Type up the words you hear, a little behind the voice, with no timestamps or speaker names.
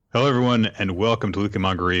everyone, and welcome to Luke and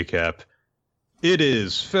Manga Recap. It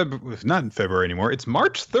is not in February anymore. It's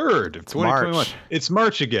March 3rd of 2021. March. It's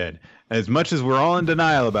March again. As much as we're all in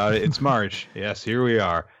denial about it, it's March. Yes, here we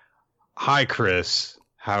are. Hi, Chris.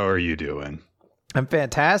 How are you doing? I'm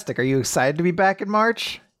fantastic. Are you excited to be back in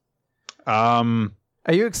March? Are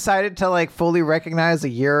you excited to like fully recognize a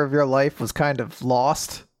year of your life was kind of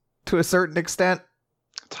lost to a certain extent?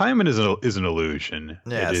 Time is an illusion.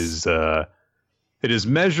 Yes. It is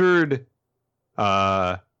measured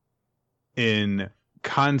in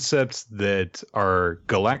concepts that are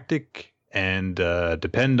galactic and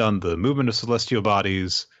depend on the movement of celestial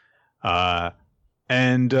bodies, and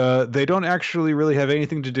they don't actually really have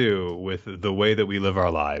anything to do with the way that we live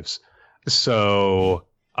our lives. So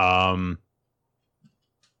I'm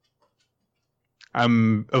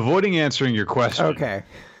avoiding answering your question. Okay.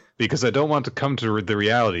 Because I don't want to come to the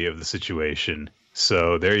reality of the situation.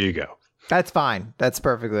 So there you go. That's fine. That's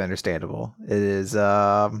perfectly understandable. It is,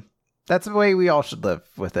 that's the way we all should live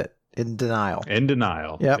with it. In denial. In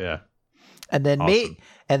denial. Yep. Yeah. And then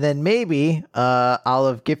Awesome. maybe I'll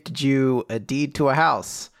have gifted you a deed to a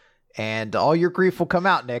house, and all your grief will come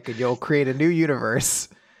out, Nick, and you'll create a new universe.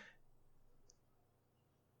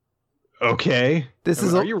 Okay.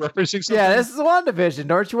 Are you referencing something? Yeah, this is WandaVision.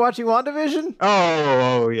 Aren't you watching WandaVision?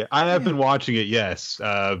 Oh yeah. I have been watching it. Yes.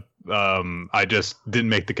 I just didn't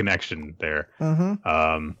make the connection there.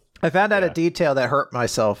 Mm-hmm. I found out a detail that hurt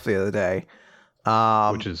myself the other day.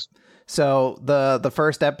 Which is so the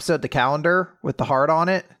first episode, the calendar with the heart on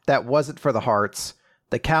it, that wasn't for the hearts.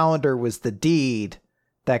 The calendar was the deed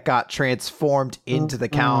that got transformed into the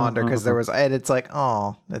calendar because there was, and it's like,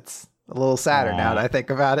 oh, it's a little sadder now that I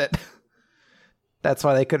think about it. That's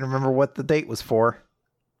why they couldn't remember what the date was for.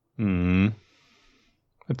 There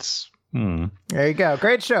you go.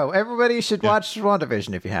 Great show. Everybody should watch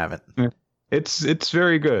WandaVision if you haven't. It's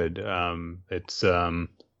very good.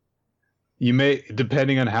 You may,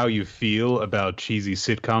 depending on how you feel about cheesy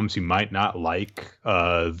sitcoms, you might not like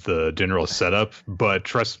the general setup, but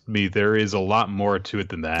trust me, there is a lot more to it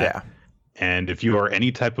than that. Yeah. And if you are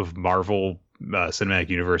any type of Marvel Cinematic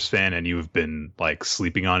Universe fan and you've been like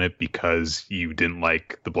sleeping on it because you didn't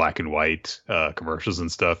like the black and white commercials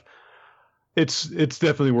and stuff, it's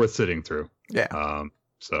definitely worth sitting through. Yeah. Oh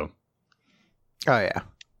yeah.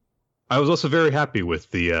 I was also very happy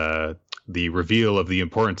with the reveal of the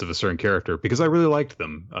importance of a certain character because I really liked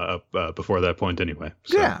them before that point anyway.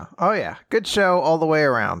 So. Yeah. Oh yeah. Good show all the way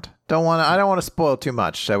around. I don't want to spoil too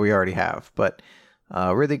much that we already have, but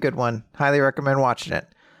really good one. Highly recommend watching it.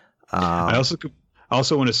 I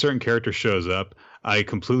also when a certain character shows up, I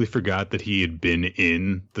completely forgot that he had been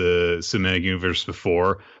in the cinematic universe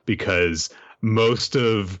before because most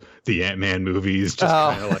of the Ant-Man movies just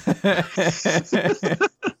kind of like.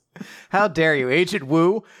 How dare you, Agent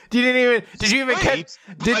Wu? Did you even catch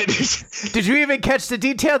the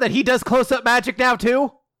detail that he does close-up magic now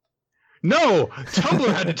too? No,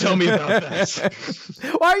 Tumblr had to tell me about that.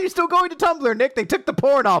 Why are you still going to Tumblr, Nick? They took the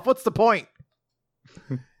porn off. What's the point?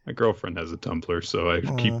 My girlfriend has a Tumblr, so I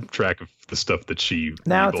keep track of the stuff that she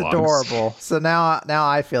now belongs. It's adorable. So now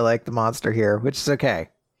I feel like the monster here, which is okay.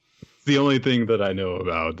 The only thing that I know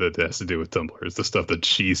about that has to do with Tumblr is the stuff that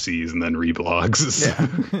she sees and then reblogs. Yeah.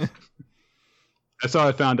 That's how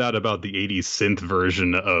I found out about the 80s synth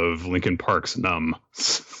version of Linkin Park's Numb.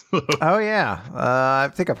 Oh, yeah. I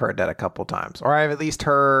think I've heard that a couple times. Or I've at least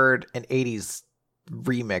heard an 80s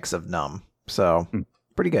remix of Numb. So,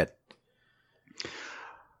 pretty good.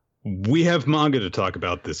 We have manga to talk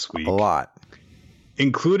about this week. A lot.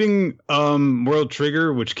 Including World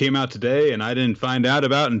Trigger, which came out today, and I didn't find out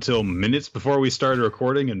about until minutes before we started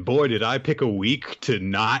recording. And boy, did I pick a week to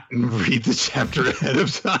not read the chapter ahead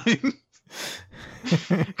of time.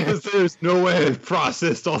 Because there's no way I've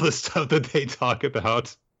processed all the stuff that they talk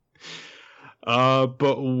about.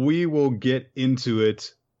 But we will get into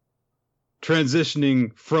it.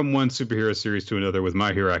 Transitioning from one superhero series to another with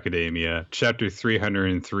My Hero Academia, Chapter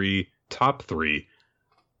 303, Top 3.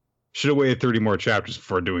 Should have waited 30 more chapters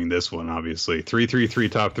before doing this one, obviously. 333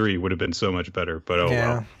 Top 3 would have been so much better, but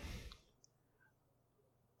well.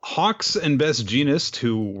 Hawks and Best Jeanist,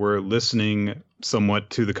 who were listening somewhat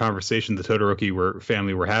to the conversation the Todoroki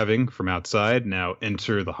family were having from outside, now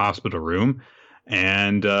enter the hospital room.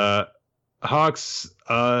 And Hawks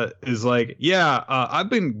is like, I've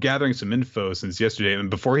been gathering some info since yesterday. And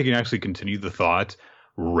before he can actually continue the thought,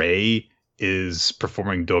 Rei is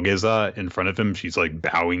performing Dogeza in front of him. She's like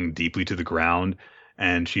bowing deeply to the ground.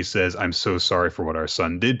 And she says, "I'm so sorry for what our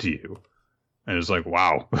son did to you." And it's like,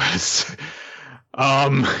 wow.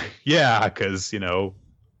 Yeah, because,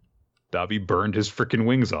 Dabi burned his freaking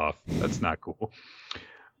wings off. That's not cool.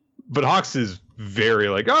 but Hawks is very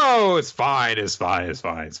like, oh, it's fine, it's fine, it's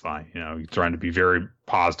fine, it's fine. You know, he's trying to be very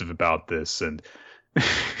positive about this. And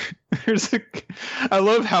I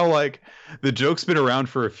love how like the joke's been around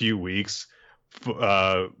for a few weeks,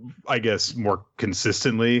 I guess more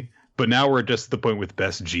consistently, but now we're just at the point with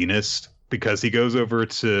Best Jeanist, because he goes over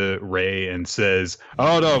to Ray and says,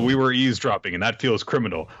 oh no, we were eavesdropping and that feels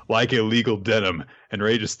criminal, like illegal denim. And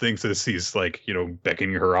Ray just thinks as he's like, you know,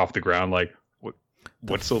 beckoning her off the ground, like,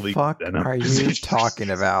 what's illegal fuck denim? are you talking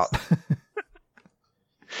about?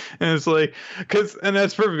 And it's like, and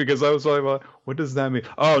that's perfect, because I was like, well, what does that mean?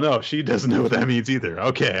 Oh no, she doesn't know what that means either.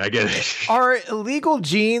 Okay, I get it. Are illegal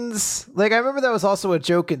jeans, like, I remember that was also a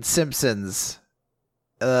joke in Simpsons.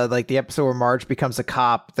 Like the episode where Marge becomes a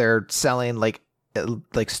cop, they're selling like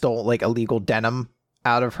stole like illegal denim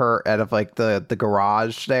out of like the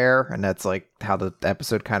garage there, and that's like how the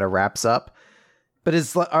episode kind of wraps up. But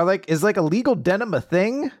is illegal denim a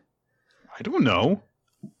thing? I don't know.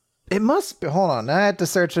 It must be. Hold on, I had to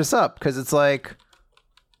search this up, because it's like,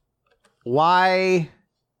 why?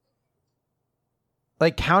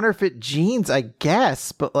 Like counterfeit jeans, I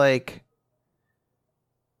guess, but like,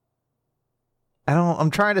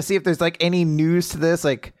 I'm trying to see if there's like any news to this.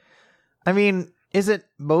 Like, I mean, isn't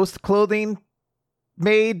most clothing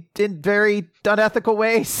made in very unethical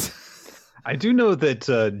ways? I do know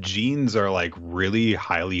that jeans are like really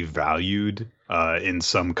highly valued in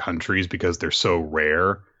some countries because they're so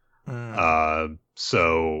rare.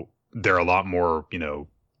 So they're a lot more, you know,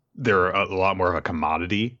 they're a lot more of a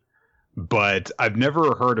commodity, but I've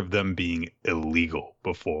never heard of them being illegal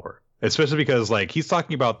before, especially because like he's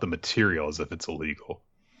talking about the material as if it's illegal.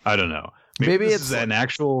 I don't know. Maybe this is an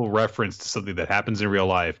actual reference to something that happens in real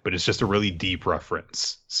life, but it's just a really deep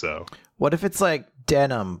reference. So what if it's like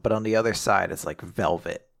denim, but on the other side it's like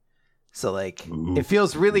velvet? So like, ooh, it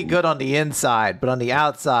feels really good on the inside, but on the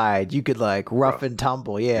outside you could like rough and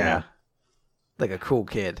tumble. Yeah. Like a cool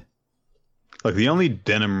kid. Like the only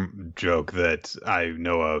denim joke that I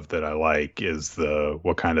know of that I like is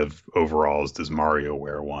what kind of overalls does Mario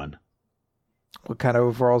wear one? What kind of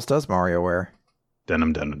overalls does Mario wear?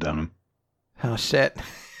 Denim, denim, denim. Oh shit.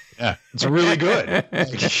 Yeah, it's really good.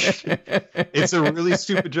 It's a really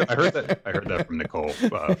stupid joke. I heard that from Nicole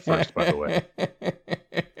first, by the way.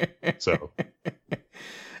 So,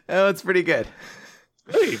 oh, it's pretty good.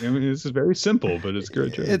 Great. I mean, this is very simple, but it's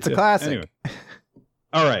good. It's a classic. Anyway.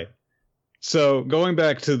 All right. So going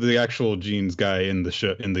back to the actual jeans guy in the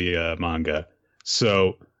show, in the manga.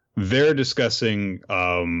 So they're discussing,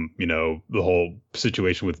 you know, the whole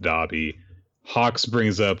situation with Dabi. Hawks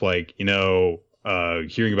brings up like, you know,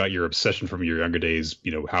 hearing about your obsession from your younger days,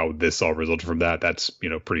 you know, how this all resulted from that. That's, you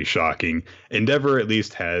know, pretty shocking. Endeavor at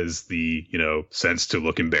least has the, you know, sense to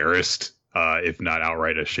look embarrassed, if not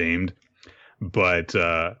outright ashamed. But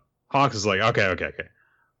Hawks is like, okay.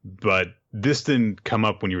 But this didn't come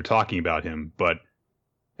up when you were talking about him. But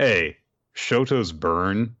hey, Shoto's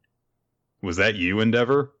burn, was that you,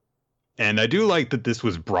 Endeavor? And I do like that this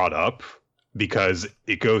was brought up because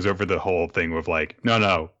it goes over the whole thing with like,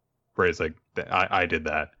 no. Ray's like, I did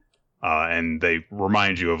that. And they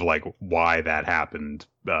remind you of like why that happened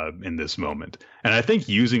in this moment. And I think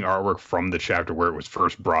using artwork from the chapter where it was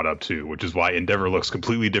first brought up too, which is why Endeavor looks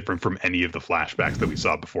completely different from any of the flashbacks that we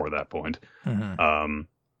saw before that point. Mm-hmm.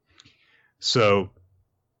 So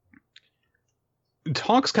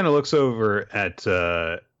Hawks kind of looks over at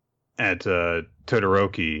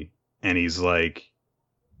Todoroki and he's like,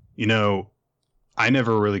 you know, I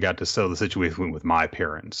never really got to settle the situation with my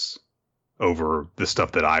parents over the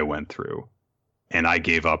stuff that I went through, and I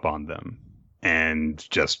gave up on them and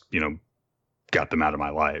just, you know, got them out of my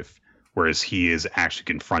life. Whereas he has actually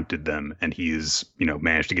confronted them and he's, you know,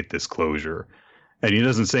 managed to get this closure. And he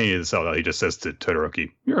doesn't say any of this out loud. He just says to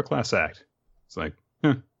Todoroki, you're a class act. It's like,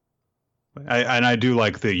 I do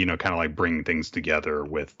like the, you know, kind of like bringing things together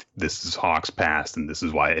with this is Hawk's past and this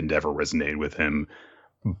is why Endeavor resonated with him.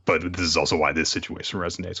 But this is also why this situation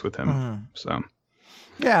resonates with him. Mm-hmm. So,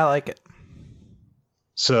 yeah, I like it.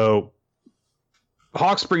 So,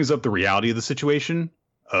 Hawks brings up the reality of the situation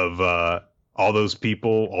of all those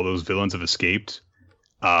people, all those villains have escaped,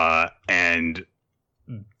 and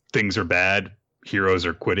things are bad. Heroes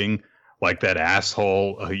are quitting, like that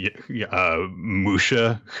asshole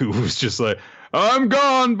Musha, who was just like, "I'm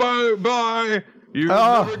gone, bye." You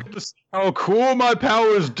never get to see how cool my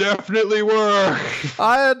powers definitely were.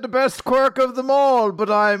 I had the best quirk of them all,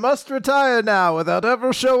 but I must retire now without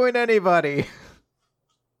ever showing anybody.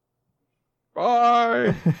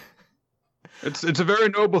 Bye. It's a very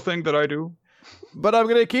noble thing that I do. But I'm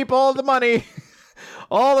going to keep all the money.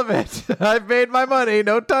 All of it. I've made my money.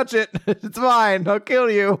 Don't touch it. It's mine. I'll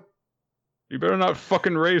kill you. You better not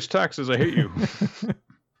fucking raise taxes. I hate you.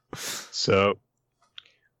 So,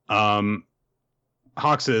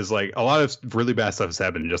 Hawk says, like, a lot of really bad stuff has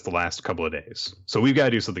happened in just the last couple of days. So we've got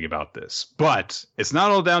to do something about this. But it's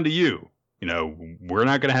not all down to you. You know, we're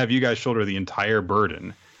not going to have you guys shoulder the entire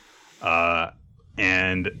burden.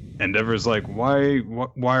 And Endeavor's like, why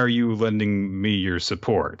are you lending me your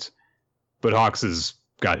support? But Hawks has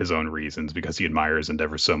got his own reasons because he admires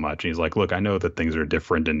Endeavor so much. And he's like, look, I know that things are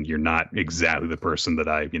different and you're not exactly the person that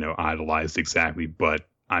I, idolized exactly, but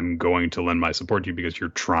I'm going to lend my support to you because you're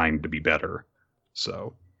trying to be better.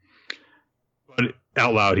 So, but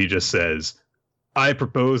out loud, he just says, I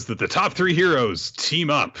propose that the top 3 heroes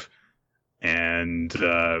team up. And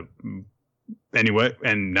anyway,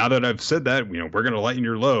 and now that I've said that, we're going to lighten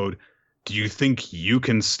your load. Do you think you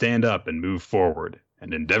can stand up and move forward?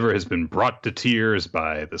 And Endeavor has been brought to tears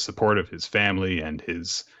by the support of his family and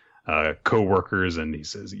his co-workers. And he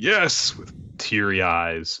says, yes, with teary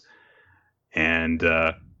eyes. And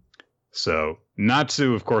so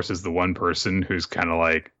Natsu, of course, is the one person who's kind of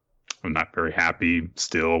like, I'm not very happy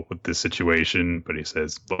still with this situation. But he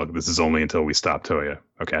says, look, this is only until we stop Toya.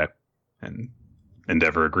 Okay. And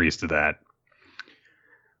Endeavor agrees to that.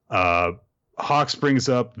 Hawks brings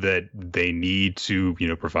up that they need to,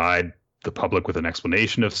 provide the public with an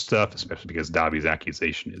explanation of stuff, especially because Dabi's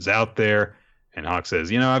accusation is out there. And Hawk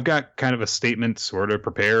says, I've got kind of a statement sort of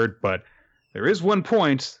prepared, but there is one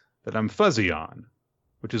point that I'm fuzzy on,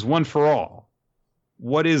 which is one for all.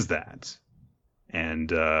 What is that? And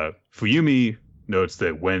Fuyumi notes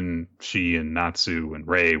that when she and Natsu and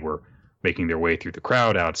Rei were making their way through the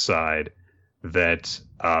crowd outside, that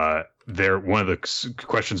one of the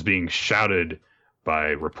questions being shouted by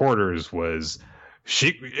reporters was,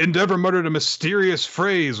 Endeavor muttered a mysterious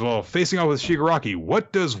phrase while facing off with Shigaraki.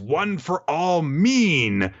 What does one for all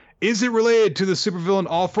mean? Is it related to the supervillain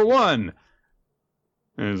All for One?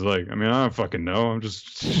 And it's like, I don't fucking know. I'm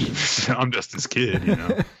just this kid,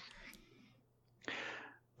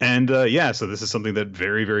 And so this is something that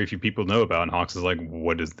very, very few people know about. And Hawks is like,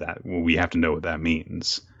 what is that? Well, we have to know what that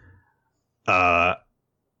means.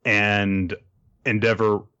 And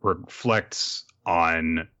Endeavor reflects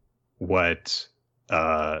on what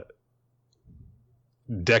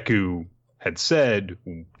Deku had said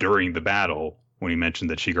during the battle when he mentioned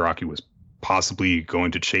that Shigaraki was possibly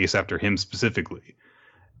going to chase after him specifically.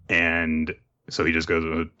 And so he just goes,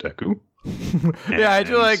 Deku? Yeah, I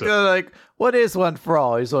do like, what is one for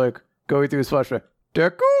all? He's like, going through his flashback,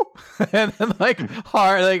 Deku? And then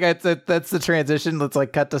hard, that's the transition. Let's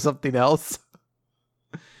cut to something else.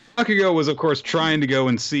 Bakugo was, of course, trying to go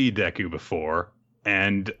and see Deku before,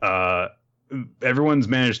 and everyone's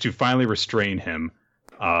managed to finally restrain him.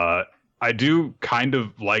 I do kind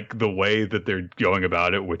of like the way that they're going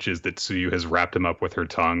about it, which is that Tsuyu has wrapped him up with her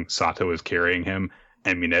tongue, Sato is carrying him,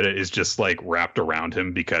 and Mineta is just wrapped around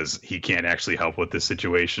him because he can't actually help with this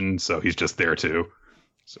situation, so he's just there too.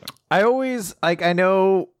 So I always I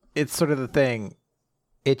know it's sort of the thing.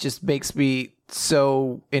 It just makes me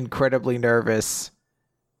so incredibly nervous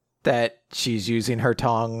that she's using her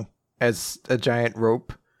tongue as a giant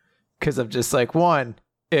rope, because I'm just one,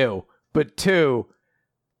 ew, but two,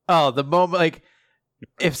 the moment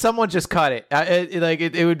if someone just cut it,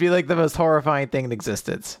 it would be the most horrifying thing in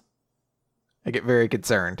existence. I get very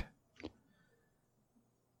concerned.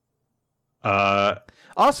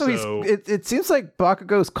 Also, it seems like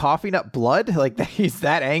Bakugo's coughing up blood, that he's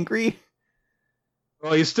that angry.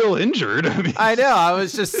 Well, he's still injured. I know. I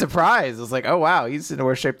was just surprised. I was like, oh, wow, he's in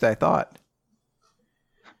worse shape than I thought.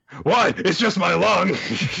 What? It's just my lung.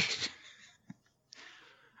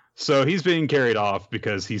 So he's being carried off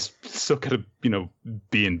because he's still going to,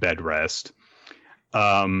 be in bed rest.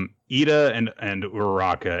 Ida and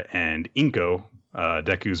Uraraka and Inko,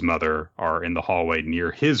 Deku's mother, are in the hallway near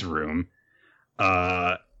his room.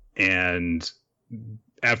 So they're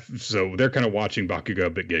kind of watching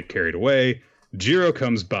Bakugo get carried away. Jiro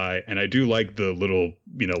comes by, and I do like the little,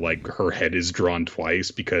 her head is drawn twice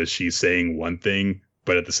because she's saying one thing,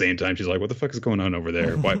 but at the same time she's like, what the fuck is going on over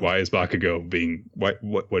there? Why is Bakugo being what?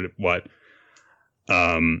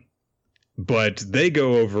 But they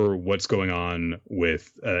go over what's going on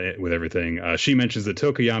with everything. She mentions that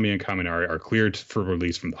Tokoyami and Kaminari are cleared for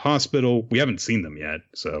release from the hospital. We haven't seen them yet,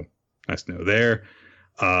 so nice to know there.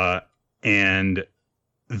 And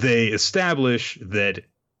they establish that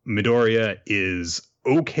Midoriya is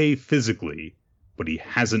okay physically, but he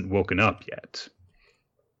hasn't woken up yet.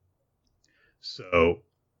 So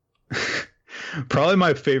probably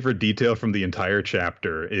my favorite detail from the entire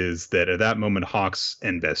chapter is that at that moment, Hawks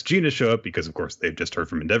and Best Jeanist show up because, of course, they've just heard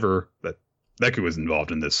from Endeavor that Deku was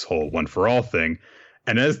involved in this whole one for all thing.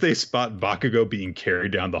 And as they spot Bakugo being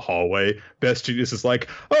carried down the hallway, Best Genius is like,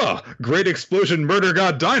 "Oh, great explosion, murder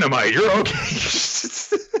god dynamite, you're okay."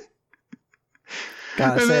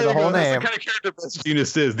 Gotta say the whole name. That's the kind of character Best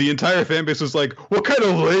Genius is. The entire fan base was like, "What kind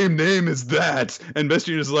of lame name is that?" And Best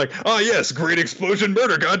Genius is like, "Oh yes, great explosion,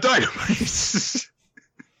 murder god dynamite."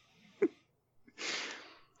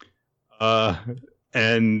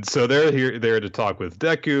 And so they're there to talk with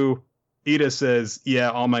Deku. Ida says,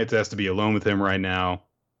 yeah, All Might has to be alone with him right now.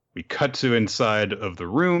 We cut to inside of the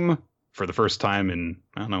room for the first time in,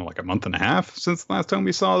 I don't know, like a month and a half since the last time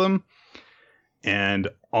we saw them. And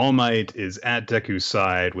All Might is at Deku's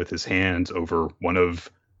side with his hands over one of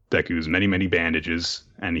Deku's many, many bandages.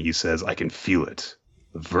 And he says, I can feel it.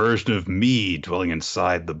 The version of me dwelling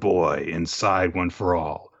inside the boy, inside One for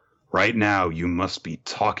All. Right now, you must be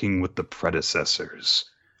talking with the predecessors.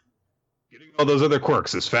 All those other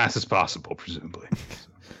quirks as fast as possible, presumably.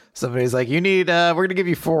 Somebody's like, you need, we're going to give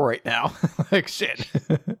you 4 right now. Like, shit.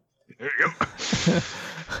 There you go.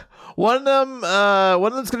 One of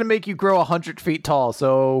them's going to make you grow 100 feet tall,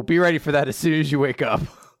 so be ready for that as soon as you wake up.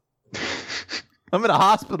 I'm in a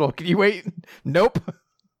hospital. Can you wait? Nope.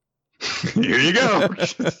 Here you go.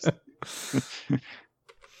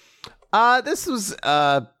 This was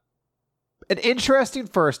an interesting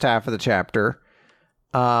first half of the chapter.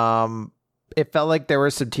 It felt like there were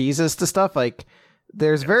some teases to stuff. Like,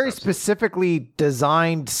 there's very specifically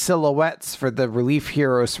designed silhouettes for the relief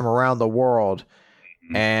heroes from around the world.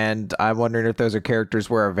 And I'm wondering if those are characters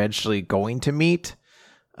we're eventually going to meet.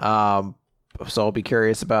 So I'll be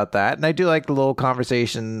curious about that. And I do like the little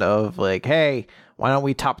conversation of like, hey, why don't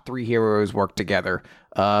we top 3 heroes work together?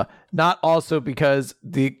 Not also because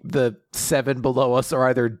the 7 below us are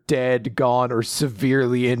either dead, gone, or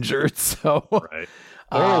severely injured. So right.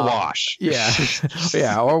 Or wash. Yeah.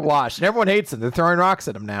 Yeah, or wash. And everyone hates them. They're throwing rocks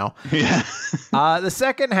at him now. Yeah. The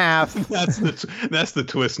second half. That's the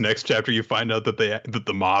twist. Next chapter, you find out that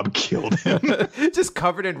the mob killed him. Just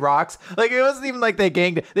covered in rocks. Like, it wasn't even like they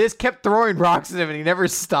ganged. They just kept throwing rocks at him and he never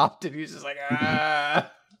stopped it. He was just like,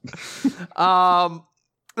 ah.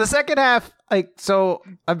 The second half, like, so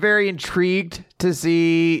I'm very intrigued to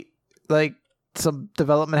see like some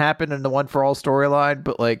development happen in the One for All storyline,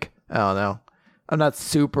 but like, I don't know. I'm not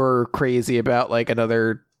super crazy about like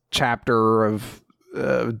another chapter of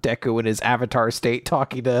Deku in his avatar state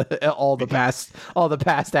talking to all the past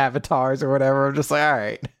avatars or whatever. I'm just like, all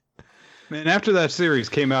right. Man, after that series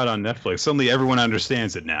came out on Netflix, suddenly everyone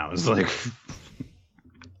understands it now. It's like,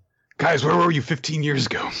 guys, where were you 15 years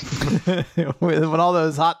ago? When all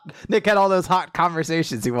those Nick had all those hot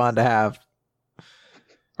conversations he wanted to have.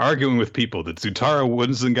 Arguing with people that Zutara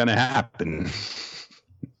wasn't going to happen.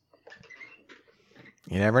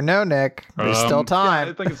 You never know, Nick. There's still time.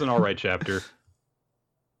 Yeah, I think it's an all right chapter.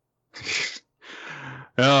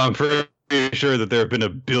 I'm pretty sure that there have been a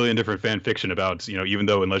billion different fan fiction about, even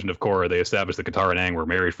though in Legend of Korra they established that Katara and Aang were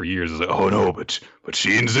married for years. It's like, oh no, but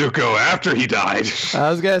she and Zuko after he died. I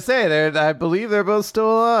was gonna say, I believe they're both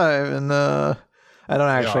still alive, and I don't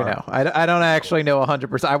actually know. I don't actually know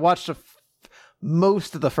 100%. I watched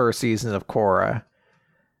most of the first season of Korra.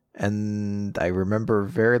 And I remember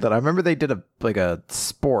they did a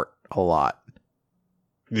sport a lot.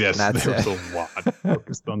 Yes, there was a lot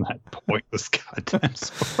focused on that pointless goddamn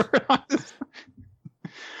sport.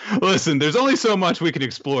 Listen, there's only so much we can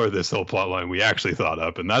explore this whole plotline we actually thought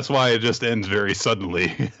up, and that's why it just ends very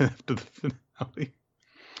suddenly after the finale.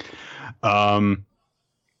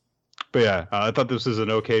 But yeah, I thought this was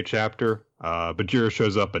an okay chapter. Bajira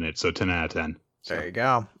shows up in it, so 10 out of 10. So. There you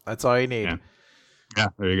go. That's all you need. Yeah,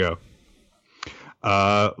 there you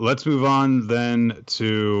go. Let's move on then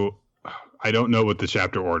to, I don't know what the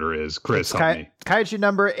chapter order is. Chris, help me. Kaiju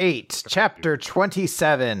number 8, chapter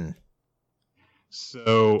 27.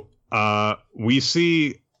 So we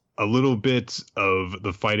see a little bit of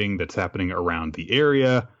the fighting that's happening around the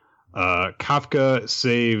area. Kafka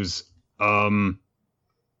saves a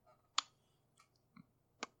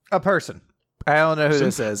person. I don't know who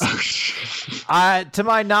this is. To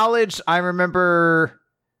my knowledge, I remember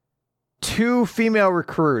 2 female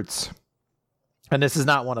recruits. And this is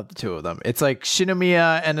not one of the 2 of them. It's like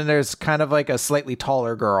Shinomiya, and then there's kind of like a slightly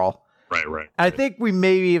taller girl. Right. I think we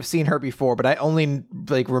maybe have seen her before, but I only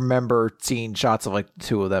like remember seeing shots of like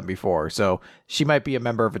 2 of them before. So she might be a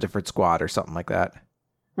member of a different squad or something like that.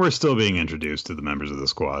 We're still being introduced to the members of the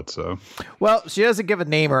squad, so. Well, she doesn't give a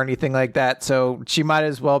name or anything like that, so she might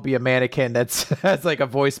as well be a mannequin that has like a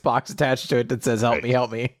voice box attached to it that says, help me, help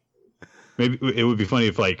me. Maybe it would be funny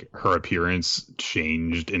if like her appearance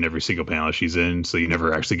changed in every single panel she's in, so you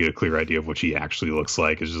never actually get a clear idea of what she actually looks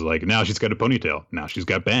like. It's just like now she's got a ponytail, now she's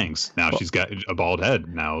got bangs, now she's got a bald head,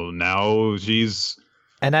 now she's.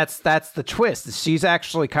 And that's the twist. She's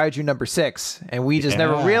actually Kaiju number 6, and we just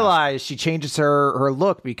never realized she changes her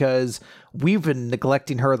look because we've been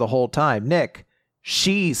neglecting her the whole time. Nick,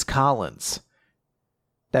 she's Collins.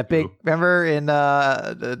 That big, remember in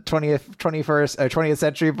the 20th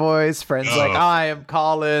Century Boys, friends like, I am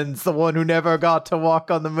Collins, the one who never got to walk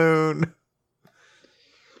on the moon.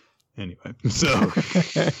 Anyway, so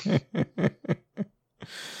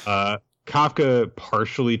Kafka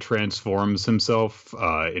partially transforms himself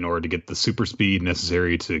in order to get the super speed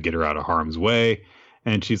necessary to get her out of harm's way.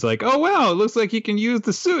 And she's like, oh, wow, it looks like he can use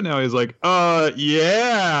the suit now. He's like,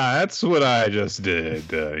 yeah, that's what I just did.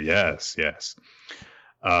 Yes.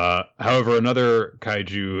 However, another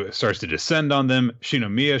kaiju starts to descend on them.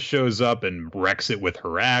 Shinomiya shows up and wrecks it with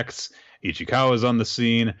her axe. Ichikawa's on the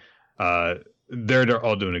scene. They're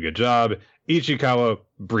all doing a good job. Ichikawa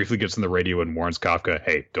briefly gets on the radio and warns Kafka,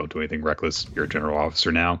 hey, don't do anything reckless. You're a general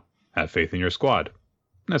officer now. Have faith in your squad.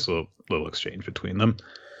 Nice little exchange between them.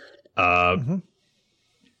 Then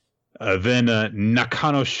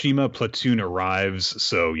Nakanoshima platoon arrives.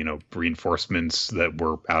 So, reinforcements that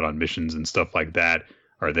were out on missions and stuff like that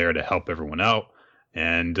are there to help everyone out.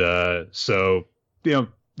 And so,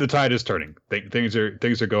 the tide is turning. Things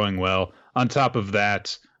are going well. On top of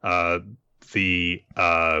that, the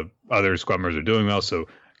other squad members are doing well. So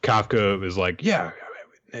Kafka is like, yeah,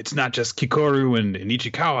 it's not just Kikoru and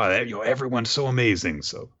Ichikawa. Everyone's so amazing.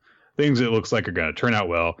 So things it looks like are going to turn out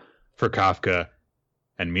well for Kafka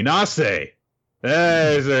and Minase.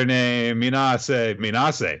 There's their name. Minase.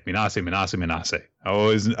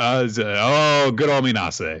 Always, good old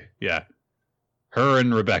Minase. Yeah. Her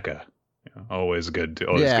and Rebecca. Always good.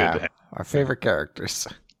 Good to have. Our favorite characters.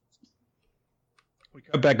 We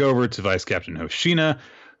cut back over to Vice Captain Hoshina,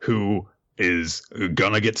 who is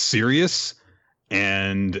gonna get serious.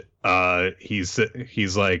 And he's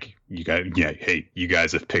like, you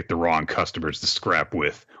guys have picked the wrong customers to scrap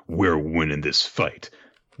with. We're winning this fight,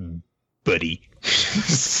 buddy.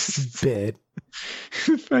 Bit.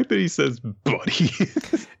 The fact that he says buddy.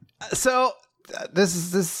 So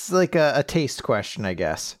this is like a taste question, I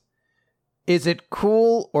guess. Is it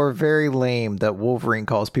cool or very lame that Wolverine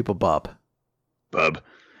calls people bub? Bub.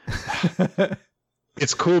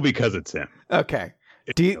 It's cool because it's him. Okay.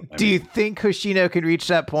 Do you think Hoshino can reach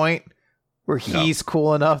that point where he's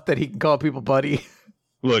cool enough that he can call people buddy?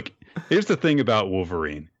 Look, here's the thing about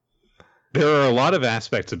Wolverine. There are a lot of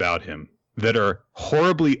aspects about him that are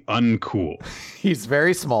horribly uncool. He's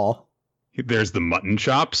very small. There's the mutton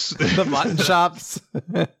chops. The mutton chops.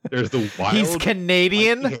 There's the wild. He's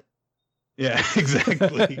Canadian. Yeah,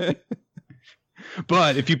 exactly.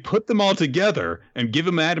 But if you put them all together and give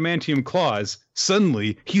him adamantium claws,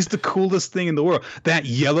 suddenly he's the coolest thing in the world. That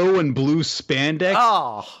yellow and blue spandex,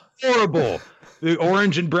 horrible. The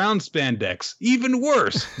orange and brown spandex, even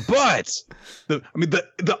worse. But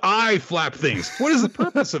the eye flap things. What is the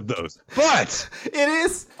purpose of those? But it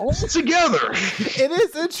is all together. It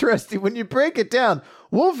is interesting when you break it down.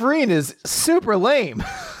 Wolverine is super lame.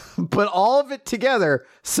 But all of it together,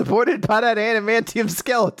 supported by that adamantium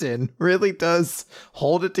skeleton, really does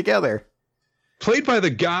hold it together. Played by the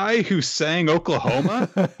guy who sang Oklahoma?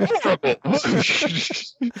 Horrible.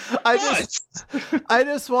 I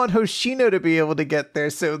just want Hoshino to be able to get there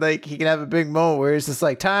so like he can have a big moment where it's just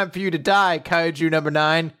like, time for you to die, Kaiju number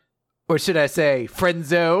 9. Or should I say,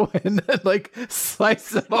 Friendzo, and then like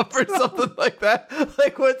slice him up or something like that.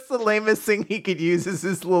 Like, what's the lamest thing he could use is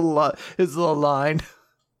his little line.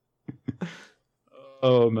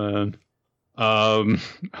 Oh man.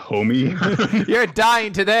 Homie. You're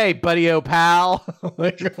dying today, buddy-o pal.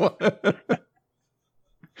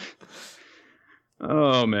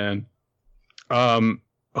 Oh man.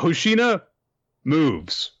 Hoshina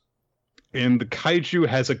moves. And the kaiju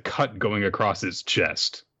has a cut going across his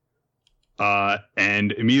chest.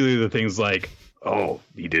 And immediately the thing's like, oh,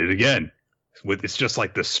 he did it again. It's just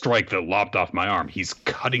like the strike that lopped off my arm. He's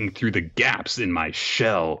cutting through the gaps in my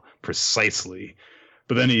shell precisely.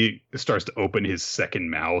 But then he starts to open his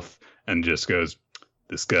second mouth and just goes,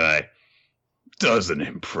 this guy doesn't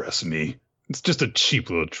impress me. It's just a cheap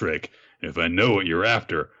little trick. And if I know what you're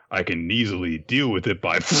after, I can easily deal with it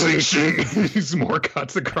by flinching. Some more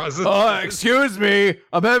cuts across his chest. Excuse me.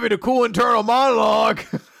 I'm having a cool internal monologue.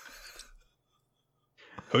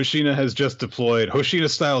 Hoshina has just deployed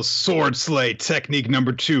Hoshina-style sword slay technique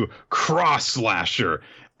number 2, cross slasher.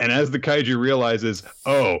 And as the kaiju realizes,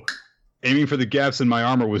 oh, Aiming for the gaps in my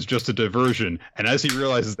armor was just a diversion. And as he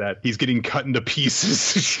realizes that, he's getting cut into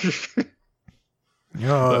pieces.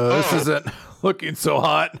 This isn't looking so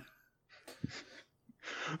hot.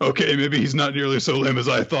 Okay, maybe he's not nearly so lame as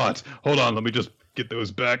I thought. Hold on, let me just get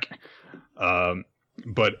those back.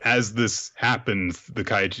 But as this happens, the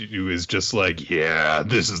kaiju is just like, yeah,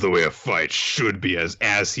 this is the way a fight should be,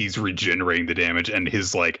 as he's regenerating the damage, and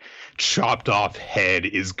his like chopped off head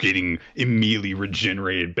is getting immediately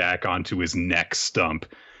regenerated back onto his neck stump.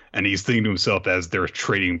 And he's thinking to himself as they're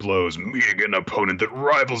trading blows, meeting an opponent that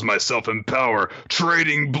rivals myself in power,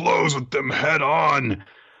 trading blows with them head on.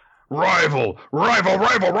 Rival.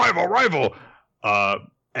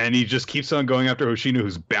 And he just keeps on going after Hoshino,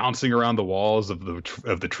 who's bouncing around the walls of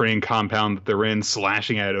the train compound that they're in,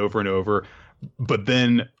 slashing at it over and over. But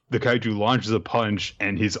then the kaiju launches a punch,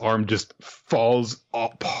 and his arm just falls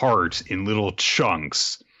apart in little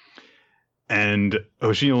chunks. And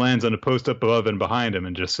Hoshino lands on a post up above and behind him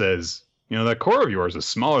and just says, that core of yours is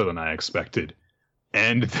smaller than I expected.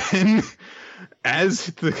 And then, as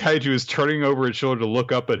the kaiju is turning over its shoulder to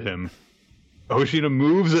look up at him, Hoshino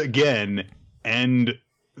moves again and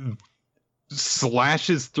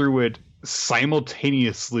slashes through it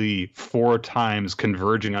simultaneously 4 times,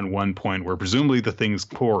 converging on one point where presumably the thing's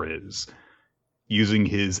core is, using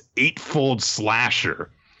his 8-fold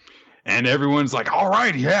slasher. And everyone's like, all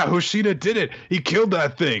right, yeah, Hoshino did it. He killed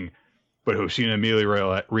that thing. But Hoshino immediately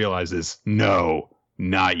realizes, no,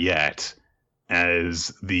 not yet.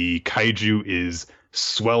 As the kaiju is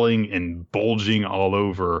swelling and bulging all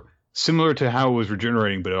over, similar to how it was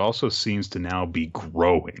regenerating, but it also seems to now be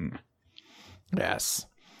growing. Yes.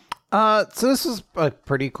 So this was a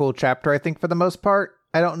pretty cool chapter, I think, for the most part.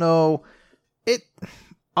 I don't know.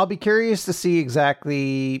 I'll be curious to see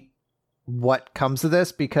exactly what comes of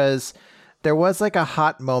this, because there was like a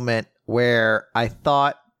hot moment where I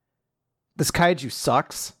thought this kaiju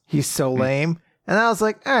sucks. He's so lame. And I was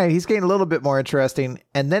like, all right, he's getting a little bit more interesting.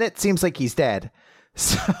 And then it seems like he's dead.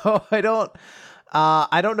 So I don't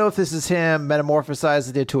know if this is him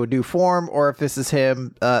metamorphosizing into a new form, or if this is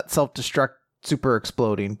him self-destruct super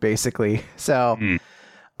exploding, basically. So,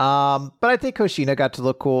 but I think Hoshino got to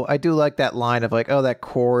look cool. I do like that line of like, oh, that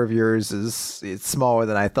core of yours it's smaller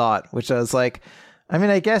than I thought, which I was like, I mean,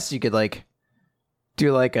 I guess you could like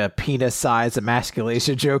do like a penis size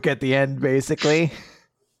emasculation joke at the end, basically.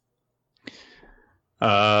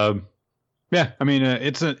 Yeah, I mean,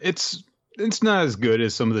 it's not as good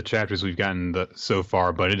as some of the chapters we've gotten so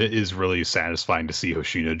far, but it is really satisfying to see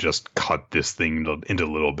Hoshino just cut this thing into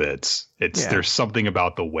little bits. There's something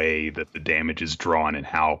about the way that the damage is drawn and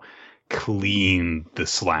how clean the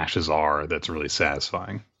slashes are that's really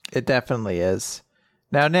satisfying. It definitely is.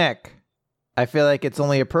 Now, Nick, I feel like it's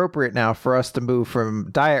only appropriate now for us to move from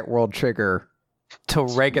Diet World Trigger to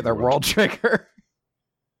regular World Trigger.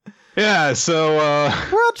 Yeah, so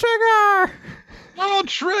World Trigger! World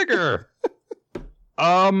Trigger!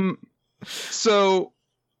 So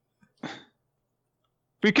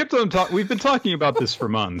we've been talking about this for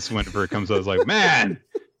months. Whenever it comes, I was like, man,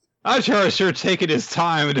 Ashihara sure taking his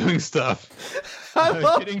time and doing stuff.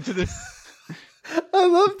 Getting to this. I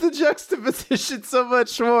love the juxtaposition so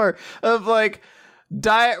much more of like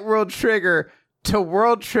Diet World Trigger to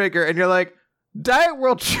World Trigger, and you're like, Diet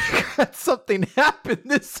World Trigger had something happen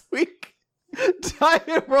this week.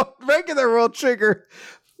 Regular World Trigger,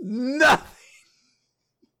 nothing.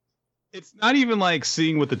 It's not even like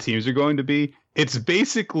seeing what the teams are going to be. It's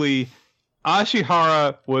basically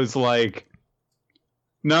Ashihara was like,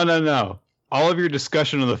 no. All of your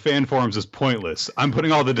discussion on the fan forums is pointless. I'm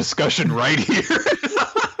putting all the discussion right here.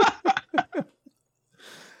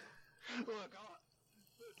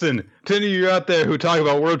 Listen, to any of you out there who talk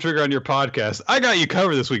about World Trigger on your podcast, I got you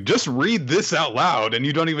covered this week. Just read this out loud, and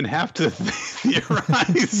you don't even have to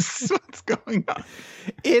theorize what's going on.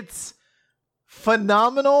 It's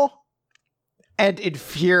phenomenal and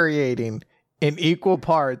infuriating in equal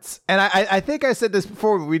parts. And I think I said this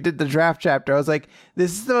before when we did the draft chapter. I was like, this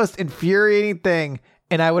is the most infuriating thing,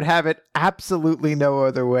 and I would have it absolutely no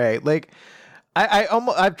other way. Like,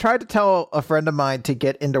 I've tried to tell a friend of mine to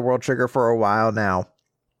get into World Trigger for a while now.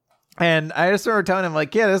 And I just remember telling him,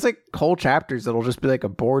 like, yeah, there's like whole chapters that'll just be like a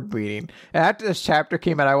board meeting. And after this chapter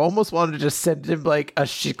came out, I almost wanted to just send him like a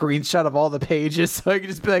screenshot of all the pages so I could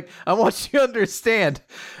just be like, I want you to understand,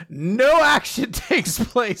 no action takes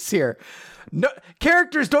place here. No,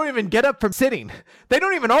 characters don't even get up from sitting. They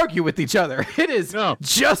don't even argue with each other. It is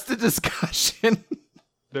just a discussion.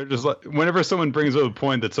 They're just like, whenever someone brings up a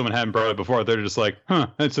point that someone hadn't brought up before, they're just like,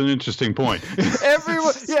 that's an interesting point.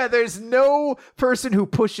 Everyone, there's no person who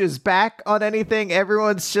pushes back on anything.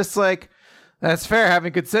 Everyone's just like, That's fair,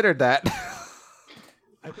 having considered that.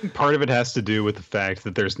 I think part of it has to do with the fact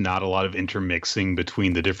that there's not a lot of intermixing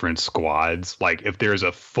between the different squads. Like, if there's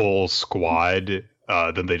a full squad,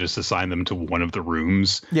 then they just assign them to one of the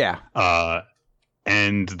rooms. Yeah.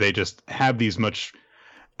 And they just have these much...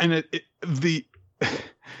 And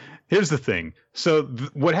here's the thing. So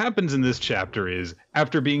what happens in this chapter is,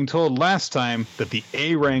 after being told last time that the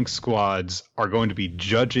A-rank squads are going to be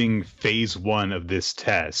judging phase 1 of this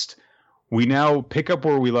test, we now pick up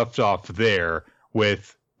where we left off there,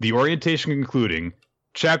 with the orientation concluding,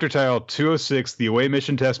 chapter title 206, the away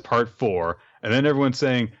mission test part 4, and then everyone's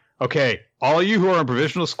saying, okay, all you who are in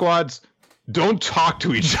provisional squads, don't talk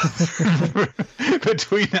to each other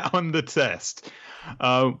between now and the test.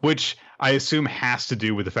 Which I assume has to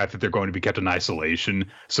do with the fact that they're going to be kept in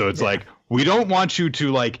isolation. So it's like, we don't want you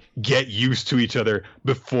to like get used to each other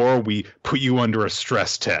before we put you under a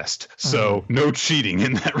stress test. So no cheating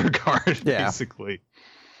in that regard, basically.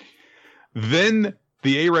 Then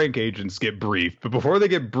the A-rank agents get briefed, but before they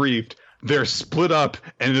get briefed, they're split up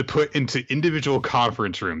and they're put into individual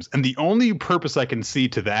conference rooms. And the only purpose I can see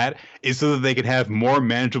to that is so that they can have more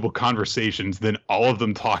manageable conversations than all of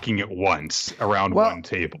them talking at once around one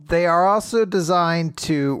table. They are also designed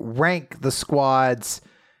to rank the squads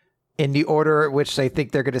in the order at which they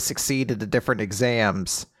think they're going to succeed at the different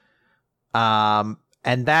exams. And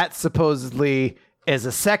that supposedly is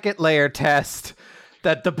a second layer test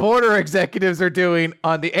that the border executives are doing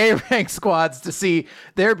on the A-rank squads to see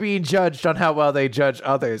they're being judged on how well they judge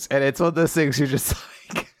others. And it's one of those things you're just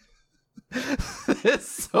like, there's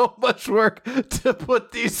so much work to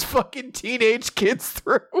put these fucking teenage kids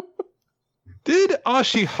through. Did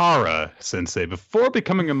Ashihara Sensei, before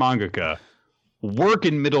becoming a mangaka, work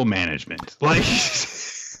in middle management? Like,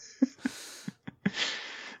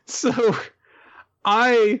 so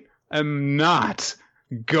I am not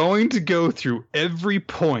going to go through every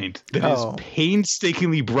point that is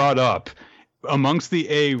painstakingly brought up amongst the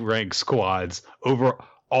A-rank squads over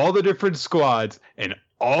all the different squads and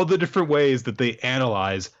all the different ways that they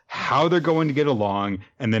analyze how they're going to get along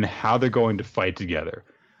and then how they're going to fight together.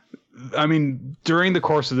 I mean, during the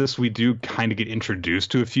course of this, we do kind of get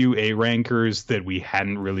introduced to a few A-rankers that we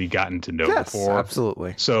hadn't really gotten to know before.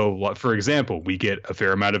 Absolutely. So, for example, we get a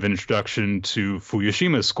fair amount of introduction to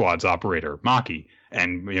Fuyushima's squad's operator, Maki.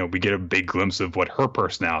 And, you know, we get a big glimpse of what her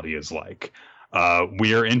personality is like.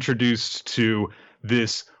 We are introduced to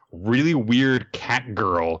this really weird cat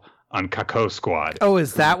girl on Kako Squad. Oh,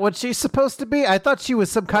 is that what she's supposed to be? I thought she was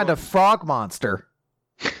some kind of frog monster.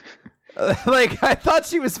 Like, I thought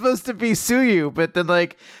she was supposed to be Suyu, but then,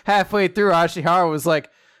 like, halfway through, Ashihara was like,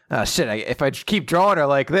 oh, shit, if I keep drawing her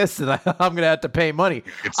like this, then I'm going to have to pay money.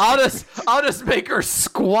 I'll just make her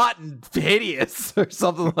squat and hideous or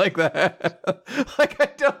something like that. Like, I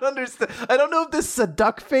don't understand. I don't know if this is a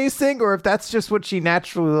duck facing or if that's just what she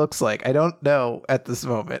naturally looks like. I don't know at this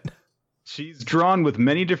moment. She's drawn with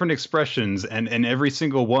many different expressions, and every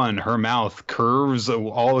single one, her mouth curves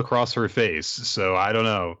all across her face. So I don't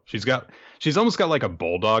know. She's almost got like a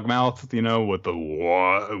bulldog mouth, you know, with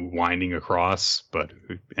the winding across. But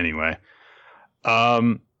anyway,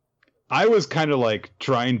 I was kind of like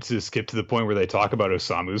trying to skip to the point where they talk about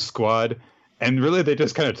Osamu's squad. And really, they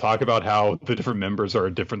just kind of talk about how the different members are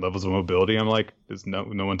at different levels of mobility. I'm like, does no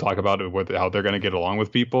one talk about how they're going to get along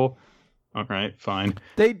with people? All right, fine.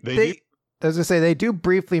 As I say, they do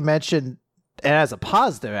briefly mention, and as a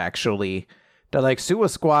positive, actually, that like Suwa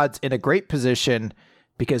Squad's in a great position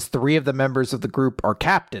because 3 of the members of the group are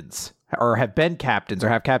captains or have been captains or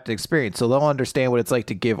have captain experience. So they'll understand what it's like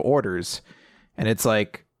to give orders. And it's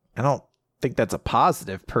like, I don't think that's a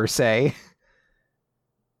positive per se.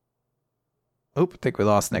 Oop, I think we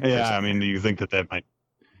lost Nick. Yeah, I mean, do you think that might...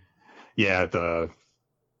 Yeah, the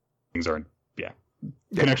things aren't... Yeah.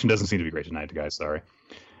 Connection doesn't seem to be great tonight, guys. Sorry.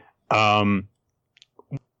 One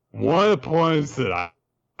of the points that I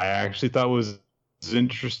actually thought was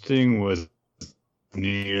interesting was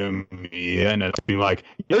Ninomiya, and being like,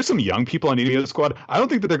 yeah, there's some young people on Ninomiya's squad. I don't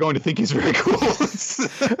think that they're going to think he's very cool.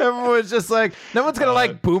 Everyone's just like, no one's gonna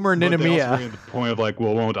like Boomer Ninomiya. The point of like,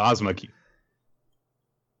 well, won't Azuma keep?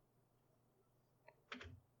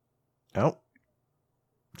 Oh,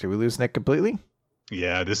 did we lose Nick completely?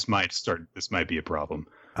 Yeah, this might be a problem.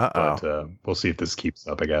 Uh-oh. But we'll see if this keeps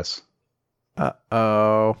up, I guess.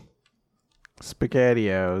 Uh-oh.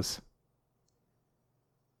 SpaghettiOs.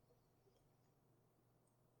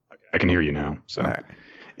 I can hear you now. So right.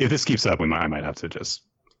 If this keeps up, I might have to just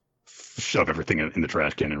shove everything in the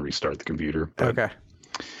trash can and restart the computer. But, okay.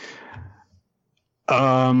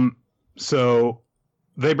 So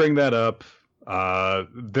they bring that up.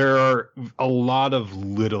 There are a lot of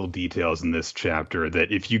little details in this chapter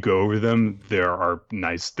that if you go over them, there are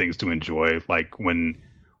nice things to enjoy. Like when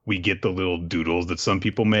we get the little doodles that some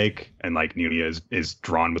people make, and like Nunia is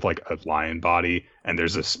drawn with like a lion body, and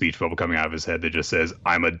there's a speech bubble coming out of his head that just says,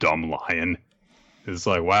 "I'm a dumb lion." It's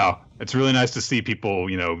like, wow, it's really nice to see people,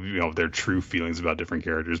 their true feelings about different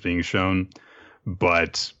characters being shown.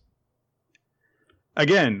 But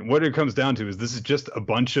again, what it comes down to is this is just a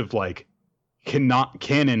bunch of like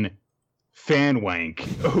canon fan wank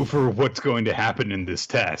over what's going to happen in this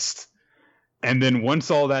test. And then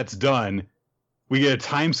once all that's done, we get a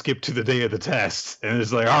time skip to the day of the test. And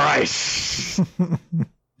it's like, all right.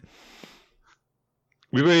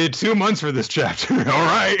 We waited 2 months for this chapter. All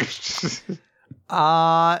right.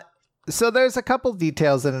 So there's a couple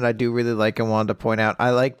details in it I do really like and wanted to point out. I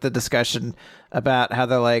like the discussion about how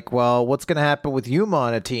they're like, well, what's going to happen with Yuma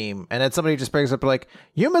on a team? And then somebody just brings up like,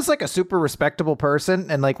 Yuma's like a super respectable person.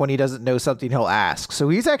 And like when he doesn't know something, he'll ask. So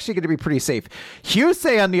he's actually going to be pretty safe.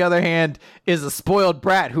 Hyusei, on the other hand, is a spoiled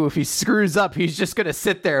brat who, if he screws up, he's just going to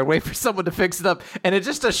sit there and wait for someone to fix it up. And it's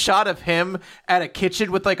just a shot of him at a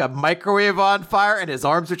kitchen with like a microwave on fire and his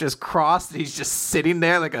arms are just crossed. And he's just sitting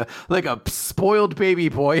there like a spoiled baby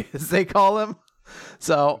boy, as they call him.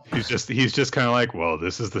 So he's just kind of like, well,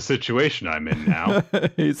 this is the situation I'm in now.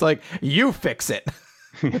 He's like, you fix it.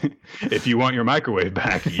 If you want your microwave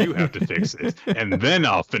back, you have to fix it. And then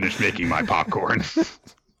I'll finish making my popcorn. So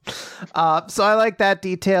I like that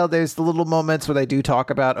detail. There's the little moments where they do talk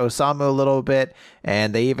about Osamu a little bit.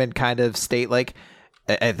 And they even kind of state like,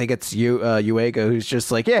 I think it's Uego who's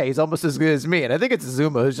just like, yeah, he's almost as good as me. And I think it's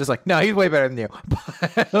Azuma who's just like, no, he's way better than you.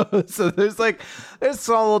 So there's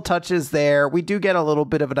small little touches there. We do get a little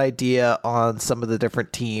bit of an idea on some of the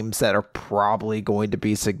different teams that are probably going to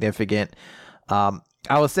be significant. I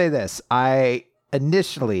will say this.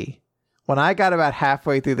 Initially, when I got about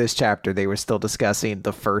halfway through this chapter, they were still discussing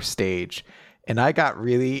the first stage. And I got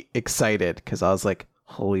really excited because I was like,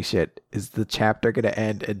 holy shit, is the chapter going to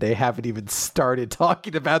end? And they haven't even started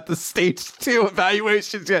talking about the stage 2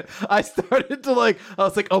 evaluations yet. I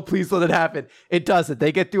was like, oh, please let it happen. It doesn't.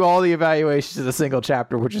 They get through all the evaluations in a single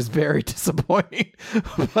chapter, which is very disappointing.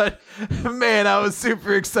 But man, I was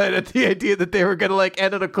super excited at the idea that they were going to like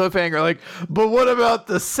end on a cliffhanger. Like, but what about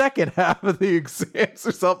the second half of the exams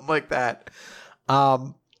or something like that?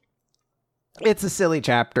 It's a silly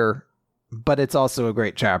chapter, but it's also a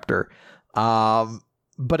great chapter.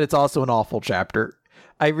 But it's also an awful chapter.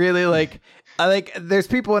 I like there's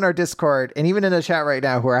people in our Discord and even in the chat right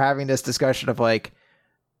now who are having this discussion of like,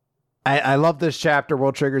 I love this chapter.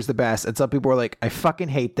 World Trigger's the best. And some people are like, I fucking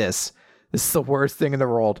hate this. This is the worst thing in the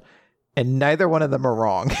world. And neither one of them are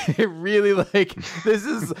wrong. It really this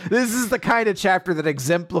is the kind of chapter that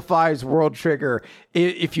exemplifies World Trigger.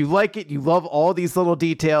 If you like it, you love all these little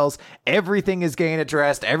details. Everything is getting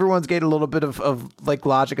addressed. Everyone's getting a little bit of like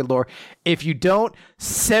logic and lore. If you don't,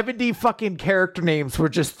 70 fucking character names were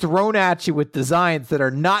just thrown at you with designs that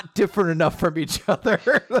are not different enough from each other.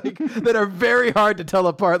 Like that are very hard to tell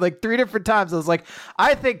apart. Like 3 different times I was like,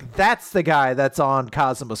 I think that's the guy that's on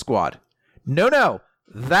Kazuma Squad. No.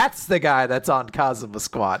 That's the guy that's on Kazuma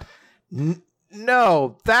Squad.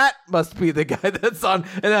 No, that must be the guy that's on.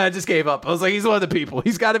 And then I just gave up. I was like, he's one of the people.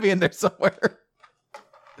 He's got to be in there somewhere.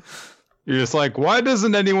 You're just like, why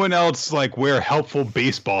doesn't anyone else like wear helpful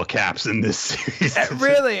baseball caps in this series?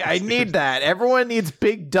 Really, I need that. Everyone needs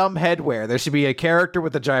big dumb headwear. There should be a character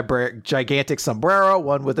with a gigantic sombrero,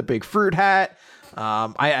 one with a big fruit hat.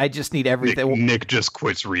 I just need everything. Nick just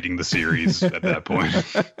quits reading the series at that point.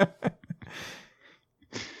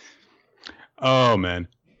 Oh man,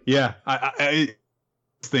 yeah. I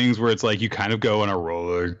things where it's like you kind of go on a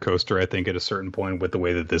roller coaster. I think at a certain point with the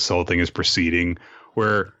way that this whole thing is proceeding,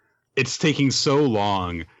 where it's taking so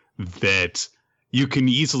long that you can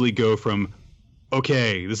easily go from,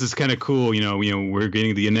 okay, this is kind of cool. We're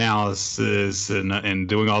getting the analysis and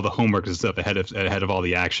doing all the homework and stuff ahead of all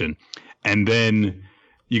the action, and then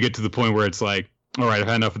you get to the point where it's like, all right, I've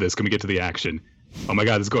had enough of this. Can we get to the action? Oh my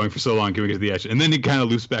God, it's going for so long. Can we get to the action? And then it kind of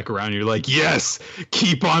loops back around. And you're like, yes,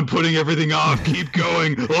 keep on putting everything off. Keep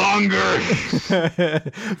going longer.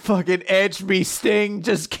 Fucking edge me, Sting.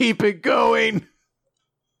 Just keep it going.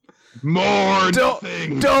 More.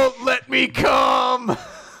 Don't let me come.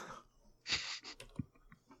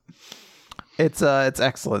 It's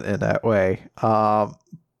excellent in that way. But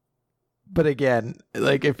again,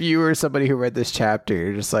 like if you were somebody who read this chapter,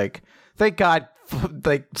 you're just like, thank God.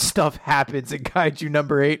 Like stuff happens in Kaiju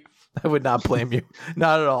number 8. I would not blame you.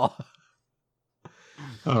 Not at all.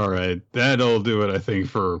 All right, that'll do it, I think,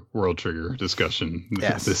 for World Trigger discussion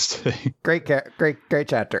Yes. this day. Great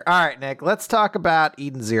chapter. All right, Nick, let's talk about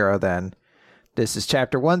Eden Zero then. This is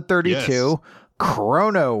chapter 132, Yes.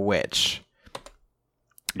 Chrono Witch.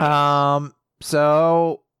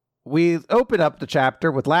 So we open up the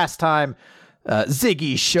chapter with last time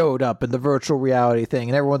Ziggy showed up in the virtual reality thing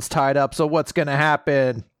and everyone's tied up. So what's going to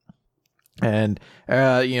happen? And,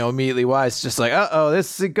 immediately Wise just like,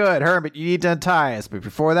 this isn't good. Hermit, you need to untie us. But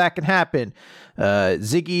before that can happen,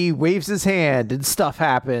 Ziggy waves his hand and stuff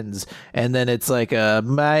happens. And then it's like a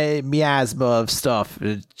miasma of stuff.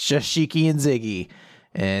 It's just Shiki and Ziggy.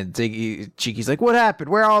 And Chiki's like, what happened?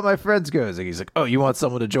 Where all my friends go? Ziggy's like, oh, you want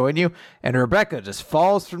someone to join you? And Rebecca just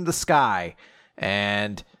falls from the sky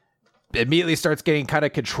and immediately starts getting kind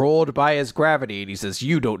of controlled by his gravity. And he says,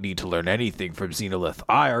 you don't need to learn anything from Xenolith.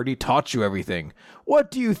 I already taught you everything.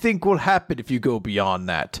 What do you think will happen if you go beyond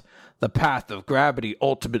that? The path of gravity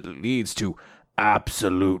ultimately leads to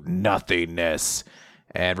absolute nothingness.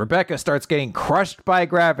 And Rebecca starts getting crushed by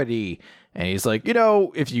gravity. And he's like,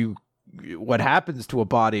 what happens to a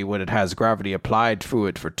body when it has gravity applied to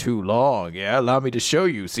it for too long? Yeah, allow me to show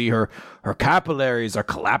you. See, her capillaries are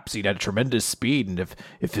collapsing at a tremendous speed, and if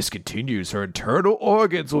this continues, her internal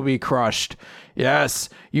organs will be crushed. Yes,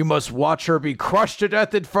 you must watch her be crushed to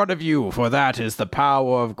death in front of you, for that is the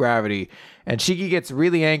power of gravity. And Shiki gets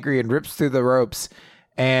really angry and rips through the ropes,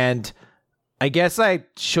 and I guess I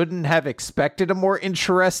shouldn't have expected a more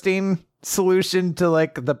interesting solution to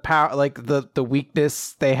like the power, like the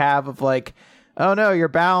weakness they have of like, oh no, you're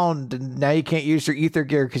bound and now you can't use your ether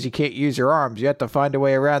gear because you can't use your arms. You have to find a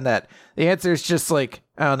way around that. The answer is just like,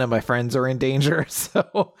 I don't know, my friends are in danger.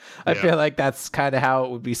 So I feel like that's kind of how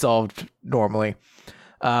it would be solved normally.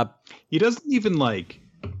 He doesn't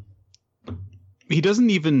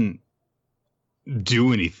even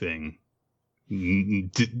do anything.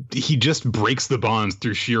 He just breaks the bonds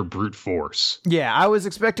through sheer brute force. Yeah, I was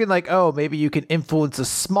expecting like, oh, maybe you can influence a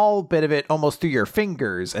small bit of it almost through your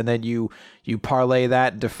fingers, and then you parlay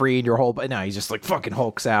that into freeing your whole. But no, he just like fucking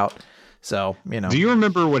hulks out. So Do you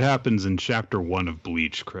remember what happens in chapter 1 of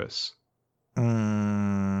Bleach, Chris?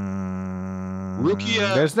 Rukia.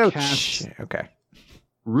 There's no okay.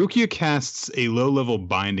 Rukia casts a low-level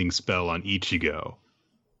binding spell on Ichigo,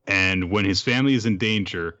 and when his family is in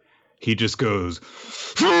danger, he just goes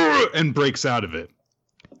and breaks out of it.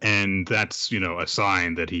 And that's, a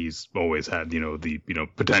sign that he's always had, the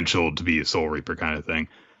potential to be a Soul Reaper kind of thing.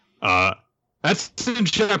 That's in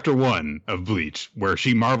chapter 1 of Bleach, where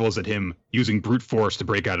she marvels at him using brute force to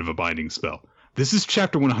break out of a binding spell. This is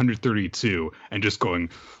chapter 132, and just going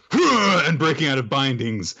and breaking out of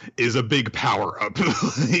bindings is a big power up.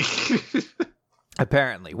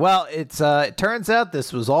 Apparently. Well, it turns out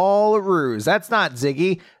this was all a ruse. That's not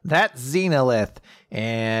Ziggy. That's Xenolith.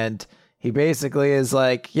 And he basically is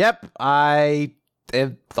like, yep, I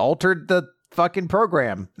altered the fucking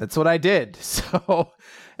program. That's what I did. So,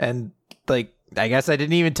 and like, I guess I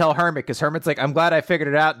didn't even tell Hermit, because Hermit's like, I'm glad I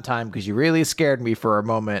figured it out in time because you really scared me for a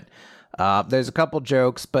moment. There's a couple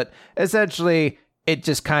jokes, but essentially it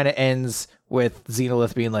just kind of ends with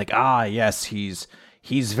Xenolith being like, yes, he's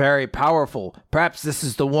very powerful. Perhaps this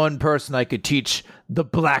is the one person I could teach the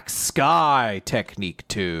Black Sky technique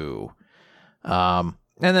to. And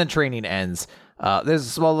then training ends. There's a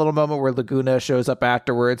small little moment where Laguna shows up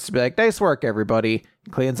afterwards to be like, nice work, everybody.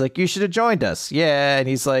 And Cleon's like, you should have joined us. Yeah. And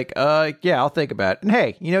he's like, yeah, I'll think about it. And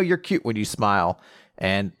hey, you're cute when you smile.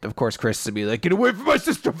 And of course, Chris would be like, get away from my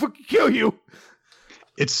sister, I'll fucking kill you.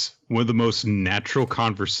 It's one of the most natural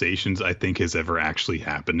conversations I think has ever actually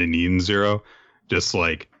happened in Eden Zero. Just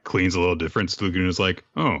like Clean's a little different. Laguna's like,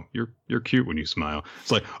 oh, you're cute when you smile.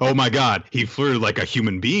 It's like, oh my god, he flirted like a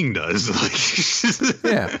human being does.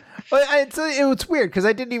 Yeah, but it's weird because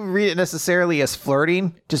I didn't even read it necessarily as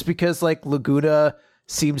flirting, just because like Laguna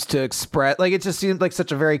seems to express, like, it just seemed like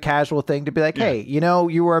such a very casual thing to be like, hey,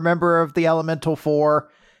 you were a member of the Elemental Four,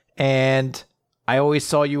 and I always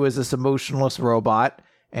saw you as this emotionless robot.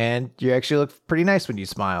 And you actually look pretty nice when you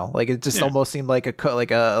smile. Like, it just almost seemed like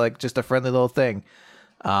just a friendly little thing.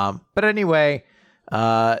 But anyway,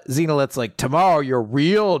 Xenolith's like, tomorrow your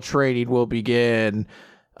real training will begin.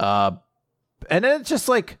 And then it's just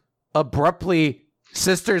like abruptly,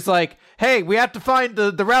 Sister's like, hey, we have to find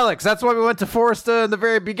the relics. That's why we went to Foresta in the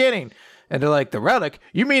very beginning. And they're like, the relic?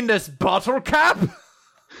 You mean this bottle cap?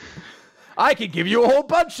 I can give you a whole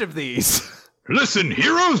bunch of these. Listen,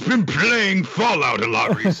 Hero's been playing Fallout a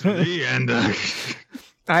lot recently, and I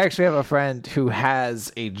actually have a friend who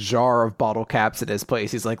has a jar of bottle caps at his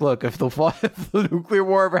place. He's like, look, if the nuclear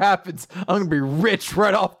war ever happens, I'm going to be rich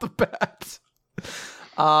right off the bat.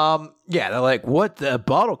 Yeah, they're like, what, the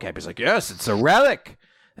bottle cap? He's like, yes, it's a relic.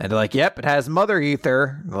 And they're like, yep, it has mother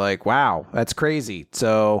ether. They're like, wow, that's crazy.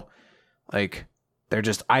 So, like, they're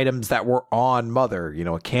just items that were on mother, you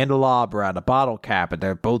know, a candelabra and a bottle cap, and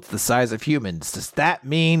they're both the size of humans. Does that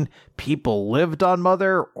mean people lived on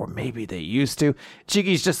mother? Or maybe they used to?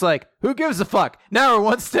 Chiki's just like, who gives a fuck? Now we're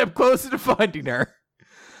one step closer to finding her.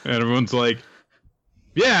 And everyone's like,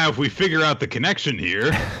 yeah, if we figure out the connection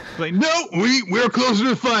here. Like, no, we're closer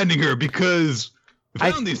to finding her because we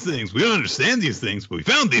found these things. We don't understand these things, but we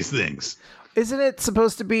found these things. Isn't it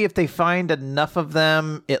supposed to be if they find enough of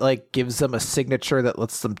them, it like gives them a signature that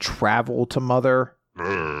lets them travel to mother?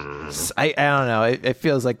 I don't know. It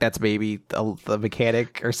feels like that's maybe the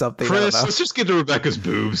mechanic or something. Chris, let's just get to Rebecca's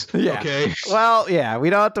boobs. Yeah. Okay. Well, yeah, we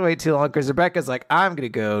don't have to wait too long because Rebecca's like, I'm going to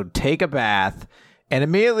go take a bath. And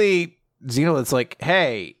immediately Xenolith's like,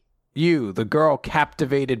 hey, you, the girl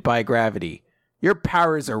captivated by gravity, your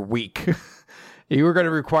powers are weak. You were going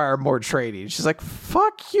to require more training. She's like,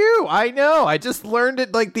 fuck you. I know. I just learned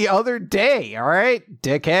it like the other day. All right,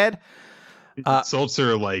 dickhead. Insults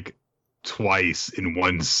her like twice in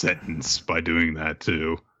one sentence by doing that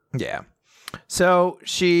too. Yeah. So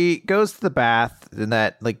she goes to the bath in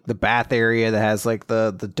that like the bath area that has like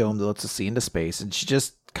the dome that lets us see into space. And she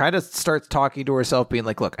just kind of starts talking to herself being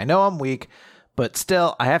like, look, I know I'm weak, but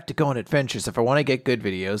still, I have to go on adventures if I want to get good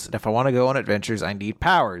videos. And if I want to go on adventures, I need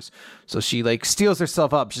powers. So she like steals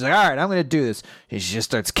herself up. She's like, all right, I'm going to do this. And she just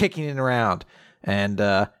starts kicking it around. And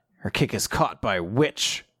her kick is caught by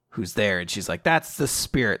Witch, who's there. And she's like, that's the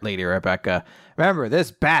spirit, Lady Rebecca. Remember,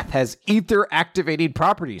 this bath has ether activating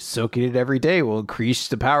properties. Soaking it every day will increase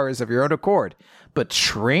the powers of your own accord. But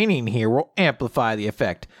training here will amplify the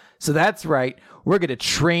effect. So that's right. We're going to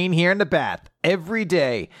train here in the bath every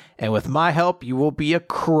day. And with my help, you will be a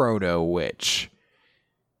Chrono Witch.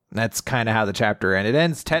 That's kind of how the chapter ends. It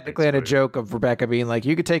ends technically on a joke of Rebecca being like,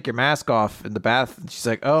 you could take your mask off in the bath. And she's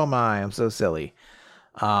like, oh my, I'm so silly.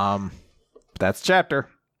 That's the chapter.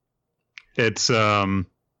 It's, so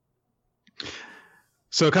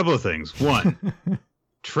a couple of things. One,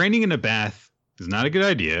 training in a bath is not a good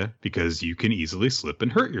idea because you can easily slip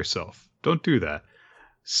and hurt yourself. Don't do that.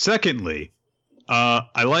 Secondly,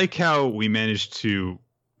 I like how we managed to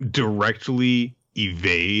directly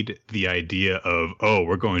evade the idea of, oh,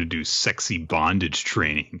 we're going to do sexy bondage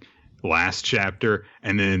training last chapter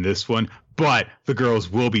and then in this one, but the girls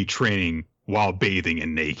will be training while bathing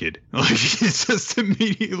and naked. Like, it's just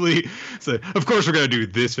immediately, so of course we're going to do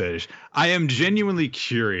this fetish. I am genuinely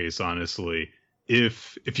curious, honestly,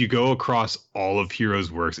 if you go across all of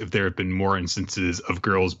Hero's works, if there have been more instances of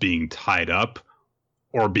girls being tied up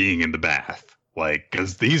or being in the bath. Like,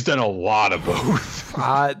 because he's done a lot of both.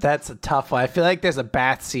 That's a tough one. I feel like there's a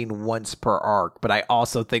bath scene once per arc, but I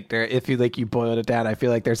also think there, if you like, you boiled it down, I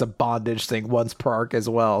feel like there's a bondage thing once per arc as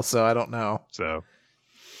well. So I don't know. So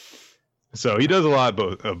he does a lot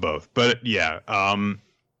of both. But yeah,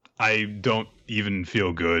 I don't even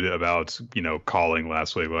feel good about, calling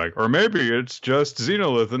last week like, or maybe it's just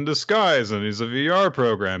Xenolith in disguise and he's a VR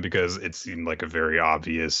program, because it seemed like a very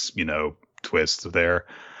obvious, twist there.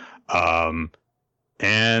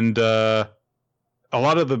 And a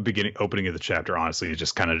lot of the opening of the chapter, honestly, is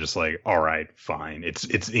just kind of just like, all right, fine.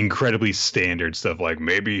 It's incredibly standard stuff like,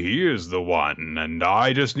 maybe he is the one, and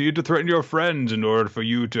I just need to threaten your friends in order for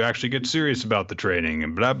you to actually get serious about the training,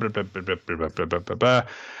 and blah, blah, blah, blah, blah, blah, blah, blah, blah, blah.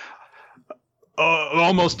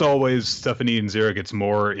 Almost always, Stephanie and Zira gets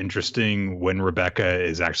more interesting when Rebecca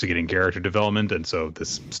is actually getting character development, and so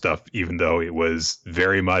this stuff, even though it was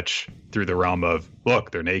very much through the realm of, look,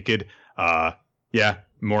 they're naked, yeah,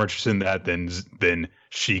 more interested in that than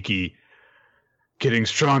Shiki getting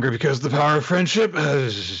stronger because of the power of friendship,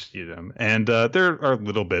 and there are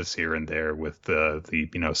little bits here and there with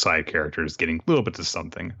the side characters getting little bits of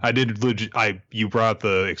something. You brought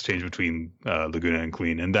the exchange between Laguna and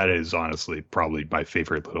Clean, and that is honestly probably my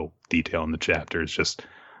favorite little detail in the chapter. It's just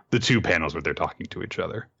the two panels where they're talking to each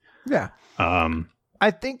other. Yeah.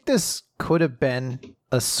 I think this could have been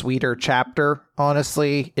a sweeter chapter,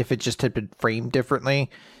 honestly, if it just had been framed differently.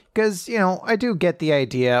 Because, I do get the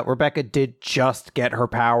idea. Rebecca did just get her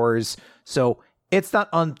powers, so it's not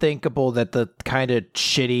unthinkable that the kind of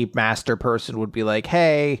shitty master person would be like,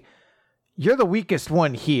 hey, you're the weakest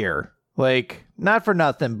one here. Like, not for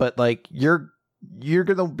nothing, but, like, you're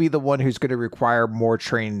going to be the one who's going to require more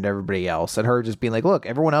training than everybody else. And her just being like, look,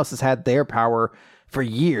 everyone else has had their power for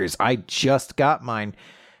years. I just got mine.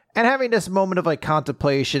 And having this moment of like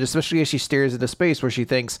contemplation, especially as she stares into space, where she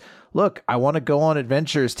thinks, look, I want to go on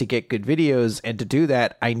adventures to get good videos. And to do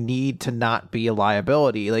that, I need to not be a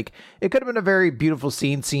liability. Like, it could have been a very beautiful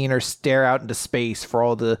scene, seeing her stare out into space for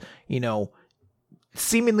all the,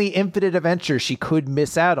 seemingly infinite adventures she could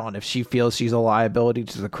miss out on if she feels she's a liability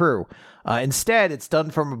to the crew. Instead, it's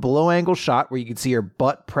done from a below angle shot where you can see her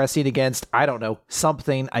butt pressing against, I don't know,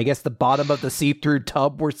 something. I guess the bottom of the see-through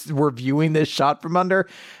tub we're viewing this shot from under.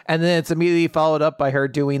 And then it's immediately followed up by her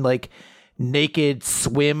doing like naked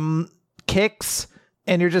swim kicks.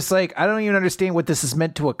 And you're just like, I don't even understand what this is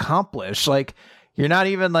meant to accomplish. Like, you're not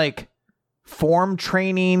even like form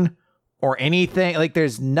training or anything. Like,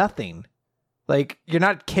 there's nothing. Like, you're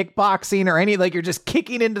not kickboxing or any, like, you're just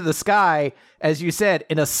kicking into the sky, as you said,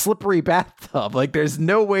 in a slippery bathtub. Like, there's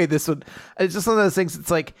no way this would, it's just one of those things.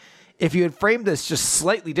 It's like, if you had framed this just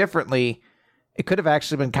slightly differently, it could have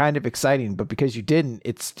actually been kind of exciting, but because you didn't,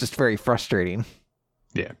 it's just very frustrating.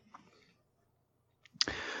 Yeah.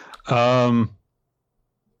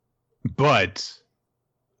 But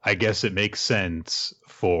I guess it makes sense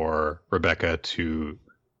for Rebecca to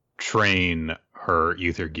train her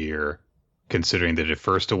ether gear, considering that it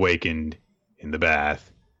first awakened in the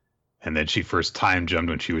bath, and then she first time jumped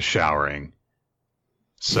when she was showering.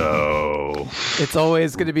 So it's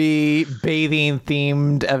always going to be bathing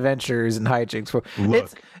themed adventures and hijinks. Look,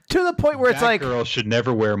 it's to the point where it's like, girl should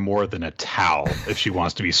never wear more than a towel if she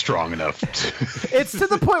wants to be strong enough. It's to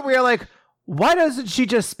the point where you're like, why doesn't she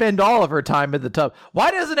just spend all of her time in the tub?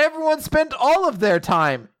 Why doesn't everyone spend all of their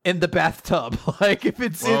time in the bathtub? Like, if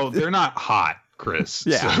it's they're not hot, Chris.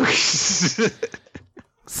 Yeah. So.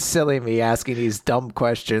 Silly me asking these dumb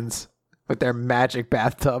questions with their magic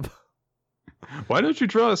bathtub. Why don't you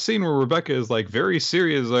draw a scene where Rebecca is like very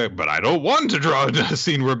serious? Like, but I don't want to draw a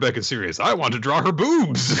scene where Rebecca's serious. I want to draw her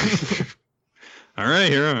boobs. All right,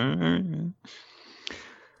 here.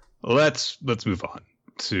 Let's move on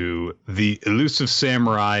to The Elusive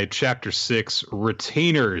Samurai, Chapter 6,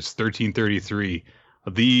 Retainers, 1333.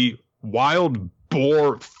 The wild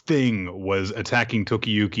boar thing was attacking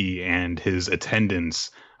Tokiyuki and his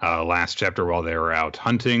attendants last chapter while they were out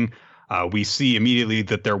hunting. We see immediately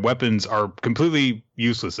that their weapons are completely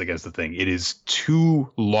useless against the thing. It is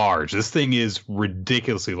too large. This thing is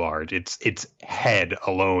ridiculously large. Its head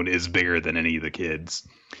alone is bigger than any of the kids.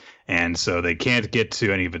 And so they can't get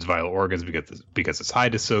to any of its vital organs because its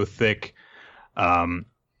hide is so thick.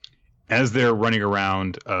 As they're running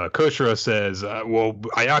around, Koshiro says, well,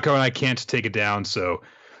 Ayako and I can't take it down, so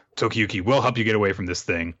Tokiyuki will help you get away from this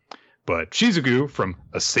thing. But Shizuku, from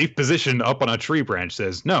a safe position up on a tree branch,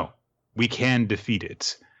 says, no, we can defeat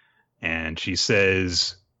it. And she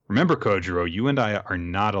says, remember, Kojiro, you and I are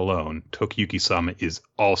not alone. Tokiyuki-sama is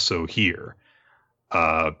also here.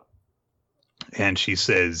 And she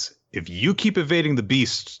says, if you keep evading the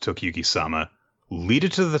beast, Tokiyuki-sama, lead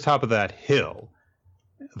it to the top of that hill,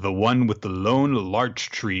 the one with the lone larch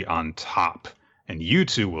tree on top, and you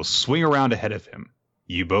two will swing around ahead of him.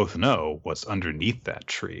 You both know what's underneath that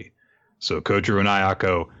tree. So Kojiro and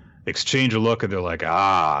Ayako exchange a look, and they're like,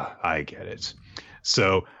 I get it.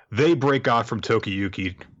 So they break off from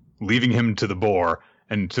Tokiyuki, leaving him to the boar.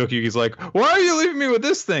 And Tokiyuki's like, why are you leaving me with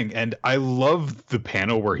this thing? And I love the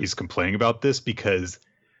panel where he's complaining about this because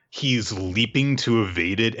he's leaping to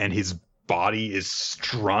evade it, and his body is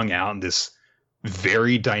strung out in this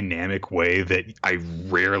very dynamic way that I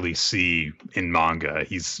rarely see in manga.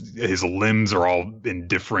 His limbs are all in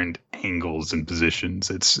different angles and positions.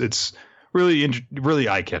 It's really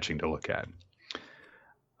eye-catching to look at.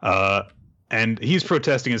 And he's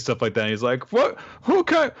protesting and stuff like that. And he's like, "What?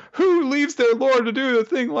 Who leaves their lord to do a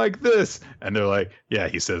thing like this?" And they're like, "Yeah,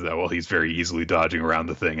 he says that. Well, he's very easily dodging around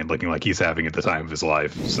the thing and looking like he's having it the time of his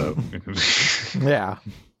life." So, yeah.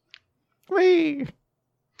 Whee!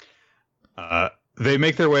 They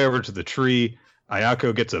make their way over to the tree.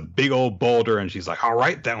 Ayako gets a big old boulder, and she's like, "All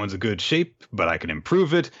right, that one's a good shape, but I can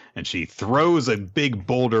improve it." And she throws a big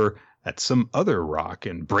boulder at some other rock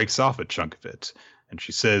and breaks off a chunk of it. And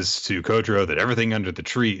she says to Kojiro that everything under the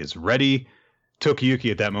tree is ready. Tokiyuki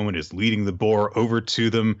at that moment is leading the boar over to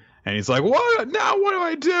them. And he's like, what? Now what do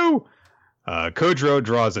I do? Kojiro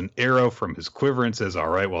draws an arrow from his quiver and says, all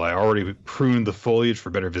right, well, I already pruned the foliage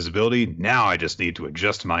for better visibility. Now I just need to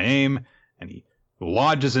adjust my aim. And he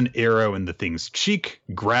lodges an arrow in the thing's cheek,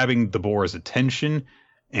 grabbing the boar's attention.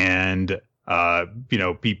 And,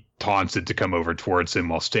 he taunts it to come over towards him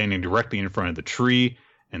while standing directly in front of the tree.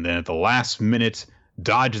 And then at the last minute,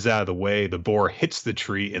 dodges out of the way, the boar hits the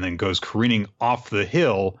tree and then goes careening off the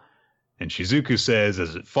hill. And Shizuku says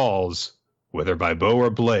as it falls, whether by bow or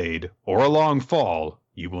blade or a long fall,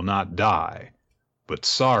 you will not die, but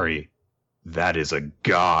sorry, that is a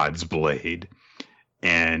god's blade.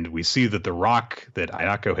 And we see that the rock that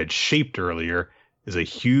Ayako had shaped earlier is a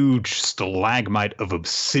huge stalagmite of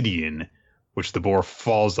obsidian, which the boar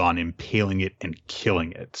falls on, impaling it and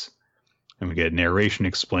killing it. And we get narration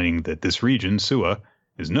explaining that this region, Suwa,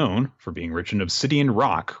 is known for being rich in obsidian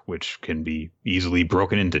rock, which can be easily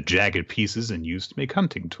broken into jagged pieces and used to make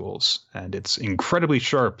hunting tools. And it's incredibly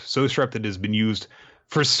sharp, so sharp that it has been used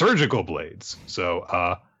for surgical blades. So,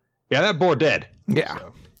 yeah, that boar dead. Yeah,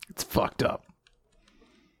 so. It's fucked up.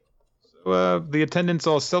 So the attendants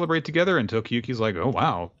all celebrate together, and Tokiyuki's like, oh,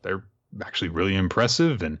 wow, they're actually really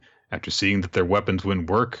impressive. And after seeing that their weapons wouldn't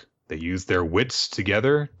work, they use their wits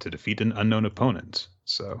together to defeat an unknown opponent.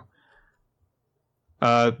 So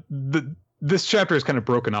this chapter is kind of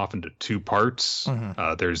broken off into two parts.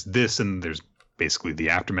 Mm-hmm. There's this, and there's basically the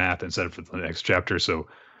aftermath instead of the next chapter. So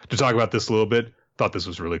to talk about this a little bit, thought this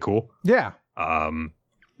was really cool. Yeah.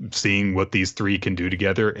 Seeing what these three can do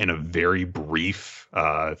together in a very brief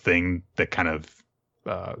thing that kind of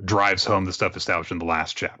drives home the stuff established in the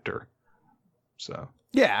last chapter. So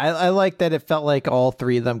yeah, I like that it felt like all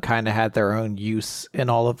three of them kind of had their own use in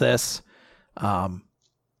all of this,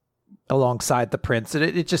 alongside the prince. And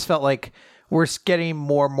it just felt like we're getting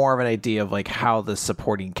more and more of an idea of like how the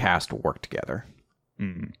supporting cast will work together.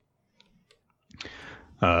 Mm.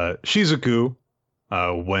 Shizuku,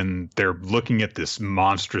 when they're looking at this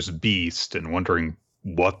monstrous beast and wondering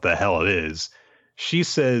what the hell it is, she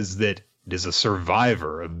says that it is a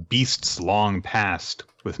survivor of beasts long past,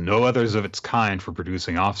 with no others of its kind for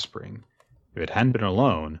producing offspring. If it hadn't been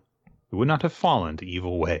alone, it would not have fallen to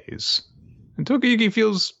evil ways. And Tokiyuki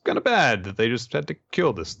feels kind of bad that they just had to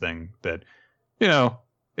kill this thing that,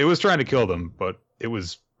 it was trying to kill them, but it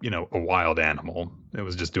was, a wild animal. It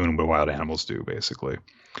was just doing what wild animals do, basically.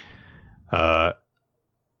 Kojiro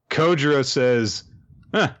says,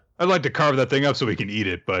 I'd like to carve that thing up so we can eat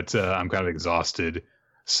it, but I'm kind of exhausted.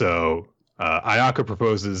 So Ayako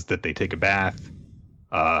proposes that they take a bath.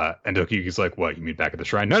 And Tokiyuki's like, what, you mean back at the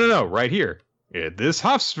shrine? No, right here. This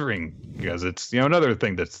hot spring, because it's, another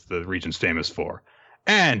thing that's the region's famous for.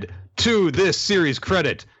 And to this series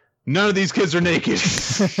credit, none of these kids are naked.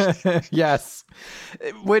 Yes.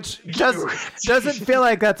 Which doesn't feel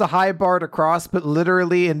like that's a high bar to cross, but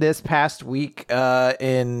literally in this past week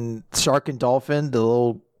in Shark and Dolphin, the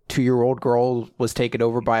little 2-year-old girl was taken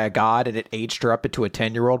over by a god and it aged her up into a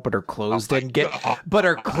 10-year-old, but her clothes didn't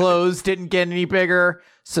get any bigger.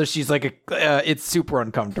 So she's like, it's super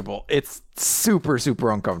uncomfortable. It's super,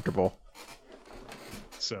 super uncomfortable.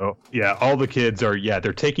 So, yeah, all the kids are,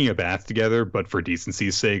 they're taking a bath together, but for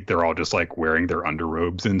decency's sake, they're all just like wearing their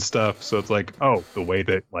underrobes and stuff. So it's like, the way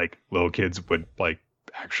that like little kids would like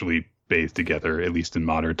actually bathe together, at least in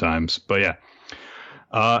modern times. But yeah.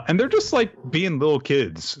 And they're just like being little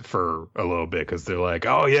kids for a little bit because they're like,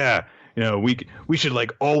 oh yeah, we should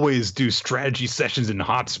like always do strategy sessions in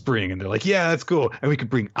Hot Spring. And they're like, yeah, that's cool. And we could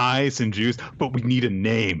bring ice and juice, but we need a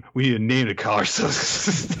name. We need a name to call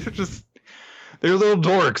ourselves. They're little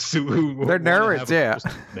dorks who they're nerds, yeah.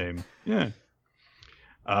 Name. Yeah.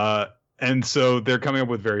 And so they're coming up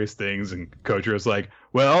with various things, and Kojiro's like,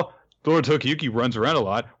 well, Lord Tokiyuki runs around a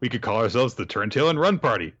lot. We could call ourselves the Turntail and Run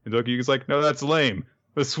Party. And Tokiyuki's like, no, that's lame.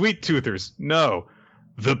 The Sweet Toothers, no.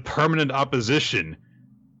 The Permanent Opposition.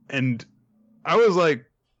 And I was like,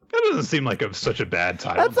 that doesn't seem like such a bad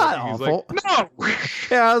title. That's not awful. Like, no.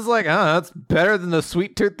 Yeah, I was like, that's better than the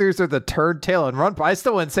Sweet Toothers or the Turntail and Run Party. I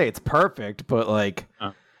still wouldn't say it's perfect, but like,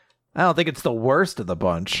 I don't think it's the worst of the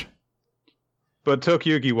bunch. But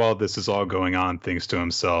Tokiyuki, while this is all going on, thinks to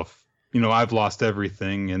himself, I've lost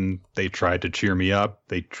everything, and they tried to cheer me up.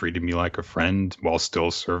 They treated me like a friend while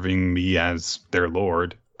still serving me as their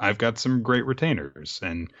lord. I've got some great retainers,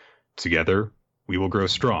 and together we will grow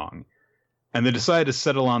strong. And they decide to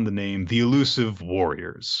settle on the name The Elusive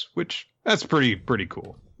Warriors, which that's pretty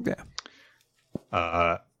cool.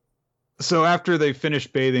 Yeah. So after they finish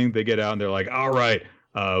bathing, they get out and they're like, all right,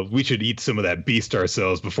 we should eat some of that beast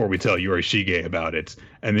ourselves before we tell Yorishige about it.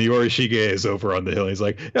 And the Yorishige is over on the hill. He's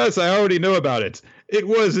like, yes, I already know about it. It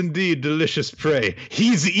was indeed delicious prey.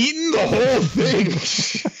 He's eaten the whole thing.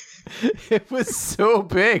 It was so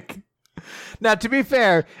big. Now, to be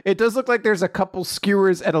fair, it does look like there's a couple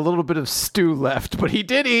skewers and a little bit of stew left, but he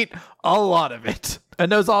did eat a lot of it.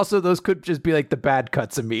 And those could just be like the bad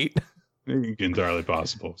cuts of meat. Entirely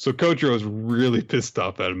possible. So Kojiro is really pissed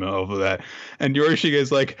off at him over that. And Yorishige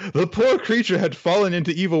is like, the poor creature had fallen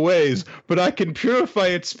into evil ways, but I can purify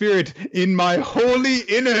its spirit in my holy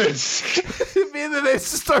innards. I mean, then they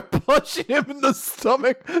start punching him in the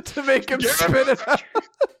stomach to make him spit it out.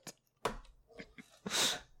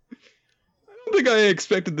 I don't think I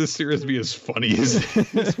expected this series to be as funny as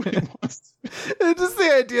it was. And just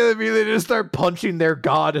the idea that they just start punching their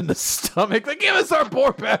god in the stomach. Like, give us our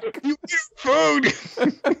boar back. You eat food.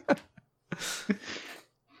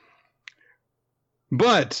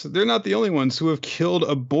 But they're not the only ones who have killed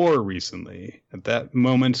a boar recently. At that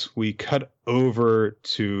moment, we cut over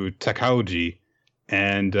to Takauji,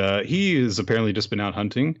 and he has apparently just been out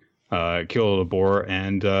hunting, killed a boar,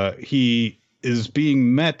 and he is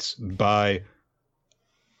being met by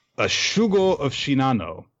a Shugo of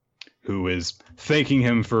Shinano, who is thanking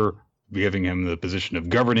him for giving him the position of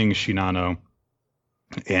governing Shinano.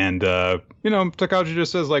 And, Takauji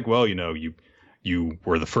just says, like, well, you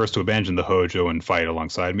were the first to abandon the Hojo and fight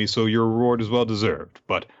alongside me, so your reward is well deserved.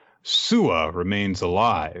 But Suwa remains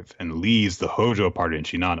alive and leads the Hojo party in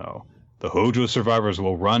Shinano. The Hojo survivors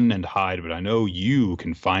will run and hide, but I know you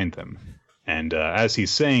can find them. And as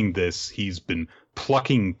he's saying this, he's been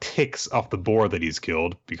plucking ticks off the boar that he's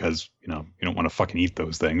killed because, you don't want to fucking eat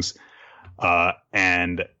those things.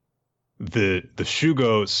 And the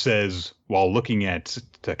Shugo says, while looking at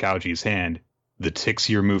Takauji's hand, the ticks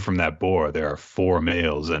you remove from that boar, there are 4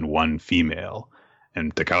 males and 1 female.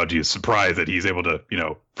 And Takauji is surprised that he's able to,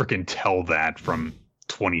 freaking tell that from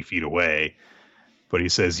 20 feet away. But he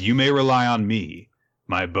says, you may rely on me.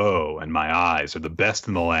 My bow and my eyes are the best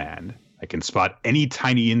in the land. I can spot any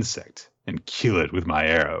tiny insect and kill it with my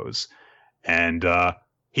arrows. And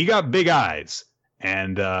he got big eyes.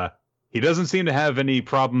 And he doesn't seem to have any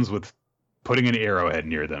problems with putting an arrowhead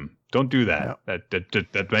near them. Don't do that. No.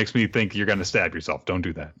 That makes me think you're going to stab yourself. Don't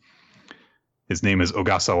do that. His name is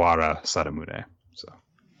Ogasawara Sadamune. So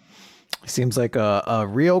he seems like a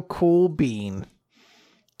real cool bean.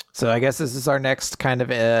 So I guess this is our next kind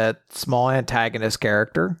of a small antagonist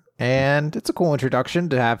character, and it's a cool introduction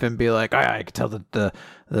to have him be like, I can tell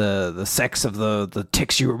the sex of the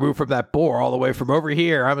ticks you remove from that boar all the way from over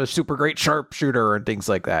here. I'm a super great sharpshooter and things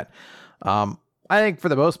like that. I think for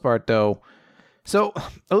the most part, though. So,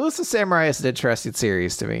 Elusive Samurai is an interesting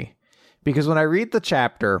series to me, because when I read the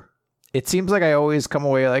chapter, it seems like I always come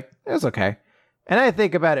away like, it was okay. And I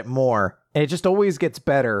think about it more, and it just always gets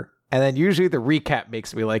better, and then usually the recap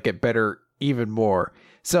makes me like it better even more.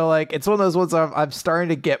 So, like, it's one of those ones I'm starting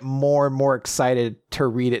to get more and more excited to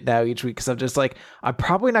read it now each week, because I'm just like, I'm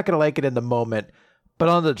probably not going to like it in the moment, but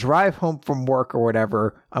on the drive home from work or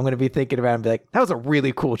whatever, I'm going to be thinking about it and be like, that was a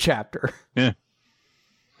really cool chapter. Yeah.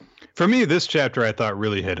 For me, this chapter I thought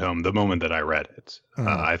really hit home the moment that I read it.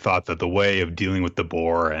 I thought that the way of dealing with the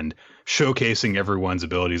boar and showcasing everyone's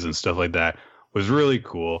abilities and stuff like that was really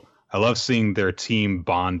cool. I love seeing their team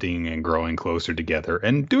bonding and growing closer together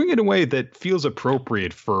and doing it in a way that feels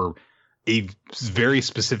appropriate for a very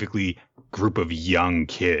specifically group of young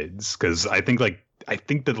kids. Because I think that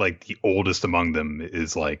the oldest among them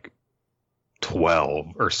is like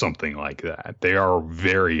 12 or something like that. They are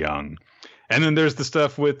very young. And then there's the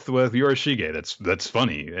stuff with Yorishige that's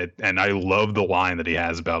funny. And I love the line that he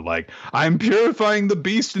has about, like, I'm purifying the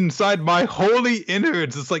beast inside my holy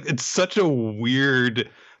innards. It's like, it's such a weird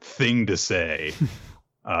thing to say.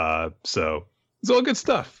 So it's all good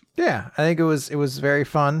stuff. Yeah, I think it was very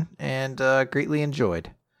fun and greatly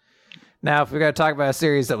enjoyed. Now, if we're going to talk about a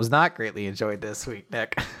series that was not greatly enjoyed this week,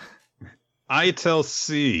 Nick. ITEL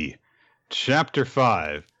C, Chapter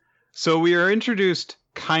 5. So we are introduced,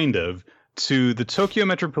 kind of, to the Tokyo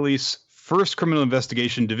Metro Police First Criminal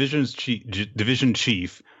Investigation Division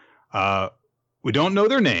Chief. We don't know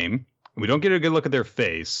their name. We don't get a good look at their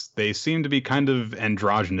face. They seem to be kind of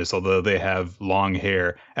androgynous, although they have long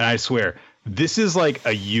hair. And I swear, this is like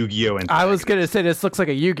a Yu-Gi-Oh! I was going to say, this looks like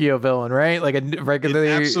a Yu-Gi-Oh! Villain, right? Like a regular,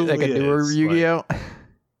 like a newer Yu-Gi-Oh! Like,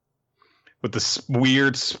 with the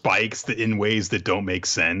weird spikes in ways that don't make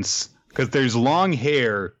sense. Because there's long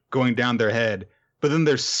hair going down their head, but then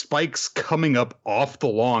there's spikes coming up off the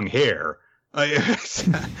long hair.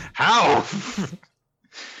 How?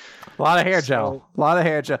 A lot of hair gel. A lot of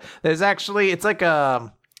hair gel. There's actually, it's like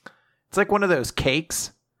one of those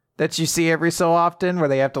cakes that you see every so often where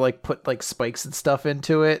they have to like put like spikes and stuff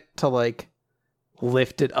into it to like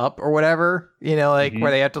lift it up or whatever. Where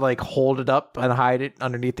they have to like hold it up and hide it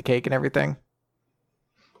underneath the cake and everything.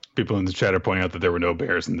 People in the chat are pointing out that there were no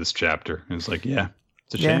bears in this chapter. And it's like, yeah,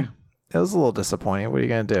 it's a shame. It was a little disappointing. What are you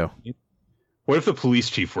going to do? What if the police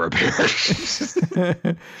chief were a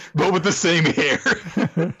bear? But with the same hair.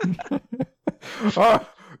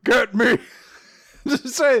 Get me.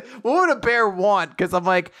 Sorry, what would a bear want? Because I'm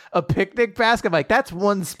like, a picnic basket? I'm like, that's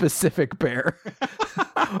one specific bear.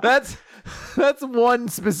 That's one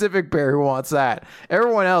specific bear who wants that.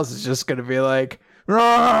 Everyone else is just going to be like,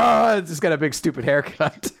 it's just got a big stupid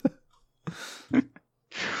haircut.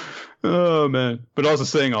 Oh man! But also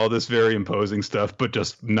saying all this very imposing stuff, but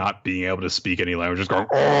just not being able to speak any language, just going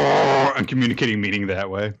oh, and communicating meaning that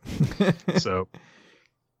way. So,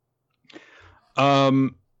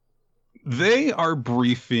 they are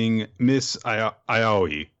briefing Miss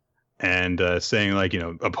Aoi and saying like,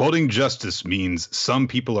 upholding justice means some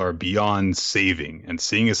people are beyond saving, and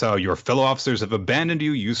seeing as how your fellow officers have abandoned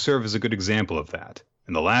you, you serve as a good example of that.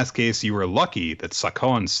 In the last case, you were lucky that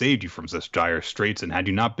Sakon saved you from such dire straits, and had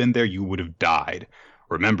you not been there, you would have died.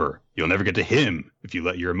 Remember, you'll never get to him if you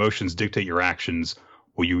let your emotions dictate your actions.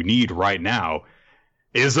 What you need right now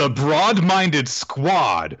is a broad-minded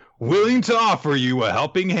squad willing to offer you a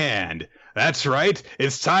helping hand. That's right,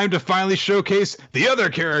 it's time to finally showcase the other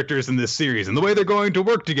characters in this series and the way they're going to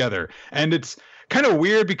work together. And it's kind of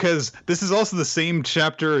weird because this is also the same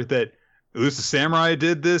chapter that Elusive Samurai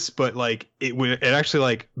did this, but like it actually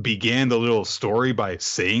like began the little story by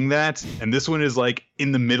saying that, and this one is like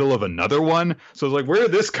in the middle of another one. So it's like, where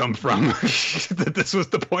did this come from? That this was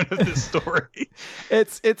the point of this story.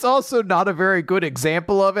 It's also not a very good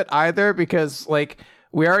example of it either, because like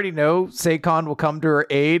we already know Sakon will come to her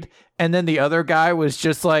aid, and then the other guy was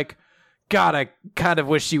just like, God, I kind of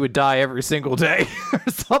wish she would die every single day or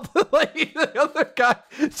something. Like the other guy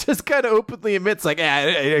just kind of openly admits like,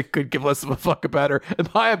 I could give less of a fuck about her. Am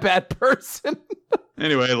I a bad person?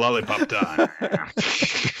 Anyway, lollipop time.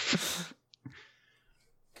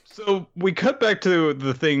 So we cut back to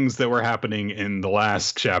the things that were happening in the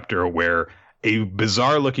last chapter where a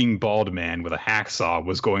bizarre looking bald man with a hacksaw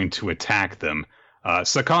was going to attack them.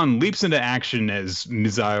 Sakon leaps into action as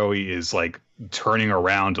Mizaoi is like turning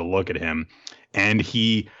around to look at him, and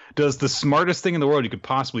he does the smartest thing in the world you could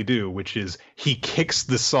possibly do, which is he kicks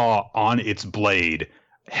the saw on its blade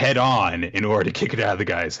head on in order to kick it out of the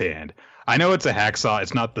guy's hand. I know it's a hacksaw,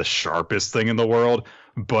 it's not the sharpest thing in the world,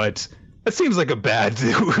 but that seems like a bad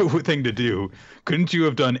thing to do. Couldn't you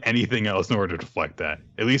have done anything else in order to deflect that?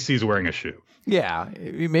 At least he's wearing a shoe. Yeah,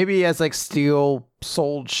 maybe he has like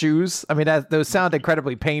steel-soled shoes. I mean, those sound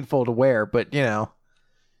incredibly painful to wear, but you know.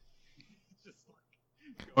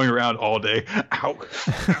 Going around all day, ow,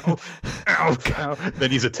 ow, ow, ow.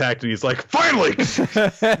 Then he's attacked and he's like, finally! He's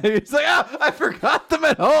like, oh, I forgot them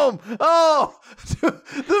at home. Oh,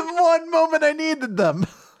 the one moment I needed them.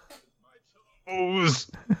 My toes.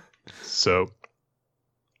 So,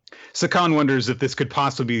 Sakon wonders if this could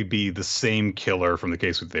possibly be the same killer from the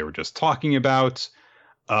case that they were just talking about.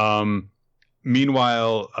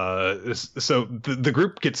 Meanwhile, so the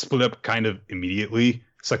group gets split up kind of immediately.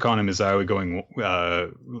 Sakon and Mizawa going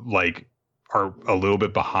like are a little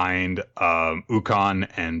bit behind Ukon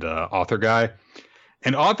and Author Guy.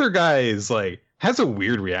 And Author Guy is like has a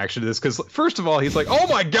weird reaction to this because first of all he's like, oh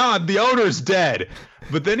my god, the owner's dead.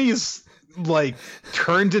 But then he's like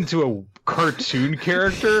turned into a cartoon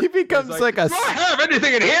character. He becomes like a. Do I have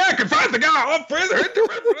anything in here? I can find the guy. I'll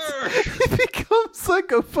He becomes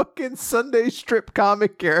like a fucking Sunday strip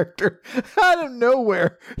comic character out of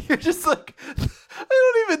nowhere. You're just like, I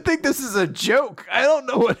don't even think this is a joke. I don't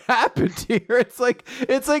know what happened here. It's like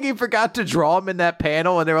he forgot to draw him in that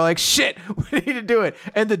panel, and they were like, shit, we need to do it.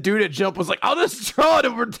 And the dude at Jump was like, I'll just draw it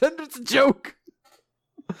and pretend it's a joke.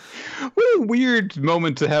 What a weird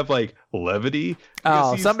moment to have like levity.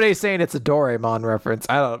 Oh, somebody's saying it's a Doraemon reference.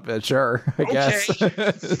 I don't know. Sure, I guess.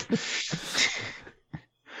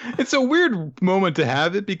 It's a weird moment to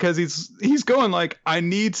have it because he's going like, I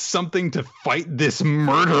need something to fight this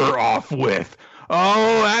murder off with.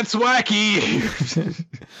 Oh, that's wacky.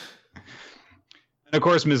 And of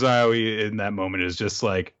course, Mizawa in that moment is just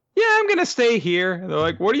like, yeah, I'm going to stay here. And they're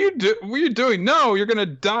like, what are you doing? No, you're going to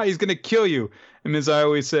die. He's going to kill you. And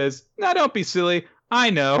Mizawa says, no, don't be silly. I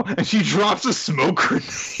know. And she drops a smoke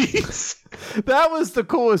grenade. That was the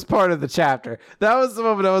coolest part of the chapter. That was the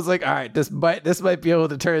moment I was like, all right, this might be able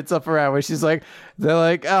to turn itself around. Where she's like, they're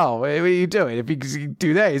like, oh, what are you doing? If you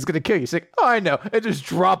do that, he's going to kill you. She's like, oh, I know. It just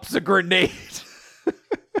drops a grenade.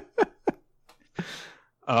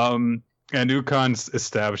 And Ukon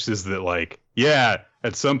establishes that, like, yeah,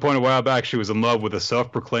 at some point a while back, she was in love with a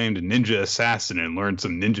self-proclaimed ninja assassin and learned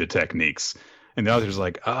some ninja techniques. And the author's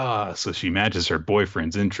like, so she matches her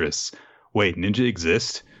boyfriend's interests. Wait, ninja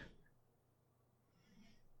exist?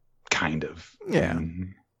 Kind of. Yeah.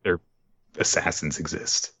 Their assassins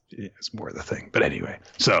exist. Yeah, it's more of the thing. But anyway,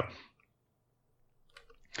 so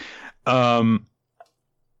Sakon,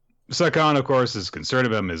 of course, is concerned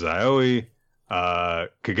about Mizaoi.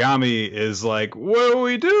 Kagami is like, what do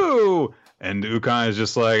we do? And Ukon is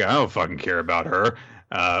just like, I don't fucking care about her.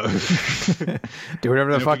 Do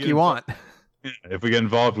whatever the fuck you want. If we get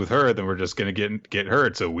involved with her, then we're just going to get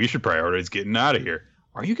hurt. So we should prioritize getting out of here.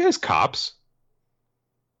 Are you guys cops?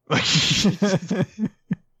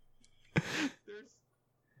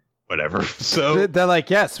 Whatever. So they're like,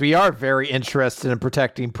 yes, we are very interested in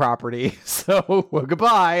protecting property. So, well,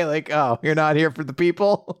 goodbye. Like, oh, you're not here for the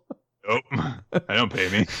people? Nope. I don't pay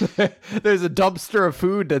me. There's a dumpster of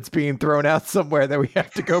food that's being thrown out somewhere that we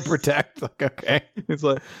have to go protect. Like, okay.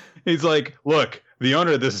 He's like, look, the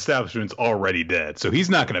owner of this establishment's already dead, so he's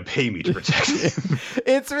not going to pay me to protect him.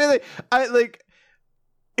 It's really,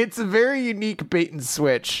 it's a very unique bait and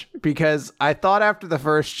switch, because I thought after the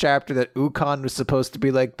first chapter that Ukon was supposed to be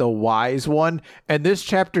like the wise one, and this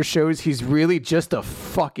chapter shows he's really just a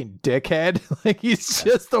fucking dickhead. Like, he's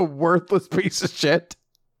just a worthless piece of shit.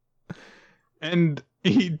 And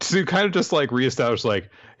he to kind of just like reestablish,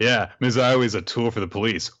 like, yeah, Ms. Iowa is a tool for the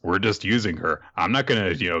police. We're just using her. I'm not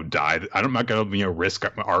gonna, die. I'm not gonna, risk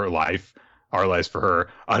our lives for her.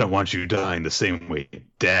 I don't want you dying the same way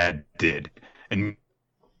Dad did. And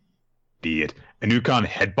idiot. And Ukon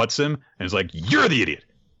headbutts him and is like, you're the idiot.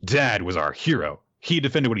 Dad was our hero. He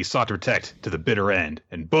defended what he sought to protect to the bitter end,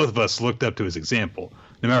 and both of us looked up to his example.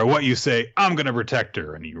 No matter what you say, I'm gonna protect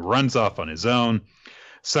her. And he runs off on his own.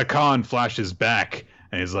 Sakan flashes back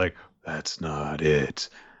and he's like, that's not it.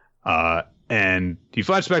 And he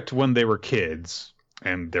flashes back to when they were kids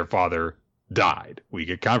and their father died. We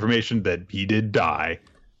get confirmation that he did die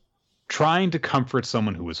trying to comfort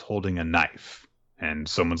someone who was holding a knife. And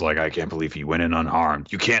someone's like, I can't believe he went in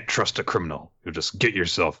unharmed. You can't trust a criminal. You'll just get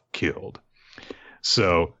yourself killed.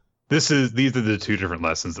 So these are the two different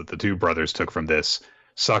lessons that the two brothers took from this.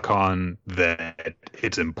 Sakan, that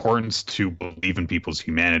it's important to believe in people's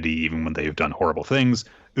humanity even when they've done horrible things.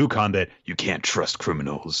 Ukon, that you can't trust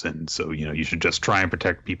criminals, and so you should just try and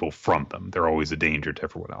protect people from them. They're always a danger to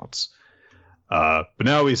everyone else. But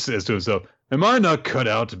now he says to himself, am I not cut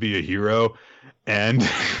out to be a hero? And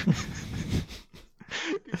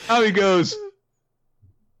now he goes,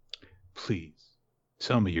 please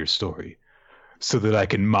tell me your story so that I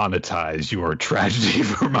can monetize your tragedy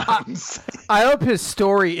for my own sake. I hope his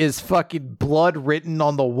story is fucking blood written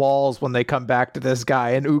on the walls when they come back to this guy,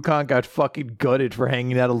 and Ukon got fucking gutted for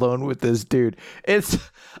hanging out alone with this dude. And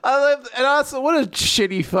also, what a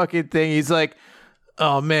shitty fucking thing. He's like,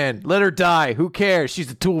 oh man, let her die. Who cares? She's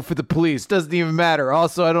a tool for the police. Doesn't even matter.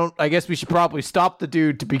 Also, I guess we should probably stop the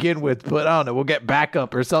dude to begin with, but I don't know. We'll get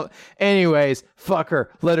backup or something. Anyways, fuck her.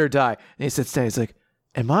 Let her die. And he sits down. He's like,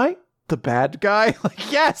 am I the bad guy?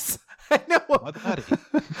 Like, yes, I know.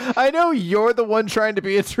 I know you're the one trying to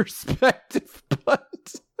be introspective,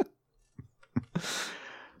 but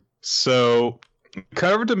so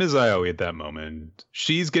covered to Ms. Iowi at that moment.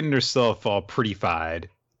 She's getting herself all pretty-fied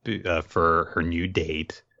for her new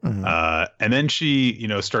date. Mm-hmm. And then she,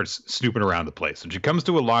 starts snooping around the place, and she comes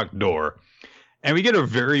to a locked door, and we get a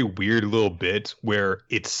very weird little bit where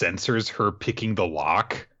it censors her picking the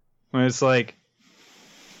lock. When it's like,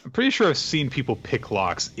 I'm pretty sure I've seen people pick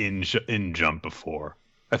locks in Jump before.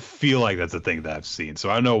 I feel like that's a thing that I've seen. So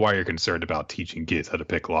I don't know why you're concerned about teaching kids how to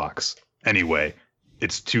pick locks. Anyway,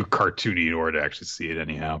 it's too cartoony in order to actually see it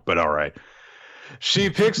anyhow. But all right. She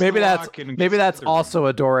picks maybe the that's lock and maybe that's also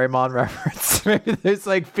a Doraemon reference. Maybe there's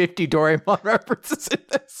like 50 Doraemon references in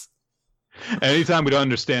this. Anytime we don't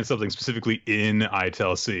understand something specifically in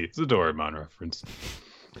ITLC, it's a Doraemon reference.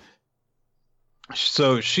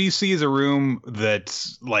 So she sees a room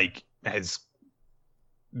that's like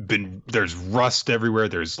there's rust everywhere.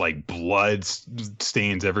 There's like blood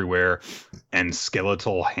stains everywhere and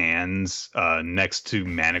skeletal hands next to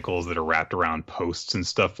manacles that are wrapped around posts and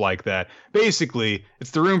stuff like that. Basically,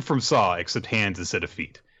 it's the room from Saw, except hands instead of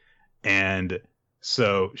feet. And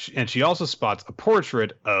so, she also spots a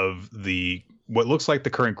portrait of what looks like the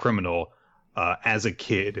current criminal as a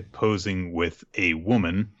kid posing with a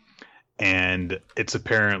woman. And it's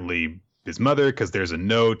apparently his mother, because there's a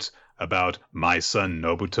note about my son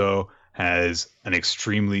Nobuto has an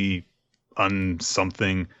extremely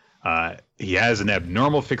something. He has an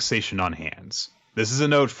abnormal fixation on hands. This is a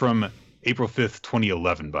note from April 5th,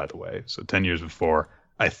 2011, by the way. So 10 years before.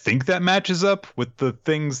 I think that matches up with the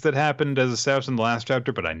things that happened as established in the last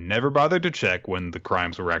chapter, but I never bothered to check when the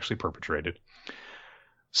crimes were actually perpetrated.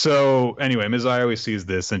 So anyway, Ms. Iowi sees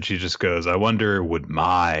this and she just goes, I wonder, would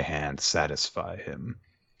my hand satisfy him?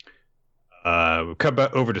 We cut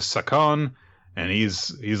back over to Sakan, and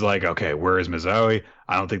he's like, okay, where is Ms. Iowi?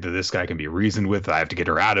 I don't think that this guy can be reasoned with. I have to get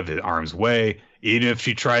her out of his arm's way. Even if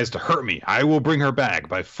she tries to hurt me, I will bring her back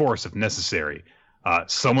by force if necessary.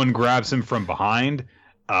 Someone grabs him from behind,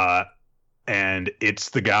 and it's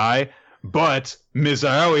the guy, but Ms.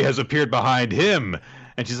 Iowi has appeared behind him.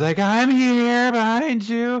 And she's like, I'm here behind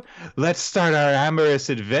you. Let's start our amorous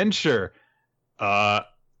adventure.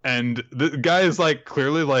 And the guy is like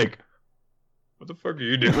clearly like, what the fuck are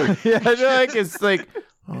you doing? Yeah, like it's like,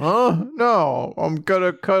 huh? No, I'm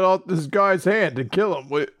gonna cut off this guy's hand and kill him.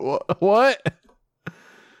 Wait, what?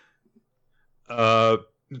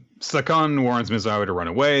 Sakon warns Misawa to run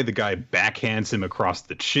away. The guy backhands him across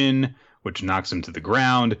the chin, which knocks him to the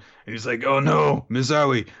ground. And he's like, oh no,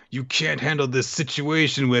 Misawa, you can't handle this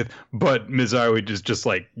situation with... But Misawa just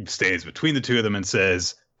like stays between the two of them and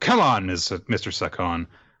says, come on, Mr. Sakon.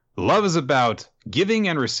 Love is about giving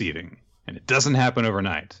and receiving, and it doesn't happen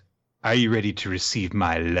overnight. Are you ready to receive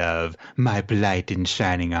my love, my blight in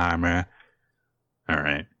shining armor? All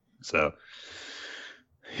right. So,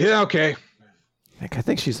 yeah, okay. I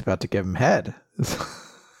think she's about to give him head.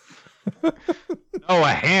 Oh, a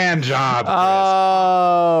hand job. Chris.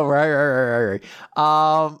 Oh, right.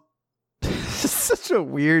 Such a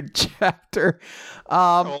weird chapter.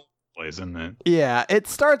 Isn't it? Yeah, it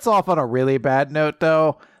starts off on a really bad note,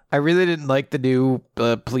 though. I really didn't like the new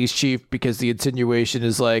police chief because the insinuation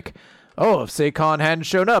is like, oh, if Sakon hadn't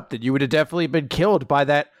shown up, then you would have definitely been killed by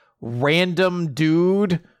that random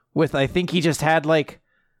dude with, I think he just had like,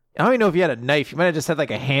 I don't even know if he had a knife. He might have just had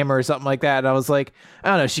like a hammer or something like that. And I was like, I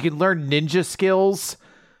don't know. She can learn ninja skills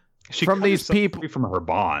from these people. From her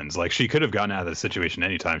bonds. Like, she could have gotten out of the situation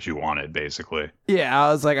anytime she wanted, basically. Yeah,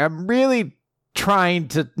 I was like, I'm really trying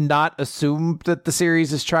to not assume that the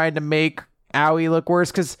series is trying to make Aoi look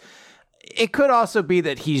worse. Because it could also be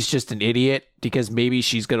that he's just an idiot. Because maybe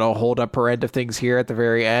she's going to hold up her end of things here at the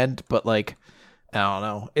very end. But, like, I don't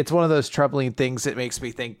know. It's one of those troubling things that makes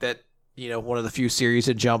me think that, you know, one of the few series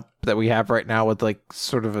of Jump that we have right now with like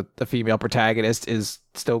sort of a female protagonist is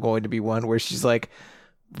still going to be one where she's like,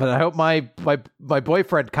 but I hope my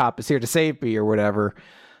boyfriend cop is here to save me or whatever.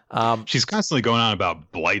 She's constantly going on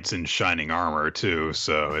about blights in shining armor too.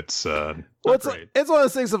 So it's, well, it's one of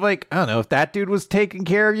those things of like, I don't know, if that dude was taking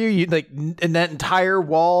care of you, you'd like in that entire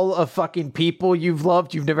wall of fucking people you've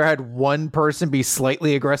loved, you've never had one person be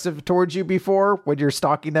slightly aggressive towards you before when you're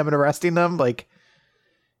stalking them and arresting them. Like,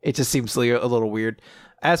 it just seems like a little weird.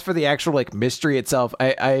 As for the actual like mystery itself,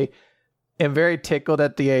 I am very tickled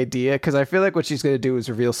at the idea because I feel like what she's going to do is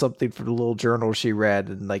reveal something from the little journal she read.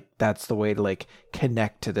 And like, that's the way to like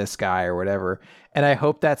connect to this guy or whatever. And I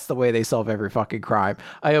hope that's the way they solve every fucking crime.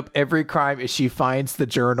 I hope every crime is she finds the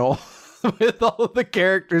journal with all of the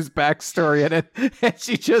characters' backstory in it. And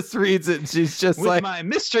she just reads it. And she's just with like, my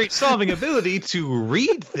mystery solving ability to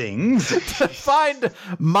read things, to find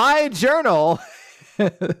my journal.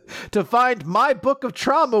 To find my book of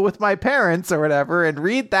trauma with my parents or whatever and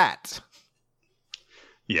read that.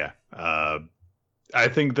 Yeah. I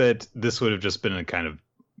think that this would have just been a kind of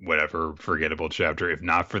whatever forgettable chapter if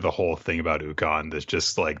not for the whole thing about Ukon that's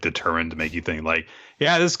just like determined to make you think like,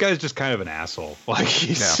 yeah, this guy's just kind of an asshole. Like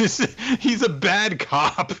he's a bad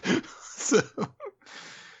cop. So,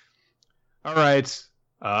 all right.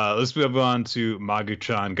 Let's move on to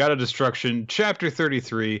Magu-chan God of Destruction, Chapter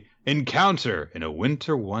 33, Encounter in a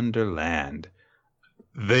Winter Wonderland.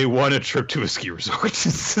 They won a trip to a ski resort.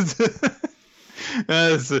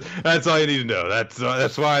 That's all you need to know.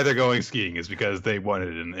 That's why they're going skiing, is because they won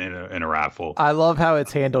it in a raffle. I love how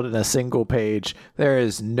it's handled in a single page. There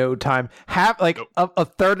is no time. A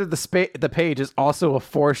third of the page is also a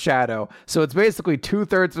foreshadow. So it's basically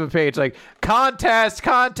 2/3 of a page. Like contest,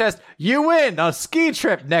 you win a ski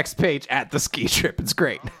trip. Next page at the ski trip. It's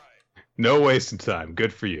great. No wasting time.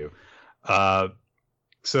 Good for you.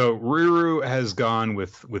 So Riru has gone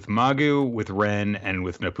with Magu, with Ren, and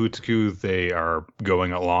with Naputaku. They are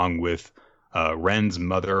going along with Ren's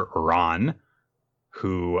mother, Ran,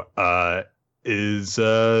 who is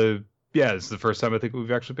it's the first time I think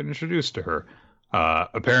we've actually been introduced to her.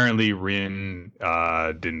 Apparently, Rin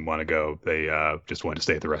didn't want to go. They just wanted to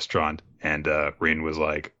stay at the restaurant, and Rin was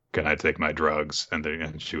like, "Can I take my drugs?"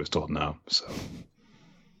 And she was told no. So.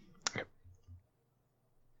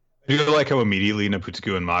 I do like how immediately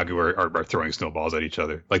Naputaku and Magu are throwing snowballs at each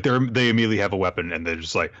other. Like they immediately have a weapon and they're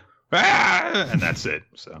just like, ah! And that's it.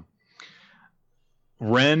 So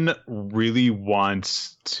Ren really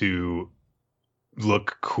wants to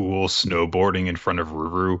look cool snowboarding in front of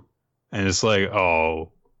Ruru. And it's like,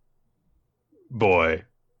 oh boy,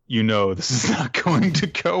 you know this is not going to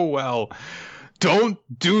go well. Don't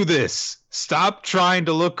do this. Stop trying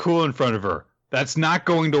to look cool in front of her. That's not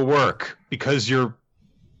going to work because you're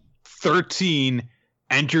 13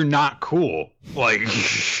 and you're not cool. Like,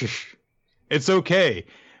 it's okay.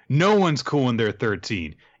 No one's cool when they're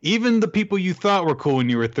 13. Even the people you thought were cool when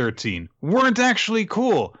you were 13 weren't actually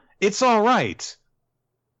cool. It's all right.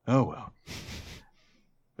 Oh well.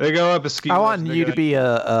 They go up a ski. I want you to be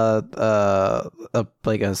a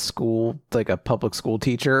like a school, like a public school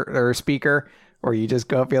teacher or speaker, or you just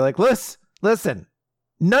go up and be like, listen,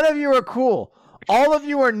 none of you are cool. All of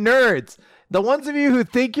you are nerds. The ones of you who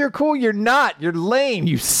think you're cool, you're not. You're lame.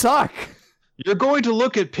 You suck. You're going to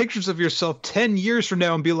look at pictures of yourself 10 years from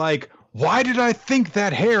now and be like, why did I think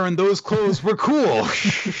that hair and those clothes were cool?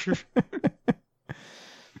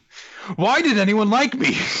 Why did anyone like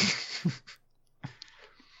me?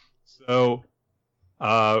 So,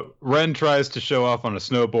 Ren tries to show off on a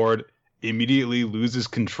snowboard, immediately loses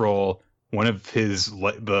control. One of his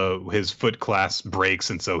foot clasp breaks,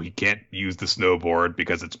 and so he can't use the snowboard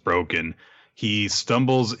because it's broken. He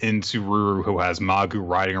stumbles into Ruru, who has Magu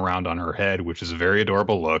riding around on her head, which is a very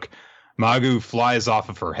adorable look. Magu flies off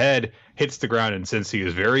of her head, hits the ground, and since he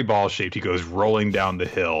is very ball-shaped, he goes rolling down the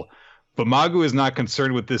hill. But Magu is not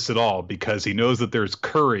concerned with this at all because he knows that there's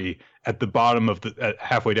curry at the bottom of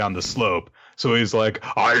halfway down the slope. So he's like,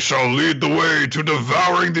 I shall lead the way to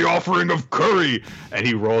devouring the offering of curry. And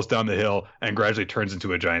he rolls down the hill and gradually turns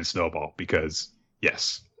into a giant snowball because,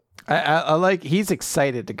 yes. I like, he's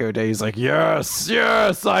excited to go down. He's like, yes,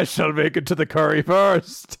 I shall make it to the curry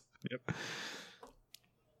first. Yep.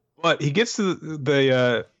 But he gets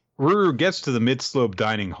to Ruru gets to the mid-slope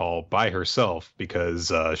dining hall by herself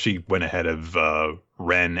because she went ahead of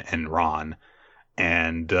Ren and Ron.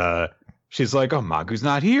 And she's like, oh, Magu's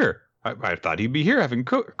not here. I thought he'd be here having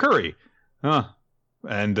curry. Huh.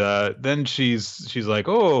 And then she's like,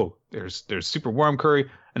 oh, there's super warm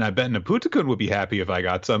curry. And I bet Naputa-kun would be happy if I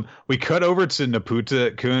got some. We cut over to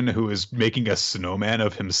Naputa-kun, who is making a snowman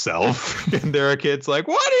of himself. And there are kids like,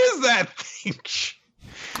 what is that thing?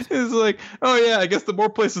 It's like, oh yeah, I guess the more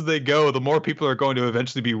places they go, the more people are going to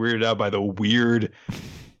eventually be weirded out by the weird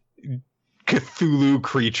Cthulhu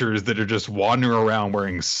creatures that are just wandering around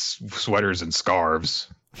wearing sweaters and scarves.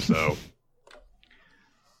 So,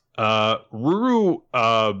 Ruru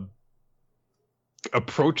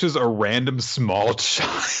approaches a random small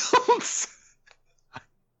child.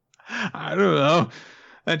 I don't know.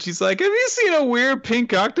 And she's like, have you seen a weird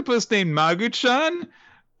pink octopus named Magu-chan?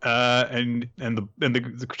 And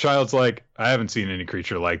the child's like, I haven't seen any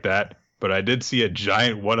creature like that, but I did see a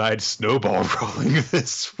giant one-eyed snowball rolling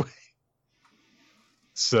this way.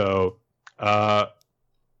 So,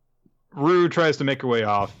 Ruru tries to make her way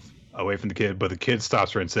away from the kid, but the kid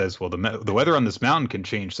stops her and says, well, the weather on this mountain can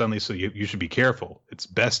change suddenly, so you should be careful. It's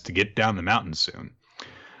best to get down the mountain soon.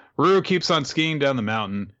 Ruru keeps on skiing down the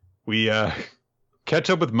mountain. We catch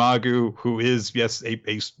up with Magu, who is, yes,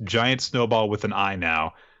 a giant snowball with an eye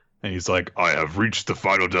now. And he's like, I have reached the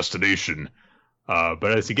final destination.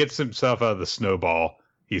 But as he gets himself out of the snowball,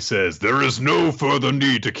 he says, there is no further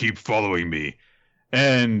need to keep following me.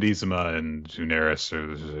 And Izuma and Uneris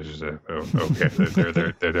are okay,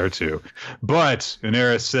 they're there too. But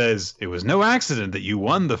Uneris says, it was no accident that you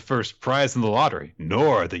won the first prize in the lottery,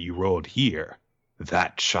 nor that you rolled here.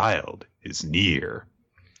 That child is near.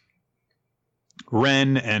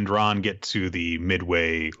 Ren and Ron get to the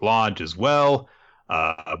Midway Lodge as well.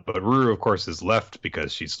 But Ruru, of course, is left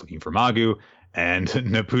because she's looking for Magu. And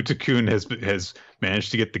Naputa-kun has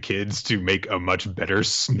managed to get the kids to make a much better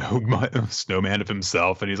snowman of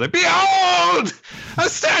himself. And he's like, behold! A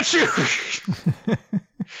statue!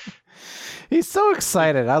 He's so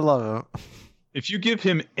excited. I love him. If you give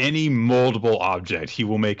him any moldable object, he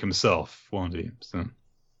will make himself, won't he?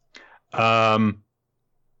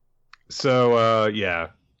 So, yeah.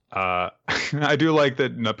 I do like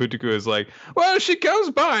that Naputa-kun is like, well, if she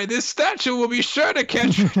goes by, this statue will be sure to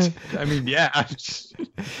catch her. I mean, yeah.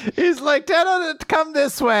 He's like, tell her to come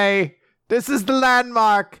this way. This is the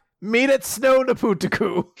landmark. Meet at Snow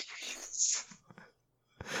Naputa-kun.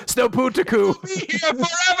 Snowputa-kun. Be here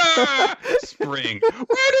forever. Spring.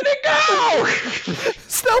 Where did it go?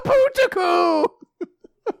 Snowputa-kun.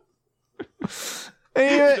 He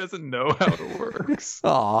doesn't know how it works.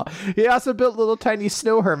 Aw, he also built little tiny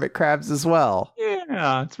snow hermit crabs as well.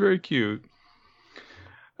 Yeah, it's very cute.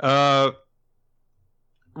 Ruru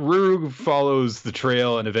follows the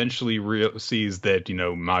trail and eventually sees that,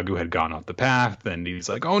 Magu had gone off the path, and he's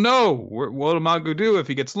like, oh no, what will Magu do if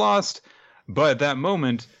he gets lost? But at that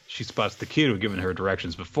moment, she spots the kid who had given her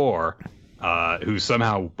directions before, who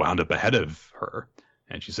somehow wound up ahead of her.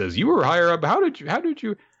 And she says, you were higher up. How did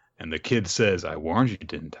you? And the kid says, I warned you,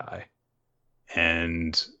 didn't I?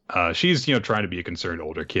 And she's, trying to be a concerned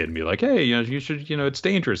older kid and be like, hey, you should, it's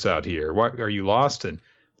dangerous out here. Why are you lost? And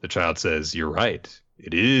the child says, you're right.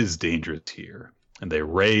 It is dangerous here. And they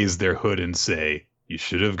raise their hood and say, you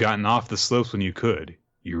should have gotten off the slopes when you could.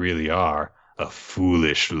 You really are a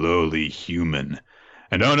foolish, lowly human.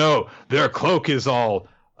 And oh no, their cloak is all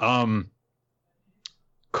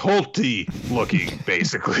culty looking,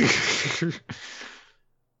 basically.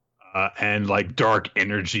 And like dark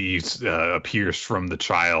energy appears from the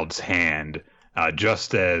child's hand,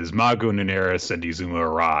 just as Mago, Nuneris, and Izuma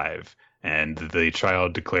arrive. And the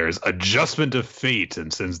child declares adjustment of fate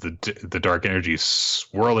and sends the dark energy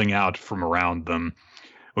swirling out from around them.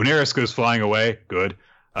 Uneris goes flying away. Good.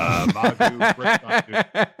 Magu rips onto...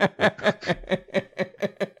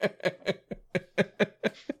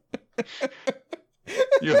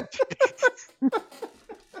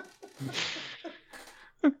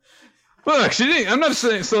 Look, I'm not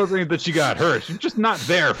celebrating that she got hurt. She's just not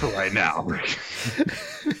there for right now.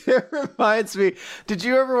 It reminds me, did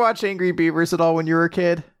you ever watch Angry Beavers at all when you were a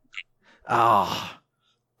kid? Oh,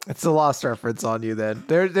 it's a lost reference on you then.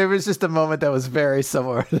 There was just a moment that was very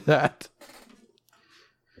similar to that.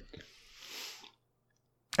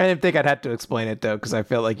 I didn't think I'd have to explain it though, because I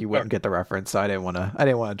felt like you wouldn't get the reference, so I didn't want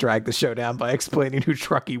to drag the show down by explaining who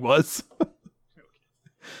Truckee was.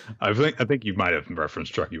 I think you might have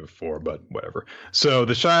referenced Truckee before, but whatever. So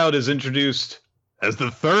the child is introduced as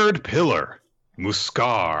the third pillar,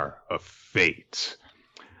 Muskar of Fate.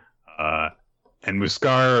 And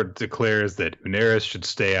Muskar declares that Uneris should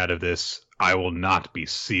stay out of this. I will not be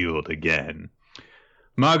sealed again.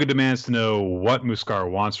 Maga demands to know what Muskar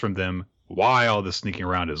wants from them, why all this sneaking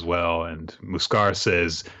around as well, and Muskar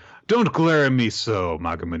says, "Don't glare at me so,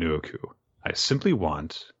 Maga Manuaku. I simply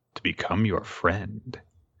want to become your friend."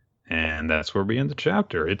 And that's where we end the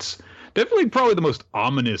chapter. It's definitely probably the most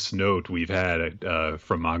ominous note we've had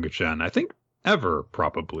from Manga-chan, I think, ever,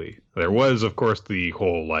 probably. There was, of course, the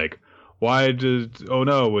whole, like, why did, oh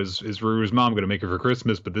no, is Ruru's mom going to make it for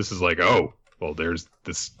Christmas? But this is like, oh, well, there's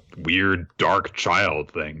this weird, dark child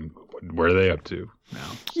thing. What are they up to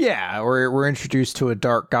now? Yeah, we're introduced to a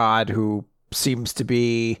dark god who seems to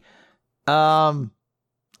be,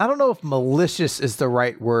 I don't know if malicious is the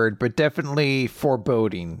right word, but definitely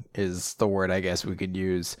foreboding is the word I guess we could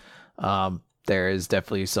use. There is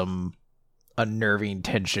definitely some unnerving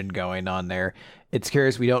tension going on there. It's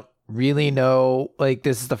curious. We don't really know, like,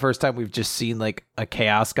 this is the first time we've just seen like a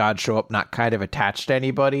chaos god show up, not kind of attached to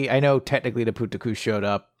anybody. I know technically the Putaku showed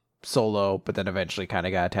up solo, but then eventually kind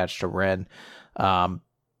of got attached to Ren. So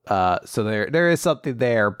there is something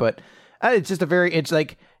there, but it's just a very, it's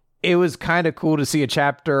like, it was kind of cool to see a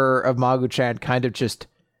chapter of Magu-chan kind of just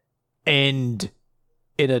end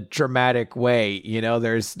in a dramatic way. You know,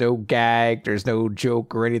 there's no gag, there's no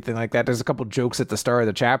joke or anything like that. There's a couple jokes at the start of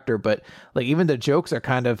the chapter, but like even the jokes are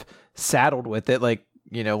kind of saddled with it. Like,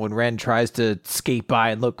 you know, when Ren tries to skate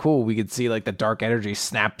by and look cool, we could see like the dark energy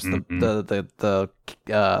snaps the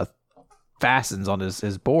fastens on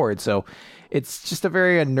his board. So it's just a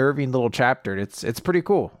very unnerving little chapter. It's pretty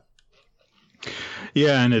cool.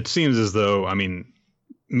 Yeah, and it seems as though, I mean,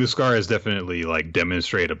 Muskar has definitely like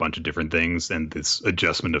demonstrated a bunch of different things, and this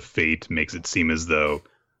adjustment of fate makes it seem as though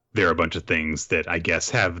there are a bunch of things that I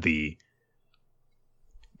guess have the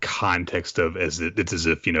context of it's as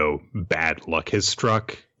if, you know, bad luck has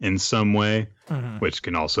struck in some way, which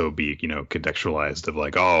can also be, you know, contextualized of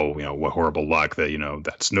like, oh, you know, what horrible luck that, you know,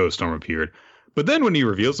 that snowstorm appeared. But then when he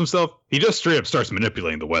reveals himself, he just straight up starts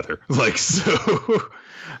manipulating the weather. Like, so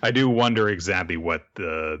I do wonder exactly what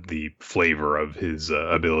the flavor of his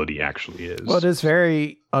ability actually is. Well, it is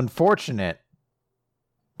very unfortunate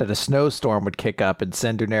that a snowstorm would kick up and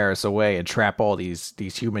send Daenerys away and trap all these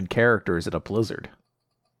human characters in a blizzard.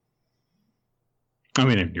 I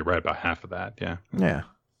mean, you're right about half of that, yeah. Yeah.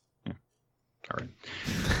 All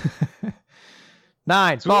right.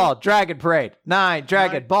 9 Ball Dragon Parade. 9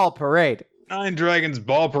 Dragon Ball Parade. 9 Dragons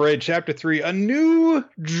Ball Parade, Chapter 3, A New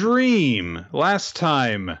Dream. Last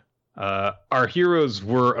time, our heroes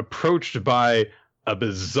were approached by a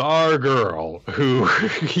bizarre girl who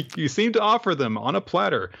you seem to offer them on a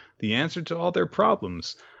platter the answer to all their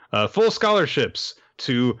problems. Full scholarships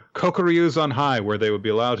to Kokoryu's on High, where they would be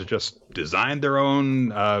allowed to just design their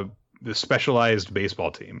own specialized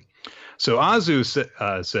baseball team. So Azu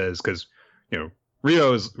says, because, you know,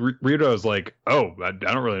 Rito's like, oh, I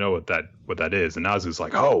don't really know what that is, and Azu's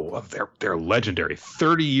like, oh, they're legendary.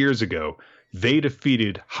 30 years ago, they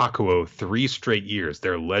defeated Hakuo 3 straight years.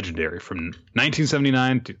 They're legendary from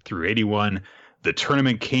 1979 through 81. The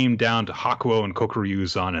tournament came down to Hakuo and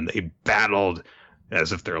Kokuryuzan, and they battled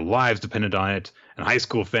as if their lives depended on it. And high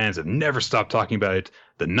school fans have never stopped talking about it.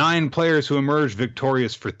 The 9 players who emerged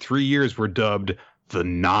victorious for 3 years were dubbed the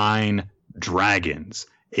 9 Dragons,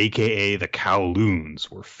 aka the Kowloons,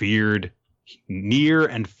 were feared near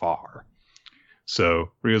and far.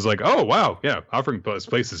 So Rio's like, oh wow, yeah, offering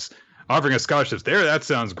places, offering us scholarships there, that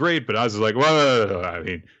sounds great. But I was like, well, I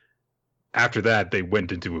mean, after that, they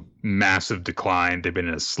went into a massive decline. They've been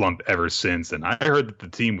in a slump ever since. And I heard that the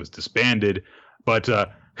team was disbanded, but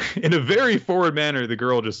in a very forward manner, the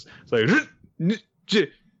girl just like 10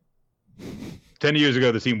 years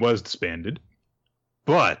ago, the team was disbanded.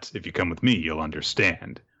 But if you come with me, you'll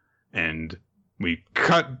understand. And we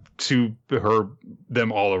cut to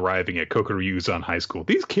them all arriving at Kokuryuuzan High School.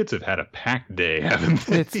 These kids have had a packed day, haven't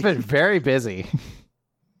they? It's been very busy.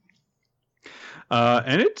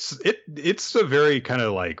 And it's a very kind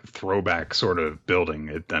of like throwback sort of building.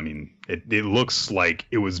 It looks like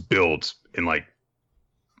it was built in like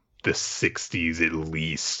the 60s at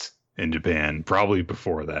least in Japan, probably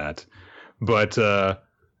before that. But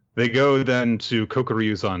they go then to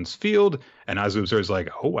Kokuryuuzan's field, and Azusa's like,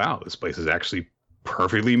 oh wow, this place is actually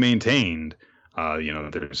perfectly maintained.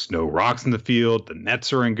 There's no rocks in the field, the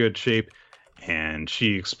nets are in good shape, and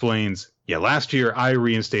she explains, yeah, last year I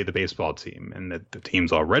reinstated the baseball team, and the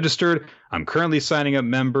team's all registered. I'm currently signing up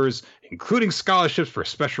members, including scholarships for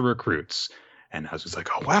special recruits. And Azusa's like,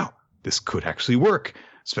 oh wow, this could actually work.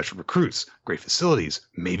 Special recruits, great facilities.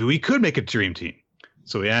 Maybe we could make a dream team.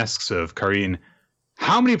 So he asks of Karin,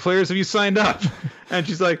 how many players have you signed up? And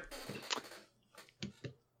she's like,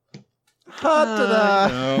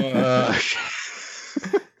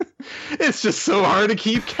 it's just so hard to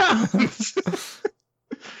keep count.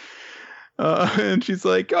 And she's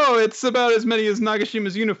like, oh, it's about as many as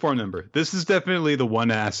Nagashima's uniform number. This is definitely the one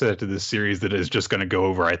asset to this series that is just going to go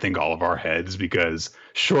over, I think, all of our heads, because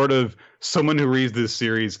short of someone who reads this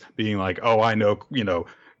series being like, oh, I know,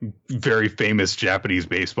 very famous Japanese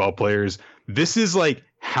baseball players, this is like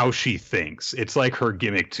how she thinks. It's like her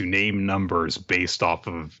gimmick to name numbers based off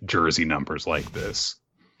of jersey numbers like this.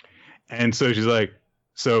 And so she's like,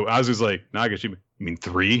 so Azu's like, Nagashima, you mean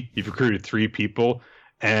 3? You've recruited 3 people?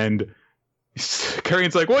 And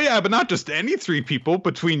Karin's like, well, yeah, but not just any 3 people.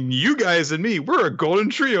 Between you guys and me, we're a golden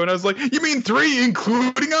trio. And I was like, you mean 3,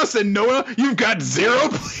 including us and Noah? You've got 0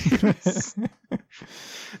 players.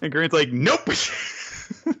 And Karin's like, nope.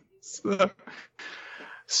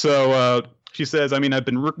 So she says, I mean, I've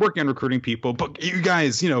been working on recruiting people, but you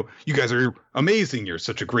guys are amazing. You're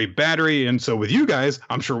such a great battery. And so with you guys,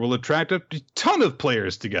 I'm sure we'll attract a ton of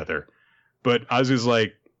players together. But Azu's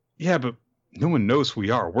like, yeah, but no one knows who we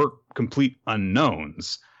are. We're complete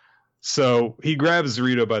unknowns. So he grabs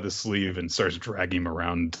Zarito by the sleeve and starts dragging him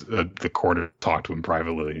around the court to talk to him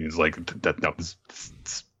privately. And he's like, that was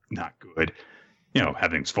not good.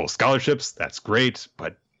 Having full scholarships, that's great.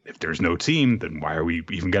 But if there's no team, then why are we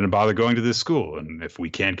even going to bother going to this school? And if we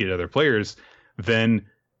can't get other players, then,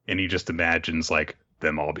 and he just imagines like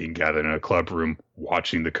them all being gathered in a club room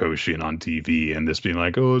watching the Koshien on TV and this being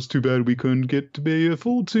like, oh, it's too bad we couldn't get to be a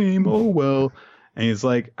full team. Oh, well. And he's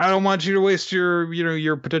like, I don't want you to waste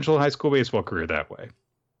your potential high school baseball career that way.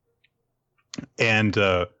 And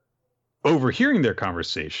overhearing their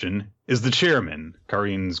conversation is the chairman,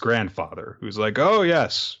 Karin's grandfather, who's like, oh,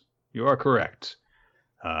 yes, you are correct.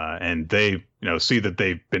 And they, see that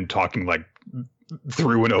they've been talking like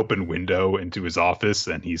through an open window into his office.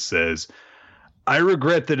 And he says, I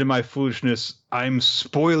regret that in my foolishness, I'm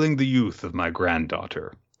spoiling the youth of my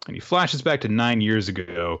granddaughter. And he flashes back to 9 years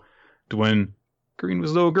ago to when Karin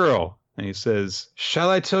was a little girl. And he says, shall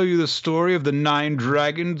I tell you the story of the 9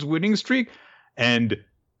 dragons winning streak? And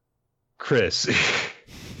Chris,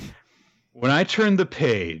 when I turned the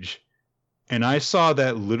page and I saw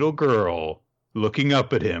that little girl looking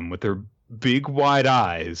up at him with her big wide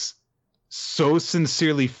eyes, so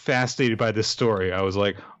sincerely fascinated by this story, I was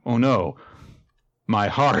like, oh no, my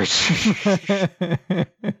heart.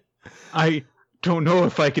 I don't know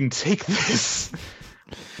if I can take this.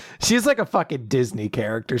 She's like a fucking Disney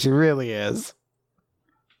character. She really is.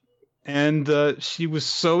 And she was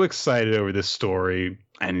so excited over this story.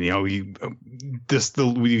 And, we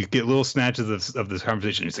get little snatches of this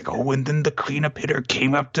conversation. He's like, oh, and then the cleanup hitter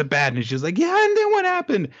came up to bat. And she's like, yeah, and then what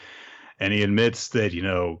happened? And he admits that,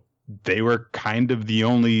 they were kind of the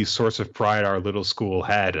only source of pride our little school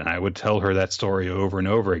had. And I would tell her that story over and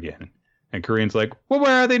over again. And Karin's like, well,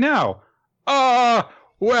 where are they now? That's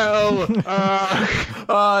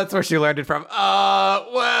where she learned it from.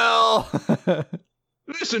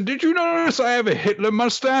 Listen, did you notice I have a Hitler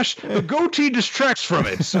mustache? The goatee distracts from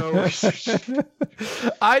it, so...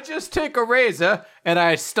 I just take a razor, and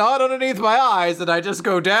I start underneath my eyes, and I just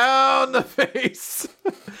go down the face.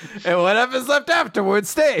 And whatever's left afterwards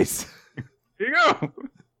stays. Here you go.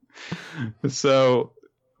 So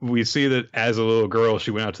we see that as a little girl,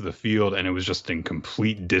 she went out to the field, and it was just in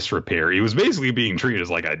complete disrepair. It was basically being treated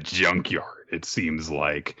as like a junkyard, it seems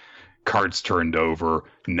like. Carts turned over,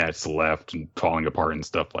 nets left and falling apart and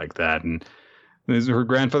stuff like that. And Her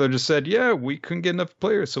grandfather just said, yeah, we couldn't get enough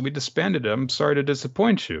players, so we disbanded it. I'm sorry to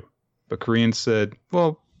disappoint you. But Korean said,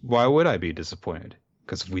 well, why would I be disappointed?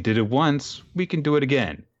 Because if we did it once, we can do it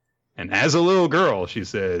again. And as a little girl, she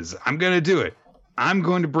says, I'm going to do it. I'm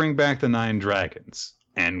going to bring back the 9 dragons.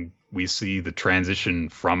 And we see the transition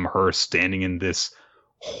from her standing in this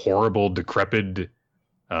horrible, decrepit,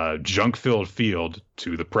 junk-filled field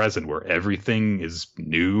to the present where everything is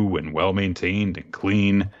new and well-maintained and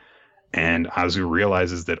clean. And Azu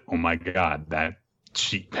realizes that, oh my God, that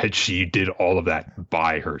she did all of that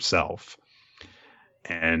by herself.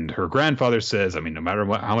 And her grandfather says, I mean, no matter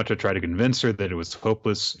how much I tried to convince her that it was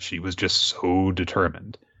hopeless, she was just so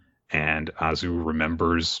determined. And Azu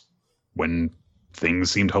remembers when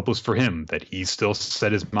things seemed hopeless for him, that he still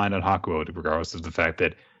set his mind on Hakuo, regardless of the fact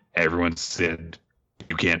that everyone said,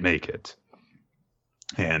 you can't make it.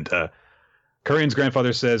 And Kurian's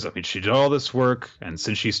grandfather says, I mean, she did all this work, and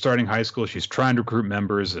since she's starting high school, she's trying to recruit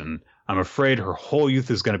members, and I'm afraid her whole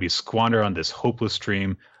youth is going to be squandered on this hopeless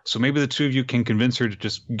dream. So maybe the two of you can convince her to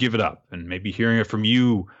just give it up, and maybe hearing it from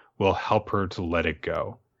you will help her to let it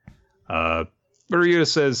go. But Ryuta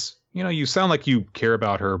says, you know, you sound like you care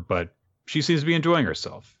about her, but she seems to be enjoying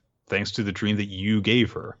herself, thanks to the dream that you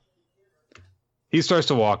gave her. He starts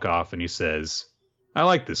to walk off, and he says, I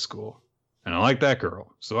like this school, and I like that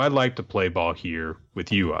girl, so I'd like to play ball here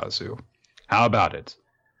with you, Azu. How about it?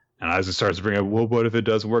 And Azu starts to bring up, well, what if it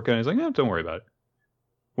doesn't work? And he's like, no, don't worry about it.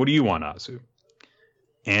 What do you want, Azu?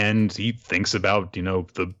 And he thinks about, you know,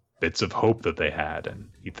 the bits of hope that they had. And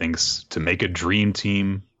he thinks to make a dream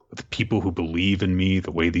team with people who believe in me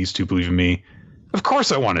the way these two believe in me. Of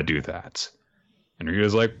course I want to do that. And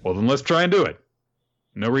Ryuta's like, well, then let's try and do it.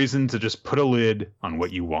 No reason to just put a lid on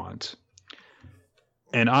what you want.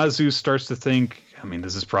 And Azu starts to think, I mean,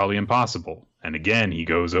 this is probably impossible. And again, he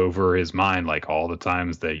goes over his mind, like all the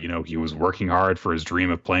times that, you know, he was working hard for his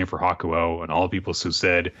dream of playing for Hakuo, and all the people who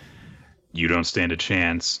said, you don't stand a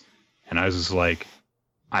chance. And I was just like,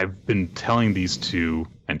 I've been telling these two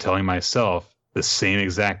and telling myself the same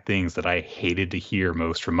exact things that I hated to hear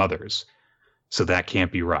most from others. So that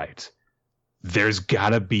can't be right. There's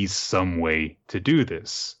gotta be some way to do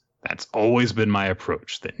this. That's always been my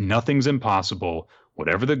approach, that nothing's impossible.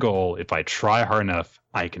 Whatever the goal, if I try hard enough,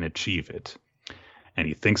 I can achieve it. And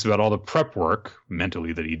he thinks about all the prep work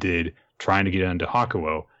mentally that he did trying to get into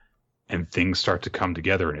Hakuo, and things start to come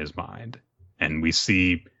together in his mind. And we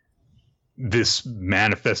see this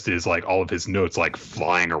manifested as like all of his notes like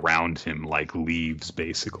flying around him like leaves,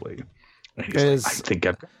 basically. And he's like, I think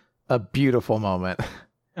I've got a beautiful moment.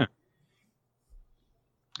 Yeah.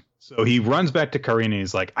 So he runs back to Karin and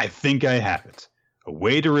he's like, I think I have it. A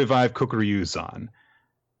way to revive Kokuryuuzan.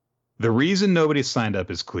 The reason nobody signed up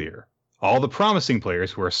is clear. All the promising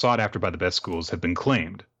players who are sought after by the best schools have been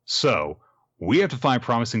claimed. So we have to find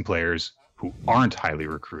promising players who aren't highly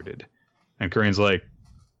recruited. And Karin's like,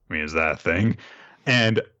 I mean, is that a thing?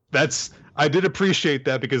 And I did appreciate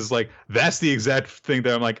that because like, that's the exact thing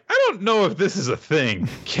that I'm like, I don't know if this is a thing.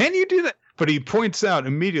 Can you do that? But he points out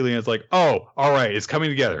immediately and it's like, oh, all right, it's coming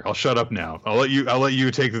together. I'll shut up now. I'll let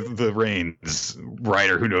you take the reins,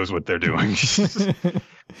 writer who knows what they're doing.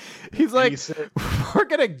 He's like, we're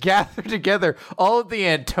going to gather together all of the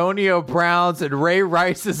Antonio Browns and Ray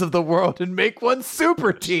Rices of the world and make one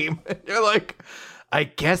super team. And you're like, I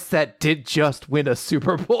guess that did just win a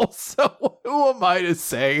Super Bowl. So who am I to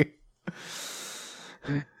say?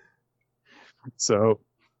 So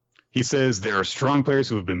he says there are strong players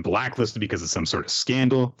who have been blacklisted because of some sort of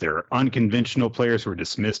scandal. There are unconventional players who are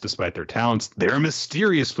dismissed despite their talents. There are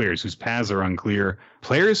mysterious players whose paths are unclear.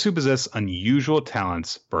 Players who possess unusual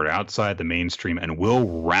talents but are outside the mainstream and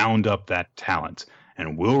will round up that talent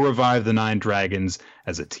and will revive the 9 Dragons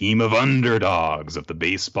as a team of underdogs of the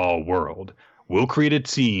baseball world. We'll create a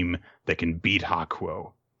team that can beat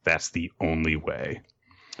Hakuo. That's the only way.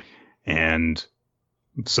 And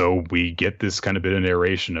so we get this kind of bit of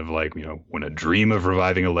narration of like, you know, when a dream of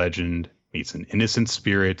reviving a legend meets an innocent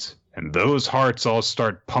spirit, and those hearts all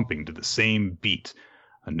start pumping to the same beat,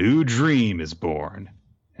 a new dream is born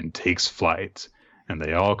and takes flight. And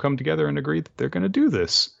they all come together and agree that they're going to do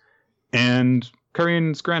this. And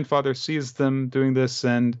Kurian's grandfather sees them doing this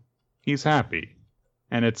and he's happy.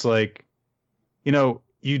 And it's like, you know,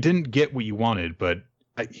 you didn't get what you wanted, but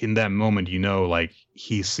in that moment, you know, like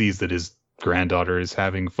he sees that his granddaughter is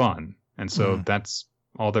having fun. And so that's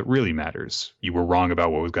all that really matters. You were wrong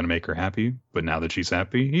about what was going to make her happy, but now that she's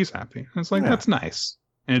happy, he's happy. And it's like, that's nice.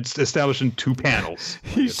 And it's established in 2 panels.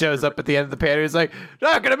 He shows up at the end of the panel. He's like,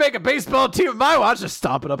 not going to make a baseball team of my watch. Just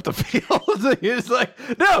stomping up the field. He's like,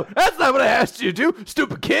 no, that's not what I asked you to do.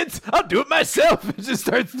 Stupid kids. I'll do it myself. And just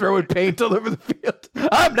starts throwing paint all over the field.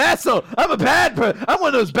 I'm an asshole. I'm I'm one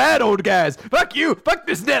of those bad old guys. Fuck you. Fuck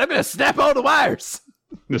this net. I'm going to snap all the wires.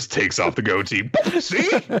 This takes off the goatee. See?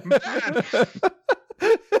 Man.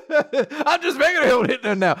 I'm just regular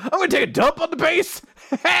hitting now. I'm going to take a dump on the base.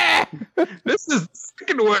 This is the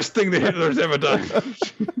second worst thing that Hitler's ever done.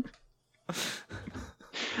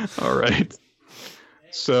 All right.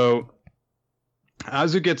 So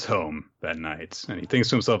Azu gets home that night and he thinks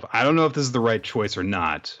to himself, I don't know if this is the right choice or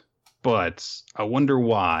not, but I wonder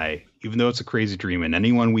why, even though it's a crazy dream and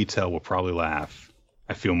anyone we tell will probably laugh,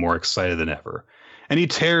 I feel more excited than ever. And he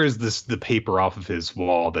tears the paper off of his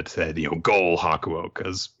wall that said, goal Hakuo,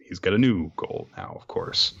 because he's got a new goal now, of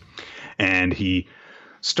course. And he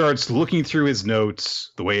starts looking through his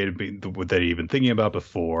notes the way that he'd been thinking about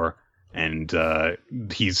before, and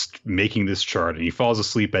he's making this chart, and he falls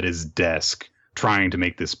asleep at his desk trying to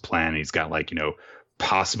make this plan. He's got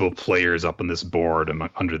possible players up on this board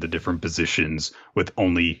under the different positions with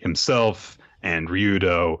only himself and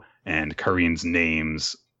Ryudo and Karin's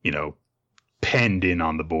names, penned in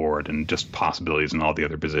on the board, and just possibilities in all the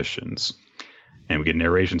other positions. And we get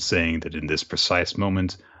narration saying that in this precise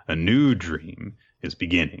moment, a new dream is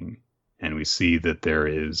beginning, and we see that there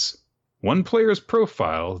is one player's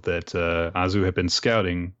profile that Azu had been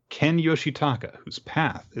scouting, Ken Yoshitaka, whose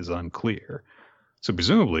path is unclear. So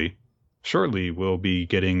presumably, shortly we'll be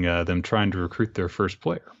getting them trying to recruit their first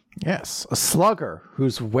player. Yes, a slugger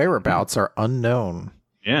whose whereabouts are unknown.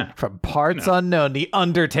 Yeah. From parts unknown, the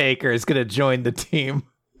Undertaker is going to join the team.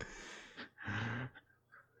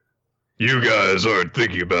 You guys aren't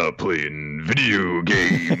thinking about playing video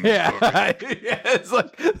games. Yeah, it's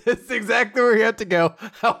like, that's exactly where you have to go.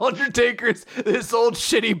 How Undertaker's this old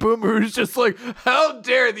shitty boomer who's just like, how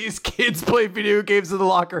dare these kids play video games in the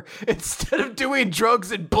locker instead of doing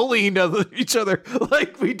drugs and bullying each other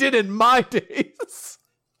like we did in my days.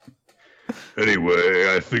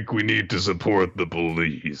 Anyway, I think we need to support the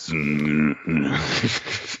police.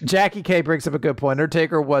 Jackie K brings up a good point.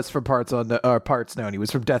 Undertaker was from parts known. He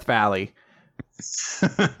was from Death Valley.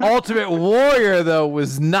 Ultimate Warrior, though,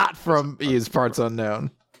 was not from his parts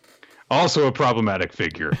unknown. Also a problematic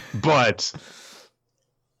figure, but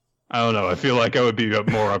I don't know. I feel like I would be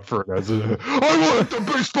more up for it as I want the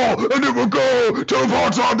baseball and it will go to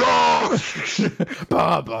Fontana.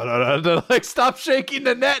 Like, stop shaking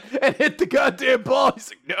the net and hit the goddamn ball. He's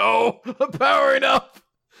like, no, I'm powering up.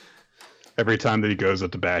 Every time that he goes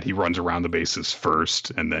up to bat, he runs around the bases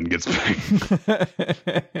first and then gets back.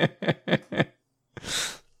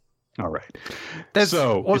 All right. This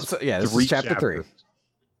is chapter 3.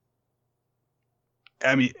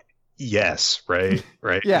 I mean, yes, right?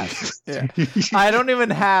 Yes. Yeah. I don't even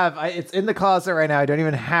have, it's in the closet right now. I don't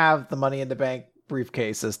even have the Money in the Bank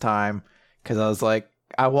briefcase this time because I was like,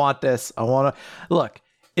 I want this. I want to look.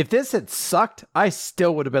 If this had sucked, I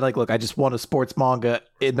still would have been like, look, I just want a sports manga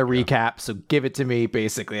in the recap, so give it to me.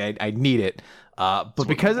 Basically, I need it. But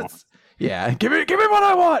because it's give me what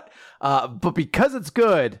I want. But because it's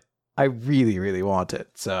good, I really, really want it.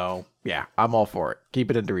 So yeah, I'm all for it.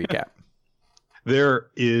 Keep it into recap. There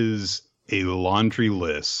is a laundry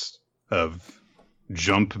list of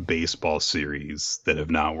Jump baseball series that have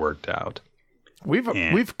not worked out.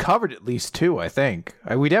 We've covered at least 2, I think.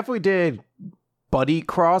 We definitely did. Buddy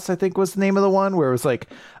Cross, I think, was the name of the one where it was like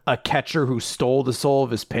a catcher who stole the soul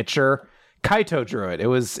of his pitcher. Kaito drew it. It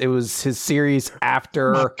was his series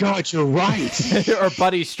after. Oh my God, you're right. Or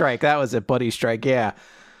Buddy Strike. That was it. Buddy Strike. Yeah.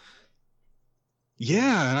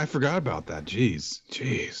 Yeah, and I forgot about that.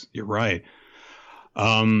 Jeez, you're right.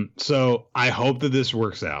 So I hope that this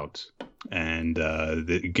works out and that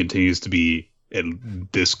it continues to be at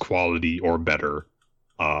this quality or better,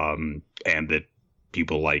 and that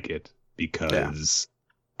people like it because,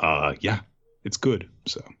 it's good.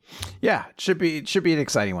 So yeah, it should be an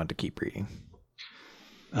exciting one to keep reading.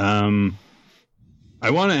 I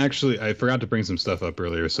want to I forgot to bring some stuff up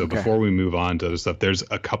earlier. So before we move on to other stuff, there's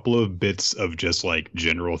a couple of bits of just like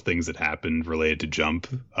general things that happened related to Jump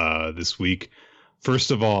this week.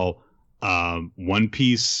 First of all, One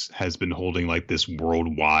Piece has been holding like this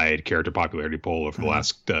worldwide character popularity poll over the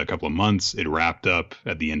last couple of months. It wrapped up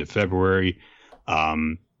at the end of February.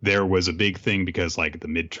 There was a big thing because like the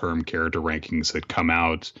midterm character rankings had come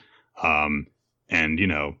out. And,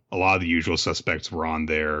 a lot of the usual suspects were on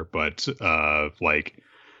there, but like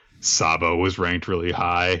Sabo was ranked really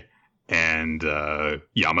high and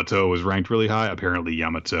Yamato was ranked really high. Apparently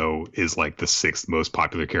Yamato is like the 6th most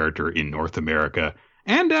popular character in North America.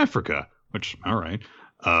 and Africa, which, all right.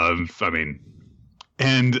 I mean,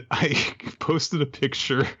 and I posted a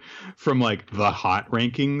picture from like the hot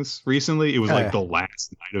rankings recently. It was like the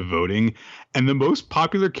last night of voting, and the most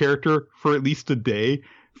popular character for at least a day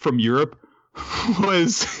from Europe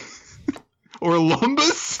was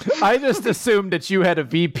Orlumbus. I just assumed that you had a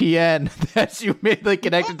VPN that you made like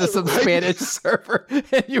connected to some Spanish server,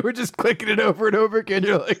 and you were just clicking it over and over again.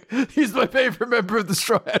 You're like, he's my favorite member of the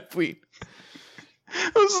Straw Hat Fleet.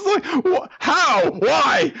 I was like, how?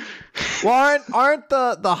 Why? Well, aren't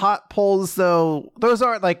the hot polls though? Those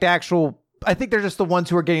aren't like the actual. I think they're just the ones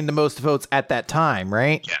who are getting the most votes at that time,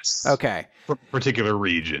 right? Yes. Okay. For a particular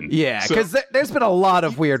region. Yeah, because there's been a lot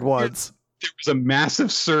of weird ones. There was a massive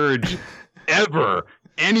surge anywhere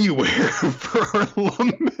for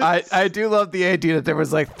Orlumbus. I do love the idea that there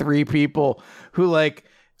was like 3 people who like.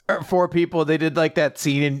 Or 4 people, they did like that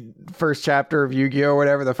scene in first chapter of Yu-Gi-Oh or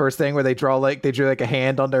whatever, the first thing where they drew like a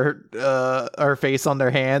hand on their or face on their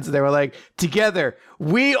hands, and they were like, together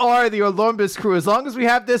we are the Orlumbus crew as long as we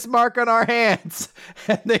have this mark on our hands.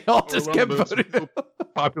 And they all just kept voting.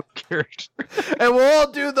 Popular character. And we'll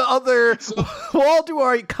all do we'll all do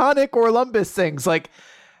our iconic Orlumbus things, like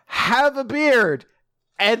have a beard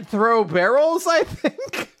and throw barrels, I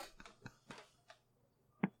think.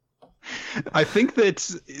 I think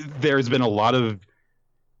that there's been a lot of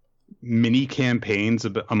mini campaigns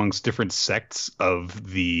amongst different sects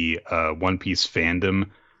of the One Piece fandom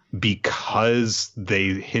because they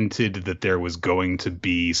hinted that there was going to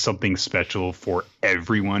be something special for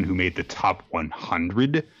everyone who made the top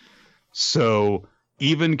 100. So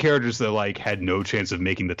even characters that like had no chance of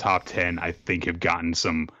making the top 10, I think have gotten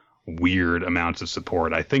some weird amounts of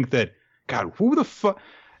support. I think that, God, who the fuck...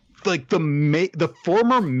 Like the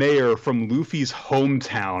former mayor from Luffy's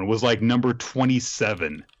hometown was like number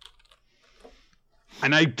 27,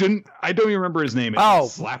 and I don't even remember his name.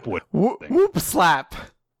 It's Slapwood. Whoop Slap.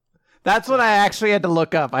 That's what I actually had to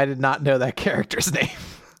look up. I did not know that character's name.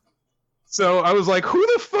 So I was like, who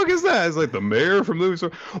the fuck is that? It's like the mayor from Luffy's.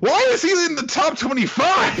 Why is he in the top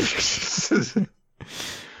 25?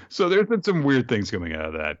 So there's been some weird things coming out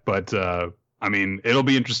of that, but I mean, it'll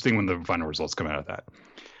be interesting when the final results come out of that.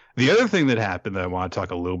 The other thing that happened that I want to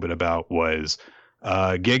talk a little bit about was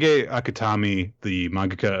Gege Akutami, the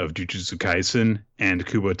mangaka of Jujutsu Kaisen, and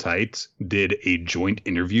Kubo Tite did a joint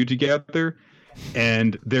interview together.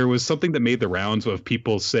 And there was something that made the rounds of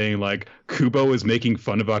people saying, like, Kubo is making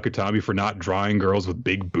fun of Akutami for not drawing girls with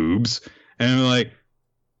big boobs. And I'm like,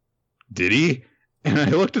 did he? And I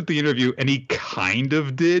looked at the interview, and he kind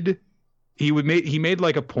of did. He made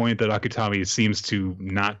like a point that Akutami seems to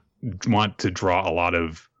not want to draw a lot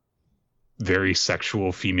of very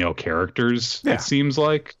sexual female characters, it seems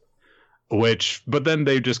like, but then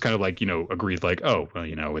they just kind of like, agreed like, oh,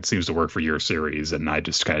 well, it seems to work for your series and I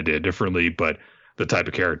just kind of did it differently. But the type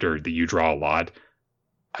of character that you draw a lot,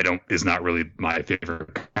 is not really my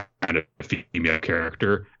favorite kind of female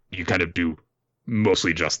character. You kind of do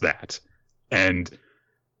mostly just that.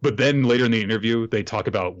 But then later in the interview, they talk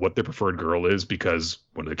about what their preferred girl is because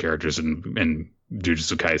one of the characters in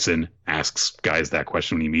Jujutsu Kaisen asks guys that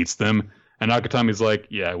question when he meets them. And Akutami's like,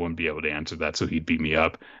 yeah, I wouldn't be able to answer that, so he'd beat me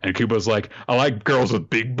up. And Kubo's like, I like girls with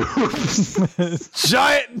big boobs.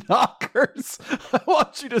 Giant knockers. I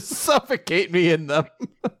want you to suffocate me in them.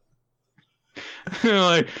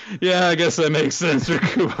 Like, yeah, I guess that makes sense for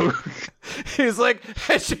Kubo. He's like,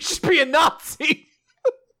 I should just be a Nazi.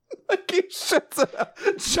 Like, he shuts it up.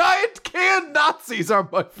 Giant canned Nazis are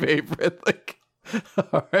my favorite. Like,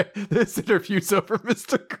 all right, this interview's over,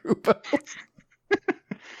 Mr. Kubo.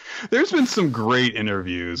 There's been some great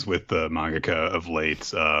interviews with the mangaka of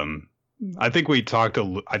late. I think I talked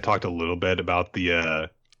a little bit about the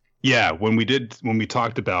when we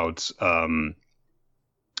talked about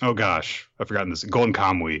oh gosh, I've forgotten this, Golden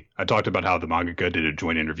Kamuy. I talked about how the mangaka did a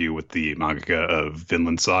joint interview with the mangaka of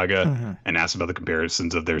Vinland Saga and asked about the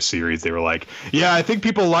comparisons of their series. They were like, yeah, I think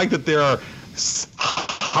people like that there are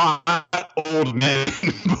hot old men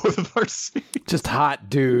in both of our series. Just hot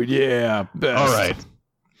dude, yeah. Best.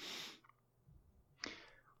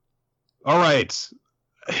 All right.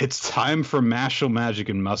 It's time for Mashle, Magic,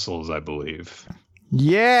 and Muscles, I believe.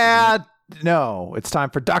 Yeah. No, it's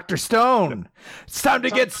time for Dr. Stone. It's time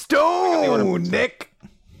to get stoned, Nick.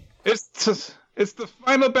 It's the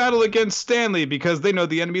final battle against Stanley because they know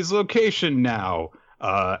the enemy's location now.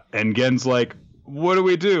 And Gen's like, what do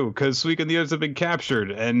we do? Because Suika and the others have been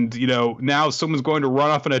captured. And, now someone's going to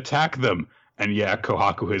run off and attack them. And yeah,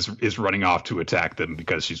 Kohaku is running off to attack them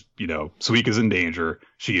because she's, Suika's in danger.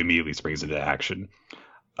 She immediately springs into action.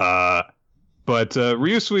 But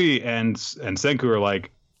Ryusui and Senku are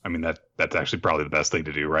like, I mean, that's actually probably the best thing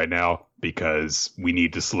to do right now, because we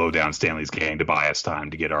need to slow down Stanley's gang to buy us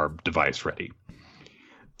time to get our device ready.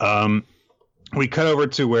 We cut over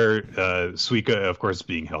to where Suika, of course, is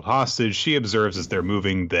being held hostage. She observes as they're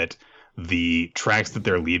moving that the tracks that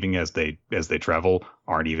they're leaving as they travel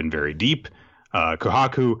aren't even very deep.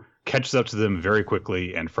 Kohaku catches up to them very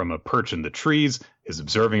quickly, and from a perch in the trees is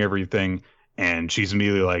observing everything. And she's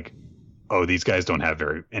immediately like, "Oh, these guys don't have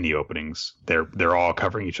any openings. They're all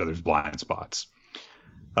covering each other's blind spots."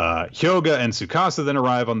 Hyoga and Tsukasa then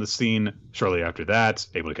arrive on the scene shortly after that,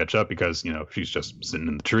 able to catch up because, she's just sitting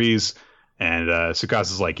in the trees. And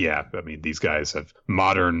Tsukasa's like, yeah, I mean, these guys have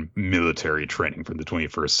modern military training from the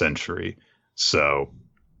 21st century. So,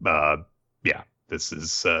 yeah, this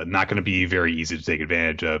is not going to be very easy to take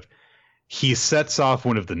advantage of. He sets off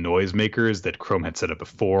one of the noisemakers that Chrome had set up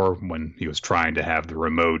before when he was trying to have the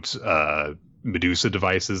remote Medusa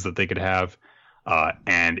devices that they could have.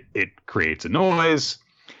 And it creates a noise.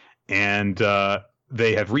 And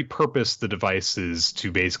they have repurposed the devices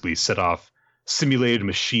to basically set off simulated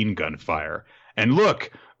machine gun fire. And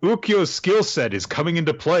look, Ukyo's skill set is coming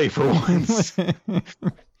into play for once.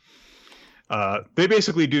 They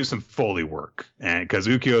basically do some Foley work, and because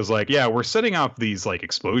Ukyo's like, yeah, we're setting off these like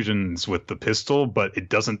explosions with the pistol, but it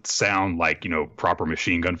doesn't sound like, proper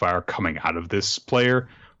machine gun fire coming out of this player.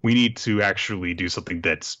 We need to actually do something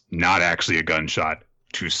that's not actually a gunshot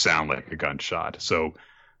to sound like a gunshot. So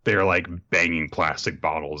they're like banging plastic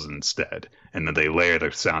bottles instead. And then they layer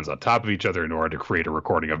the sounds on top of each other in order to create a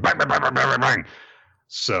recording of bang, bang, bang, bang, bang, bang.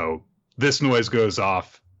 So this noise goes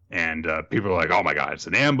off, and people are like, oh my God, it's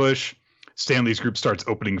an ambush. Stanley's group starts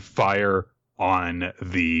opening fire on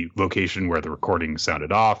the location where the recording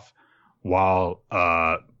sounded off, while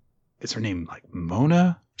is her name like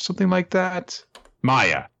Mona? Something like that?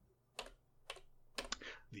 Maya.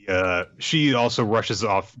 She also rushes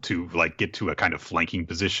off to like get to a kind of flanking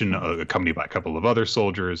position, accompanied by a couple of other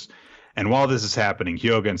soldiers. And while this is happening,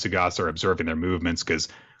 Hyoga and Tsukasa are observing their movements because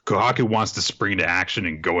Kohaku wants to spring into action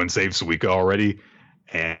and go and save Suika already.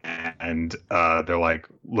 And they're like,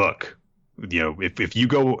 look, if you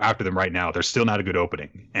go after them right now, there's still not a good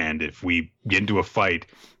opening. And if we get into a fight,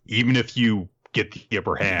 even if you get the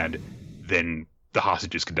upper hand, then the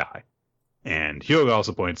hostages could die. And Hyoga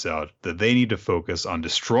also points out that they need to focus on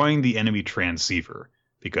destroying the enemy transceiver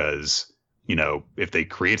because, if they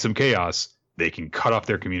create some chaos, they can cut off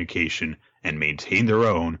their communication and maintain their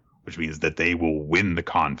own, which means that they will win the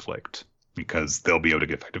conflict because they'll be able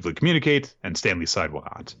to effectively communicate, and Stanley's side will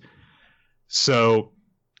not. So,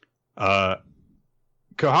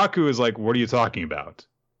 Kohaku is like, what are you talking about?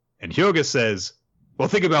 And Hyoga says, well,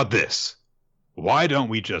 think about this. Why don't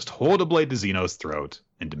we just hold a blade to Zeno's throat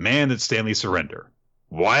and demand that Stanley surrender?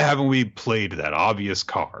 Why haven't we played that obvious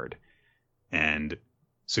card? And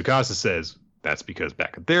Tsukasa says, that's because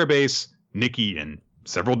back at their base, Nikki and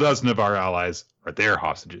several dozen of our allies are their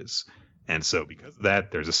hostages. And so because of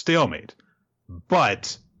that, there's a stalemate.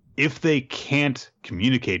 But if they can't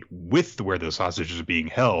communicate with where those hostages are being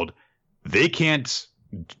held, they can't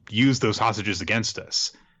use those hostages against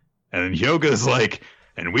us. And Hyoga's like,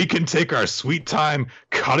 and we can take our sweet time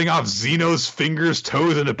cutting off Zeno's fingers,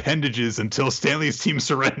 toes, and appendages until Stanley's team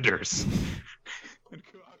surrenders. And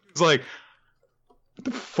Kohaku's like, what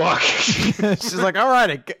the fuck? She's like, all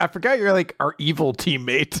right, I forgot you're like our evil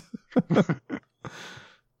teammate.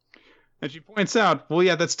 And she points out, well,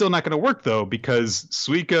 yeah, that's still not going to work, though, because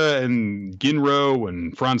Suika and Ginro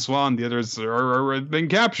and Francois and the others are been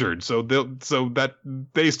captured. So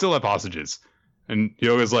they still have hostages. And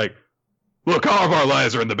Hyoga's like, look, all of our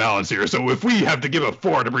lives are in the balance here. So if we have to give up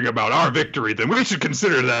 4 to bring about our victory, then we should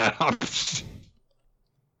consider that option.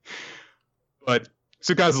 But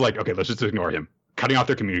Tsukasa's like, okay, let's just ignore him. Cutting off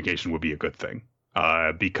their communication would be a good thing.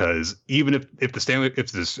 Because even if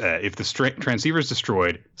the transceiver is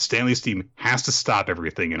destroyed, Stanley's team has to stop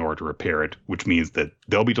everything in order to repair it, which means that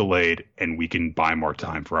they'll be delayed and we can buy more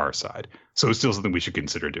time for our side. So it's still something we should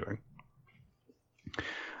consider doing.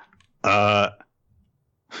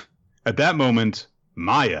 At that moment,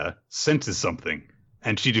 Maya senses something,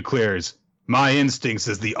 and she declares, "My instincts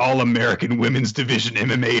as the All-American Women's Division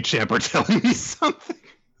MMA champ are telling me something."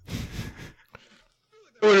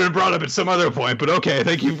 It would have been brought up at some other point, but okay,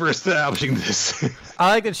 thank you for establishing this. I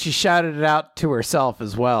like that she shouted it out to herself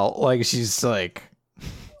as well. Like, she's like,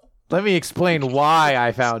 let me explain why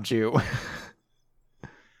I found you.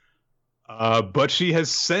 But she has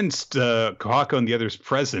sensed Kohaku and the others'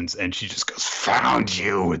 presence, and she just goes, "Found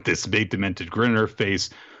you!" with this big demented grin on her face,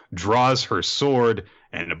 draws her sword,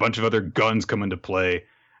 and a bunch of other guns come into play.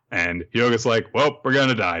 And Hyoga's like, well, we're going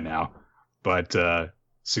to die now. But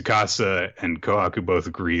Tsukasa and Kohaku both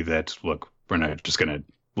agree that, look, we're not just going to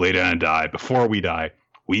lay down and die. Before we die,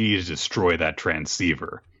 we need to destroy that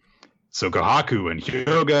transceiver. So Kohaku and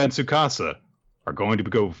Hyoga and Tsukasa are going to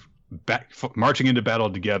go back, marching into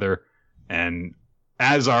battle together, and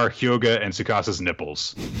as are Hyoga and Tsukasa's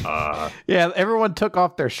nipples. Yeah, everyone took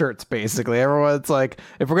off their shirts, basically. Everyone's like,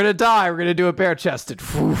 if we're going to die, we're going to do it bare-chested.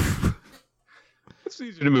 It's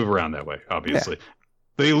easier to move around that way, obviously. Yeah.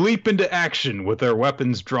 They leap into action with their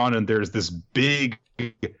weapons drawn, and there's this big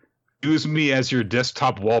use me as your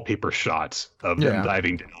desktop wallpaper shot of them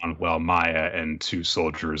diving down while Maya and two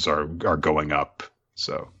soldiers are going up.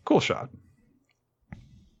 So, cool shot.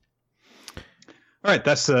 All right,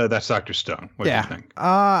 that's Dr. Stone. What do you think?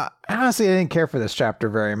 Honestly, I didn't care for this chapter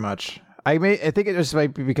very much. I think it just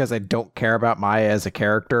might be because I don't care about Maya as a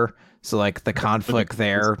character. So like the conflict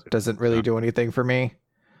there doesn't really do anything for me.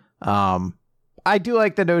 I do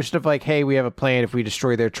like the notion of like, hey, we have a plan. If we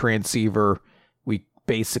destroy their transceiver, we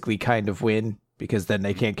basically kind of win, because then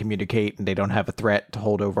they can't communicate and they don't have a threat to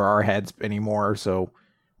hold over our heads anymore. So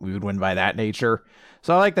we would win by that nature.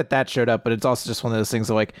 So I like that showed up, but it's also just one of those things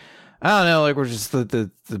of like, I don't know, like we're just the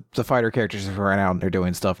fighter characters are right out and they're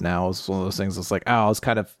doing stuff now. It's one of those things that's like, it's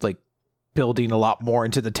kind of like building a lot more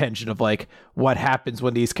into the tension of like what happens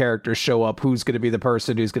when these characters show up, who's going to be the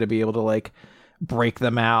person who's going to be able to like break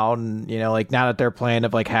them out, and like now that their plan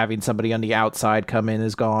of like having somebody on the outside come in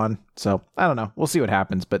is gone. So I don't know, we'll see what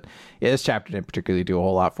happens, but yeah, this chapter didn't particularly do a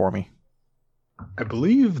whole lot for me. I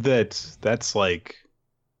believe that's like,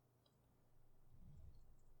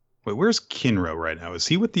 wait, where's Kinro right now? Is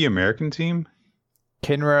he with the American team?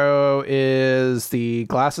 Kinro is the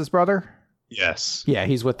Glasses brother. Yes. Yeah,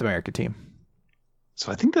 he's with the American team.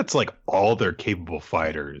 So I think that's like all their capable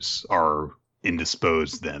fighters are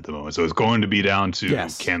indisposed then at the moment. So it's going to be down to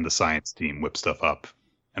can the science team whip stuff up,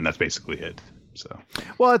 and that's basically it. So,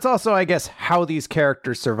 well, it's also, I guess, how these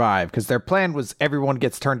characters survive, because their plan was everyone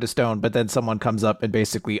gets turned to stone, but then someone comes up and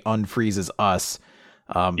basically unfreezes us.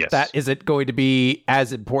 That isn't going to be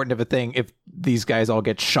as important of a thing if these guys all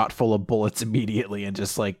get shot full of bullets immediately and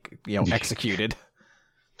just like executed.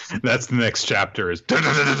 That's the next chapter is we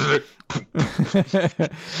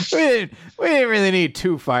didn't really need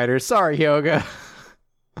two fighters. Sorry, Hyoga.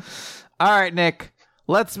 All right, Nick,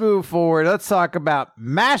 let's move forward. Let's talk about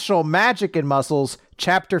Mashle, Magic and Muscles,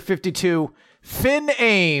 chapter 52, Finn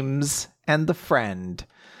Ames and the Friend.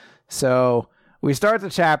 So we start the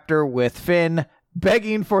chapter with Finn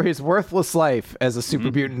begging for his worthless life, as a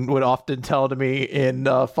super mutant would often tell to me in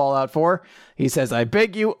Fallout 4. He says, I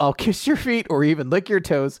beg you, I'll kiss your feet or even lick your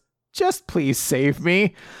toes. Just please save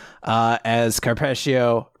me. As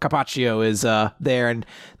Carpaccio is there, and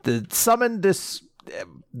summoned this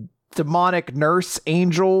demonic nurse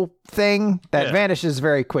angel thing that vanishes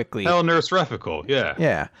very quickly. Hell, Nurse Refical, yeah.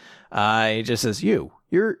 Yeah. He just says,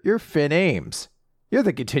 you're Finn Ames. You're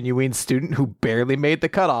the continuing student who barely made the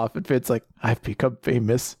cutoff. And Finn's like, I've become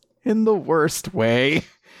famous in the worst way.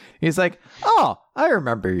 He's like, oh, I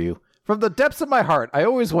remember you. From the depths of my heart, I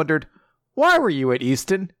always wondered, why were you at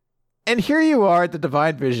Easton? And here you are at the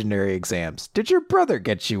Divine Visionary exams. Did your brother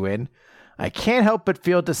get you in? I can't help but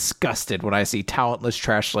feel disgusted when I see talentless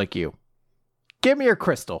trash like you. Give me your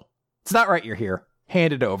crystal. It's not right you're here.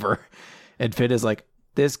 Hand it over. And Finn is like,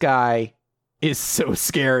 this guy is so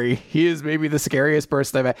scary. He is maybe the scariest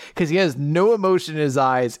person I've met, because he has no emotion in his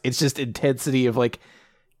eyes. It's just intensity of like,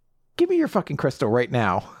 give me your fucking crystal right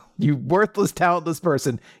now. You worthless, talentless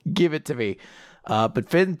person. Give it to me. But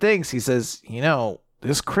Finn thinks, he says,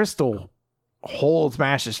 this crystal holds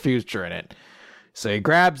Mash's future in it. So he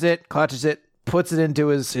grabs it, clutches it, puts it into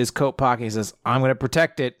his coat pocket. He says, I'm going to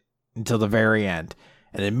protect it until the very end.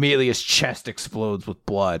 And immediately his chest explodes with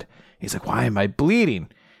blood. He's like, why am I bleeding?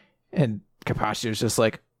 And Carpaccio's just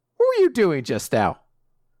like, what were you doing just now?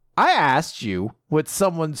 I asked you what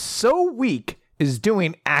someone so weak is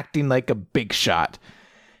doing acting like a big shot.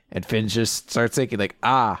 And Finn just starts thinking like,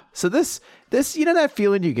 so this, that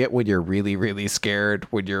feeling you get when you're really, really scared,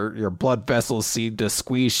 when your blood vessels seem to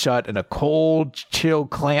squeeze shut and a cold chill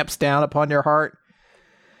clamps down upon your heart.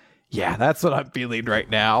 Yeah, that's what I'm feeling right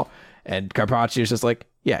now. And Carpaccio's just like,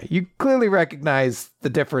 yeah, you clearly recognize the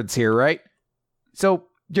difference here, right? So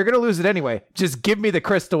you're going to lose it anyway. Just give me the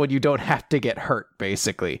crystal and you don't have to get hurt,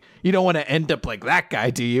 basically. You don't want to end up like that guy,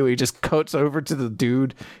 do you? He just coats over to the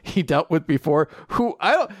dude he dealt with before, who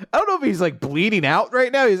I don't know if he's like bleeding out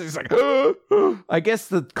right now. He's just like, I guess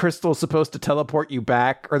the crystal's supposed to teleport you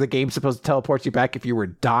back, or the game's supposed to teleport you back if you were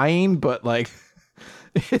dying, but like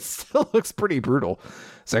it still looks pretty brutal.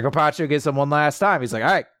 So Carpaccio gives him one last time. He's like, all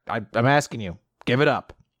right, I'm asking you, give it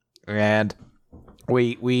up. And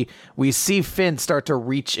we see Finn start to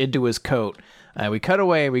reach into his coat. We cut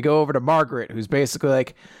away and we go over to Margaret, who's basically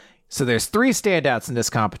like, so there's 3 standouts in this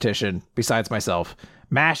competition besides myself.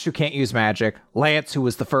 Mash, who can't use magic, Lance, who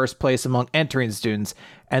was the first place among entering students,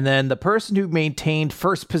 and then the person who maintained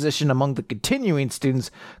first position among the continuing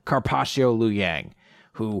students, Carpaccio Liu Yang,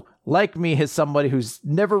 who, like me, is somebody who's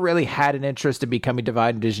never really had an interest in becoming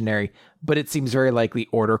Divine Visionary, but it seems very likely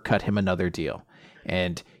Order cut him another deal.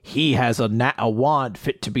 And he has a wand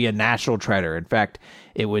fit to be a natural treader. In fact,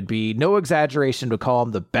 it would be no exaggeration to call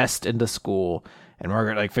him the best in the school. And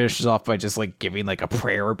Margaret like finishes off by just like giving like a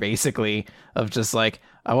prayer, basically, of just like,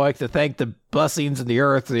 I would like to thank the blessings of the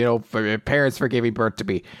earth, you know, for my parents for giving birth to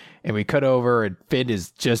me. And we cut over and Finn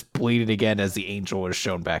is just bleeding again as the angel is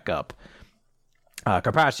shown back up.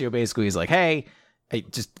 Carpaccio basically is like, hey,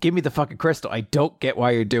 just give me the fucking crystal. I don't get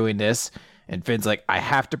why you're doing this. And Finn's like, I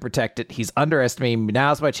have to protect it. He's underestimating me.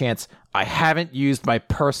 Now's my chance. I haven't used my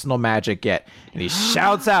personal magic yet. And he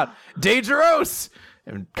shouts out, Dangerous!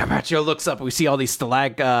 And Carpaccio looks up and we see all these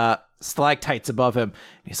stalactites above him. And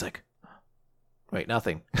he's like, wait,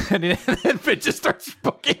 nothing. And then Finn just starts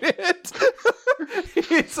booking it.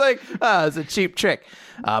 He's like, it's a cheap trick.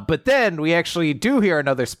 But then we actually do hear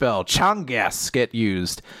another spell, Changas, get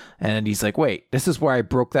used. And he's like, wait, this is where I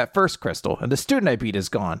broke that first crystal. And the student I beat is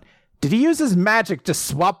gone. Did he use his magic to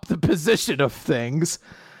swap the position of things?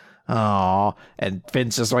 Oh, and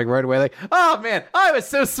Finn's just like right away like, oh man, I was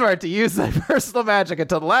so smart to use my personal magic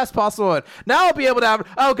until the last possible one. Now I'll be able to have,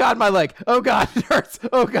 oh god, my leg. Oh god, it hurts.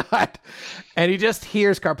 Oh god. And he just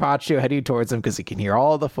hears Carpaccio heading towards him because he can hear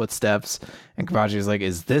all the footsteps. And Carpaccio's like,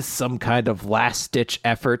 is this some kind of last-ditch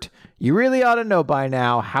effort? You really ought to know by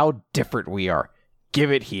now how different we are.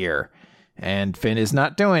 Give it here. And Finn is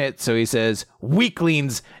not doing it, so he says,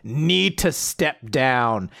 weaklings need to step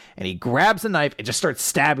down. And he grabs a knife and just starts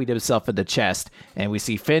stabbing himself in the chest. And we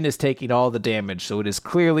see Finn is taking all the damage, so it is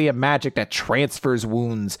clearly a magic that transfers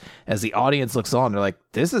wounds. As the audience looks on, they're like,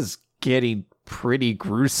 this is getting pretty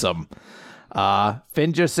gruesome.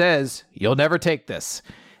 Finn just says, you'll never take this.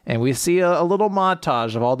 And we see a little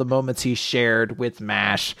montage of all the moments he shared with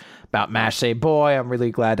Mash, about Mash saying, boy, I'm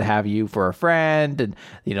really glad to have you for a friend. And,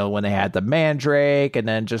 you know, when they had the Mandrake, and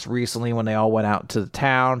then just recently when they all went out to the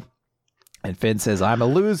town. And Finn says, I'm a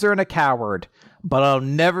loser and a coward, but I'll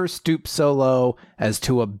never stoop so low as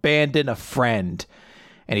to abandon a friend.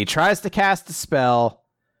 And he tries to cast a spell,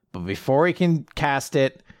 but before he can cast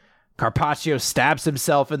it, Carpaccio stabs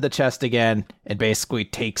himself in the chest again and basically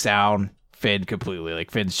takes down Finn completely.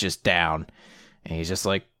 Like, Finn's just down. And he's just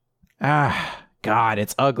like, God,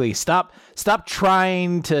 it's ugly. Stop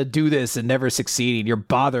trying to do this and never succeeding. You're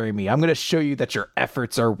bothering me. I'm going to show you that your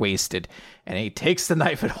efforts are wasted. And he takes the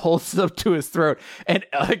knife and holds it up to his throat. And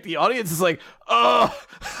like the audience is like, oh,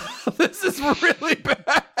 this is really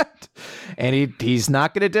bad. And he's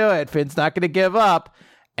not going to do it. Finn's not going to give up.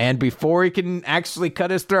 And before he can actually cut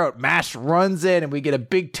his throat, Mash runs in and we get a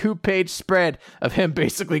big 2-page spread of him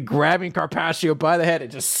basically grabbing Carpaccio by the head and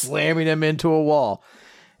just slamming him into a wall.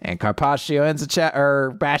 And Carpaccio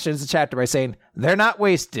Bash ends the chapter by saying, they're not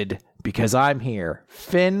wasted because I'm here.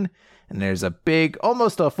 Finn. And there's a big,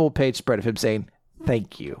 almost a full page spread of him saying,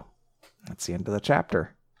 thank you. That's the end of the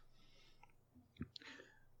chapter.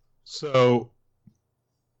 So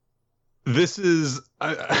this is,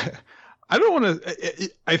 I don't want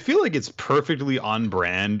to, I feel like it's perfectly on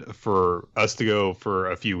brand for us to go for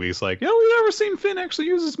a few weeks like, we've never seen Finn actually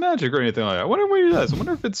use his magic or anything like that. I wonder what he does. I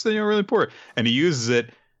wonder if it's really important. And he uses it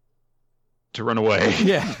to run away.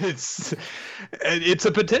 Yeah. It's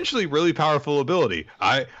a potentially really powerful ability.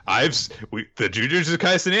 The Jujutsu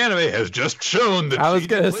Kaisen anime has just shown that I was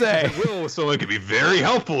going to say will someone can be very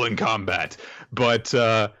helpful in combat. But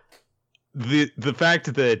the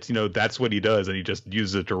fact that that's what he does and he just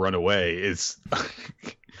uses it to run away is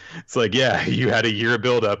it's like, yeah, you had a year of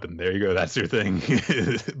build up and there you go, that's your thing.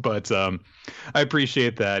 But I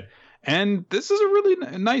appreciate that. And this is a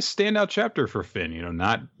really nice standout chapter for Finn,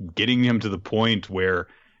 not getting him to the point where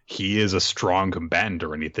he is a strong combatant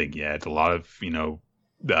or anything yet. A lot of,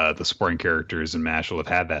 the supporting characters in MASH will have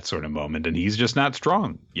had that sort of moment, and he's just not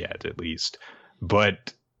strong yet, at least.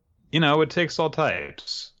 But, it takes all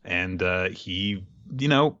types. And you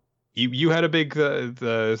had a big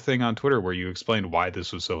the thing on Twitter where you explained why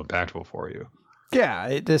this was so impactful for you.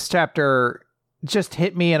 Yeah, this chapter just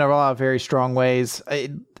hit me in a lot of very strong ways.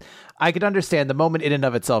 I could understand the moment in and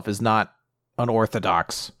of itself is not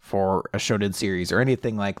unorthodox for a shonen series or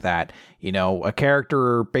anything like that. A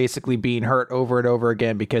character basically being hurt over and over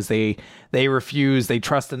again because they refuse, they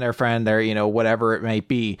trust in their friend, they're, whatever it might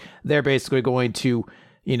be. They're basically going to,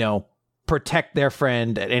 protect their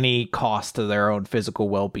friend at any cost to their own physical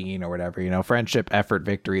well-being or whatever, friendship, effort,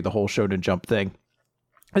 victory, the whole Shonen Jump thing.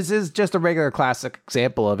 This is just a regular classic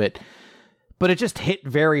example of it, but it just hit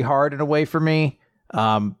very hard in a way for me.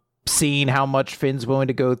 Seeing how much Finn's willing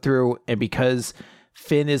to go through, and because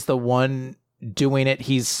Finn is the one doing it,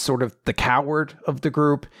 he's sort of the coward of the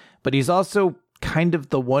group, but he's also kind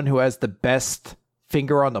of the one who has the best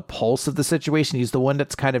finger on the pulse of the situation. He's the one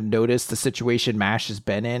that's kind of noticed the situation MASH has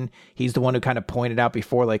been in. He's the one who kind of pointed out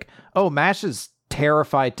before, like, oh, MASH is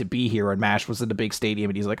terrified to be here, and MASH was in the big stadium,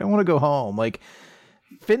 and he's like, I want to go home. Like,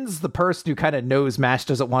 Finn's the person who kind of knows MASH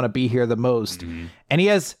doesn't want to be here the most. Mm-hmm. And he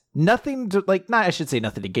has nothing to, I should say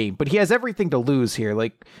nothing to gain, but he has everything to lose here.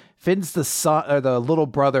 Like, Finn's the son, or the little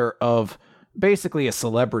brother of basically a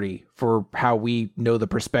celebrity for how we know the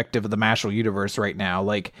perspective of the Mashal universe right now.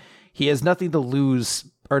 Like, he has nothing to lose,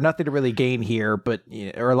 or nothing to really gain here, but,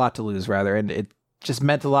 or a lot to lose rather. And it just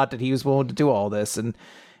meant a lot that he was willing to do all this. And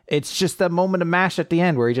it's just that moment of MASH at the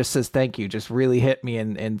end where he just says, thank you, just really hit me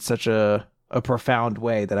in such a profound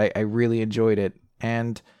way that I really enjoyed it.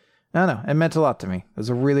 And I don't know, it meant a lot to me. It was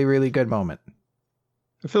a really, really good moment.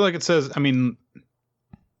 I feel like it says, the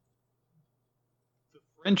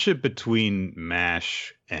friendship between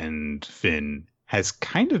MASH and Finn has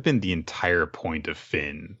kind of been the entire point of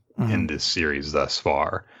Finn in this series thus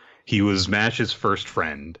far. He was MASH's first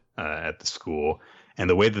friend at the school, and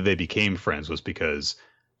the way that they became friends was because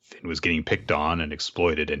Finn was getting picked on and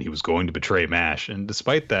exploited, and he was going to betray MASH, and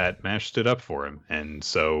despite that, MASH stood up for him. And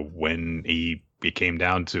so when it came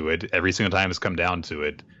down to it, every single time it's come down to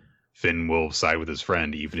it, Finn will side with his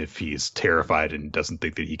friend, even if he's terrified and doesn't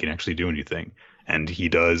think that he can actually do anything. And he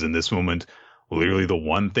does in this moment literally the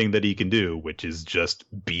one thing that he can do, which is just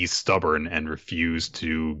be stubborn and refuse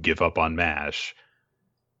to give up on MASH.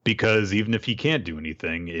 Because even if he can't do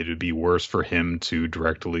anything, it would be worse for him to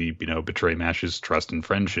directly, betray MASH's trust and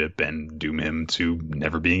friendship and doom him to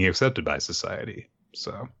never being accepted by society.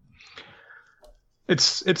 So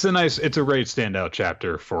it's a great standout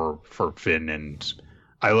chapter for Finn, and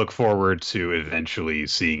I look forward to eventually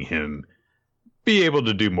seeing him be able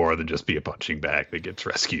to do more than just be a punching bag that gets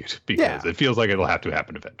rescued, because it feels like it'll have to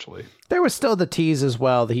happen eventually. There was still the tease as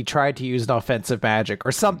well that he tried to use an offensive magic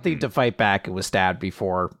or something to fight back and was stabbed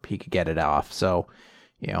before he could get it off. So,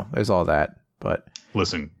 there's all that. But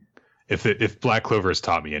listen, if Black Clover has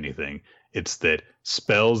taught me anything, it's that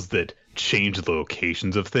spells that change the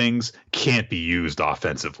locations of things can't be used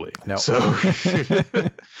offensively. No. So,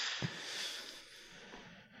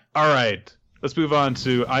 all right. Let's move on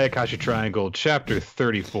to Ayakashi Triangle, Chapter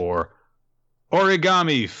 34,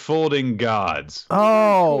 Origami Folding Gods.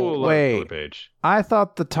 Oh, cool wait. Page. I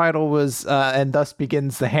thought the title was And Thus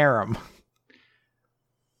Begins the Harem.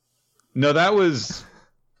 No, that was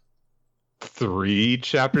 3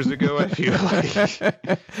 chapters ago, I feel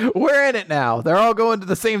like. We're in it now. They're all going to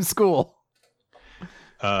the same school.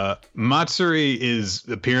 Matsuri is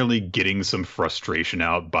apparently getting some frustration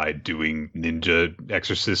out by doing ninja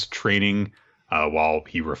exorcist training. While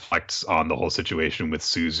he reflects on the whole situation with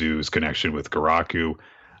Suzu's connection with Garaku.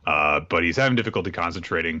 But he's having difficulty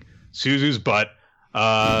concentrating. Suzu's butt.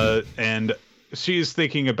 And she's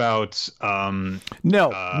thinking about...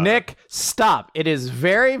 Nick, stop. It is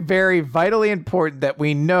very, very vitally important that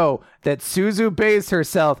we know that Suzu bathes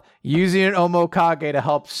herself using an Omokage to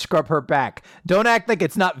help scrub her back. Don't act like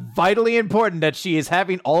it's not vitally important that she is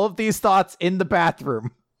having all of these thoughts in the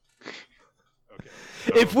bathroom.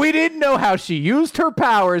 If we didn't know how she used her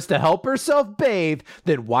powers to help herself bathe,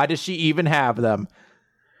 then why does she even have them?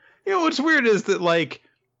 What's weird is that,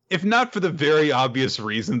 if not for the very obvious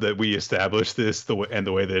reason that we established this the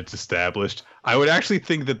way that it's established, I would actually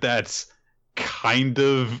think that that's kind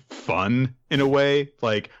of fun in a way.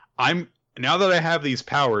 Now that I have these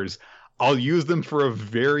powers, I'll use them for a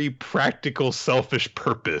very practical, selfish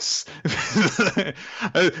purpose.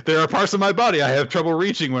 There are parts of my body I have trouble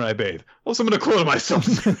reaching when I bathe. Well, so I'm going to clone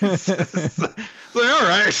myself. All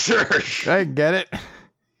right, sure. I get it.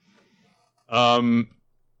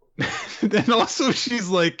 Then also she's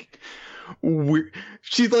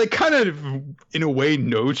kind of in a way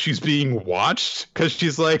knows she's being watched, because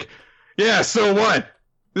she's like, yeah, so what?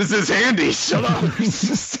 This is handy. Shut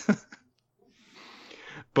up.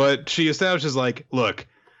 But she establishes, look,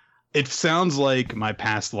 it sounds like my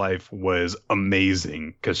past life was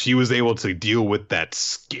amazing because she was able to deal with that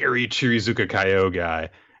scary Chirizuka Kaio guy,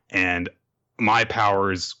 and my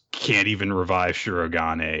powers can't even revive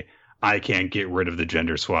Shirogane. I can't get rid of the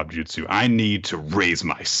gender swap jutsu. I need to raise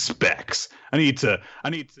my specs. I need to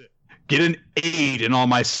get an 8 in all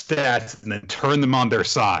my stats and then turn them on their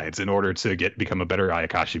sides in order to become a better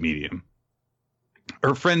Ayakashi medium.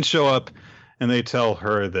 her friends show up and they tell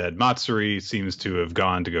her that Matsuri seems to have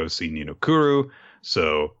gone to go see Ninokuru.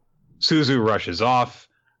 So Suzu rushes off.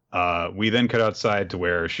 We then cut outside to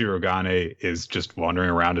where Shirogane is just wandering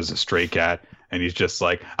around as a stray cat. And he's just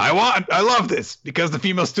like, I love this because the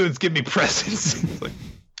female students give me presents. It's like,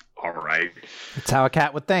 all right. That's how a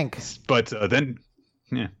cat would think. But then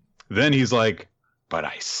he's like, but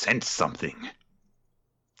I sense something.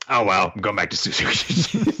 Oh, well, I'm going back to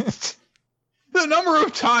Suzu. The number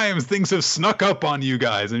of times things have snuck up on you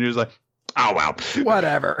guys, and you're just like, oh, wow.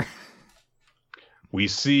 Whatever. We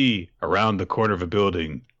see around the corner of a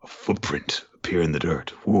building a footprint appear in the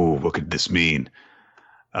dirt. Ooh, what could this mean?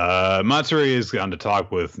 Matsuri is gone to talk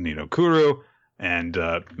with Ninokuru, and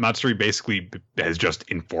Matsuri basically has just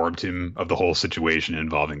informed him of the whole situation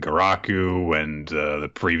involving Garaku and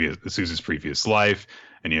Suzu's previous life.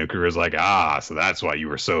 And Ninokuru is like, so that's why you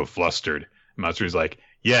were so flustered. And Matsuri's like,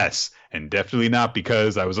 yes, and definitely not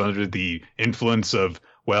because I was under the influence of,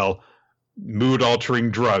 mood-altering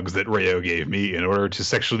drugs that Ryo gave me in order to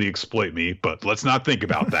sexually exploit me, but let's not think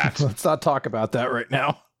about that. Let's not talk about that right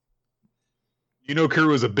now.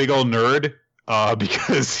 Ninokuru is a big old nerd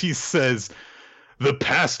because he says, the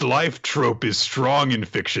past life trope is strong in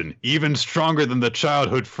fiction, even stronger than the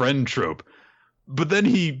childhood friend trope. But then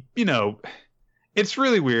he, it's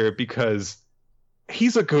really weird because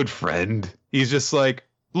he's a good friend. He's just like,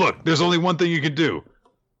 look, there's only one thing you can do.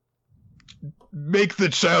 Make the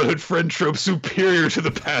childhood friend trope superior to the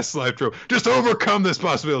past life trope. Just overcome this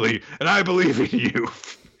possibility, and I believe in you.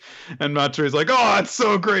 And Matsuri's like, that's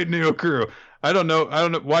so great, Ninokuru. I don't know.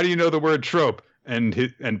 Why do you know the word trope? And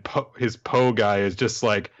his Po guy is just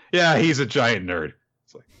like, yeah, he's a giant nerd.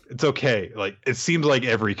 It's like, it's okay. Like, it seems like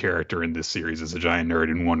every character in this series is a giant nerd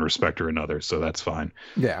in one respect or another, so that's fine.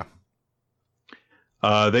 Yeah.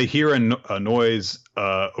 They hear a noise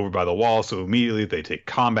over by the wall, so immediately they take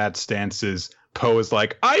combat stances. Poe is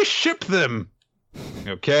like, I ship them!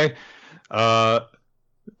 Okay.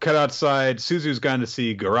 Cut outside. Suzu's gone to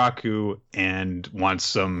see Garaku and wants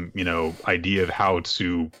some, idea of how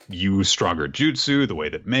to use stronger jutsu, the way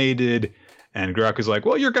that Mei did. And Garaku's like,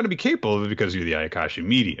 well, you're going to be capable of it because you're the Ayakashi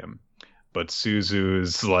medium. But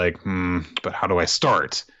Suzu's like, but how do I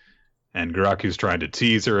start? And Garaku's trying to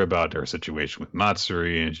tease her about her situation with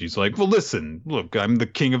Matsuri, and she's like, well, listen, look, I'm the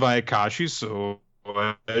king of Ayakashi, so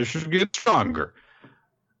I should get stronger.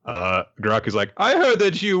 Garaku's like, I heard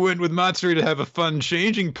that you went with Matsuri to have a fun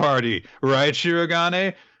changing party, right,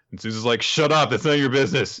 Shirogane? And Suzu's like, shut up, that's none of your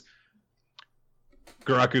business.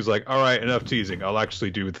 Garaku's like, all right, enough teasing. I'll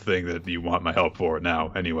actually do the thing that you want my help for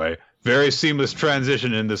now. Anyway, very seamless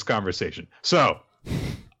transition in this conversation. So,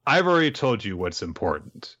 I've already told you what's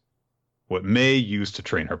important. What Mei used to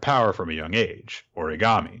train her power from a young age,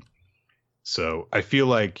 origami. So I feel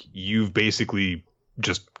like you've basically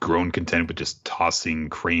just grown content with just tossing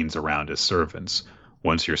cranes around as servants.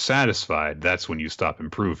 Once you're satisfied, that's when you stop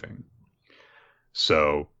improving.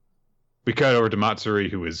 So we cut over to Matsuri,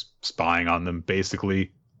 who is spying on them,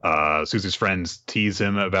 basically. Suzu's friends tease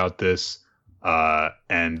him about this.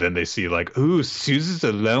 And then they see like, ooh, Suzu's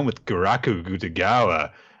alone with Garaku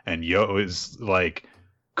Gutagawa. And Yo is like,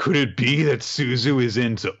 could it be that Suzu is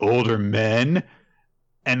into older men?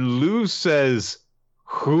 And Lou says,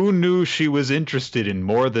 who knew she was interested in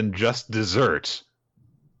more than just dessert?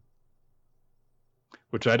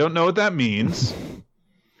 Which I don't know what that means.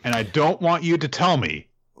 And I don't want you to tell me.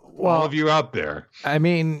 Well, all of you out there. I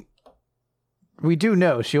mean, we do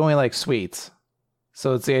know she only likes sweets.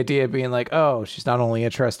 So it's the idea of being like, oh, she's not only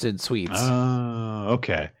interested in sweets. Oh,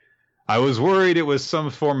 okay. I was worried it was some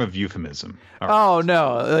form of euphemism. Oh,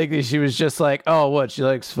 no. Like, she was just like, oh, what? She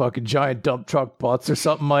likes fucking giant dump truck butts or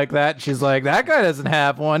something like that. She's like, that guy doesn't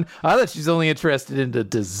have one. I thought she's only interested in the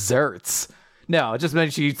desserts. No, it just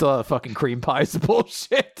meant she eats a lot of fucking cream pies and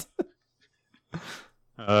bullshit.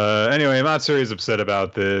 Anyway, Matsuri is upset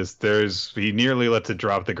about this. He nearly lets it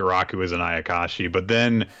drop that Garaku is an Ayakashi, but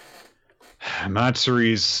then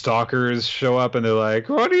Matsuri's stalkers show up and they're like,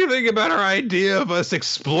 what do you think about our idea of us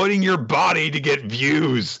exploiting your body to get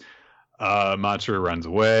views? Matsuri runs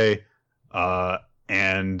away.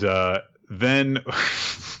 And then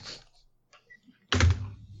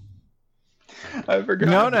I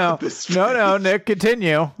forgot. No, Nick,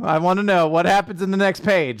 continue. I want to know what happens in the next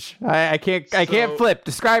page. I can't flip.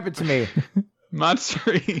 Describe it to me.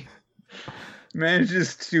 Matsuri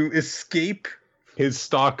manages to escape his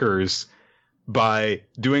stalkers by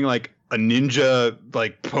doing like a ninja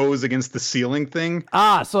like pose against the ceiling thing.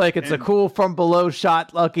 So like it's a cool from below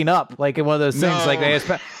shot looking up, like in one of those things. Like they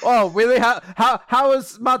oh really? How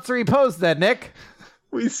is Matsuri posed then, Nick?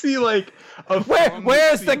 We see like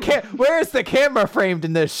where's the camera framed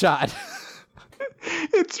in this shot?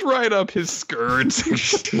 It's right up his skirt.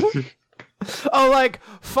 Oh, like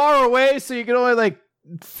far away, so you can only like,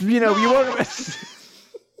 you won't.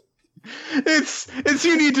 It's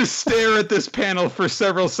you need to stare at this panel for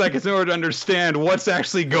several seconds in order to understand what's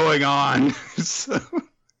actually going on.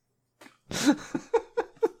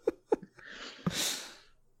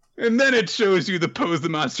 And then it shows you the pose the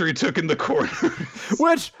Matsuri took in the corner.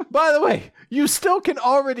 Which, by the way, you still can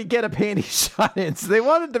already get a panty shot in, so they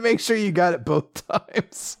wanted to make sure you got it both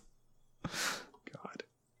times. God.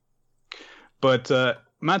 But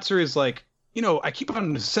Matsuri is like, I keep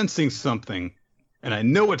on sensing something, and I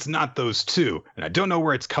know it's not those two, and I don't know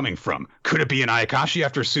where it's coming from. Could it be an Ayakashi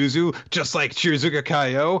after Suzu, just like Shirazuka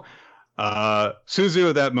Kaio? Suzu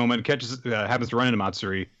at that moment happens to run into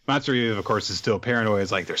Matsuri. Matsuri, of course, is still paranoid.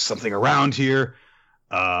 It's like, there's something around here.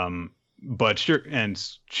 But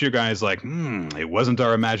Shirgai is like, it wasn't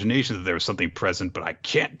our imagination that there was something present, but I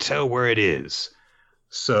can't tell where it is.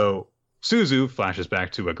 So Suzu flashes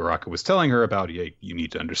back to what Garaka was telling her about. You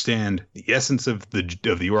need to understand the essence of the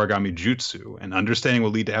origami jutsu, and understanding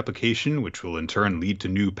will lead to application, which will in turn lead to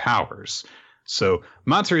new powers. So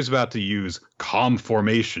Matsuri is about to use calm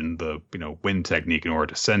formation, the wind technique, in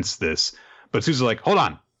order to sense this. But Suzu's like, hold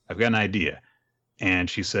on, I've got an idea. And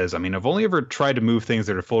she says, I've only ever tried to move things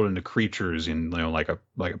that are folded into creatures in like a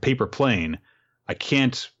paper plane. I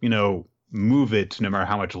can't move it no matter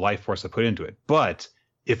how much life force I put into it. But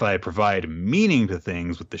if I provide meaning to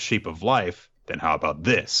things with the shape of life, then how about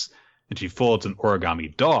this? And she folds an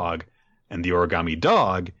origami dog, and the origami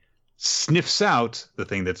dog sniffs out the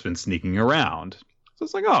thing that's been sneaking around. So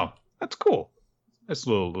it's like, oh, that's cool. That's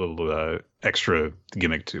a little extra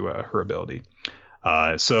gimmick to her ability.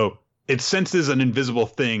 So it senses an invisible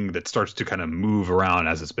thing that starts to kind of move around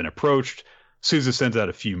as it's been approached. Suzu sends out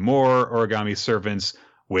a few more origami servants,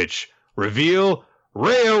 which reveal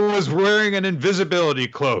Reo was wearing an invisibility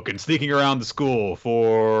cloak and sneaking around the school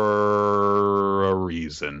for a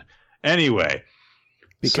reason. Anyway.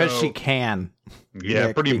 Because she can.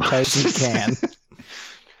 Yeah, pretty much. Because she can.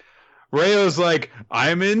 Reo's like,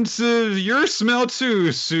 I'm into your smell too,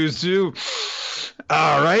 Suzu.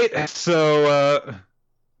 All right. So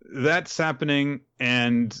that's happening.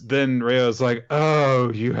 And then Reo's like,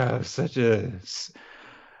 oh, you have such a...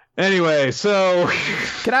 Anyway, so...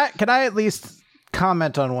 Can I at least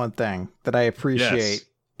comment on one thing that I appreciate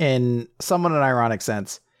in somewhat an ironic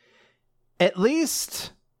sense? At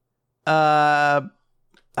least...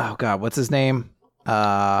 oh god, what's his name?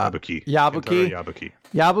 Yabuki.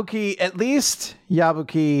 Yabuki. At least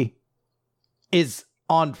Yabuki is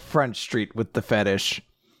on Front Street with the fetish.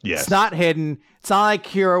 Yes. It's not hidden. It's not like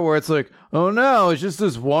Hero where it's like, oh no, it's just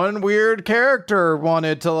this one weird character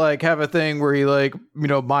wanted to like have a thing where he like,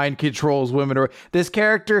 mind controls women. Or this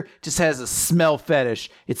character just has a smell fetish.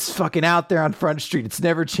 It's fucking out there on Front Street. It's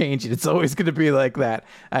never changing. It's always going to be like that.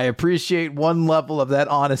 I appreciate one level of that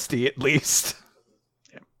honesty at least.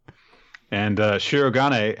 And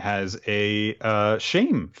Shirogane has a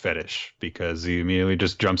shame fetish because he immediately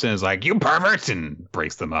just jumps in and is like, you perverts, and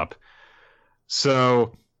breaks them up.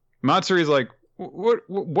 So Matsuri's like,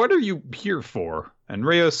 what are you here for? And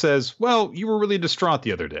Reo says, well, you were really distraught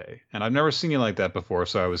the other day, and I've never seen you like that before,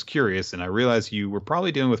 so I was curious, and I realized you were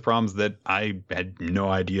probably dealing with problems that I had no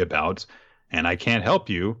idea about, and I can't help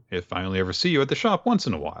you if I only ever see you at the shop once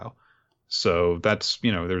in a while. So that's,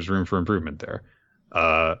 there's room for improvement there.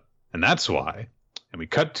 And that's why. And we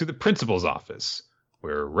cut to the principal's office,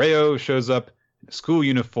 where Reo shows up in a school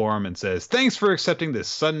uniform and says, thanks for accepting this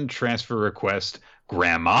sudden transfer request,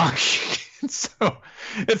 Grandma. So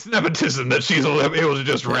it's nepotism that she's able to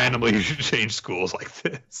just randomly change schools like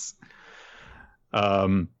this.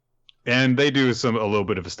 And they do a little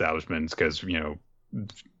bit of establishments because,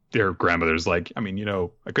 their grandmother's like, I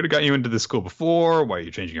could have got you into this school before. Why are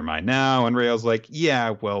you changing your mind now? And Rael's like,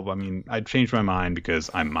 yeah, well, I changed my mind because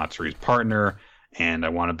I'm Matsuri's partner, and I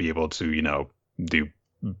want to be able to,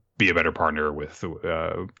 be a better partner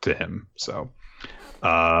to him. So,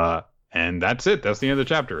 and that's it. That's the end of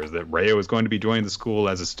the chapter. Is that Reo is going to be joining the school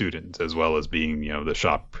as a student, as well as being, the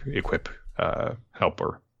shop equip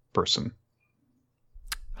helper person.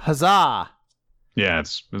 Huzzah! Yeah,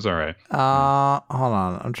 it's all right. Hold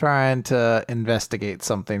on. I'm trying to investigate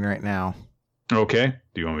something right now. Okay.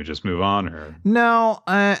 Do you want me to just move on, or? No,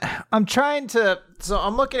 I'm trying to. So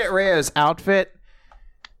I'm looking at Reo's outfit,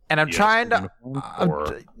 and I'm trying to.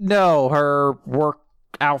 No, her work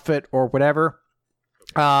outfit or whatever.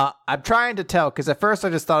 I'm trying to tell because at first I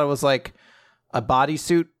just thought it was like a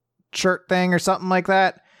bodysuit shirt thing or something like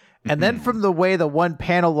that, And then from the way the one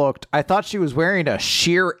panel looked, I thought she was wearing a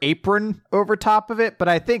sheer apron over top of it, but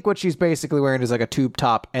I think what she's basically wearing is like a tube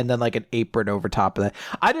top and then like an apron over top of that.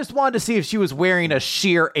 I just wanted to see if she was wearing a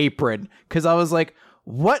sheer apron, because I was like,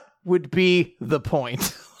 what would be the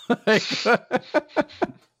point? Like,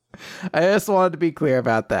 I just wanted to be clear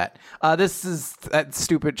about that. This is that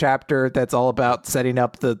stupid chapter that's all about setting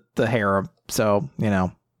up the harem. So,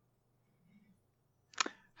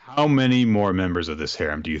 How many more members of this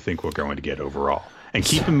harem do you think we're going to get overall? And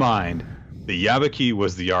keep in mind, the Yabaki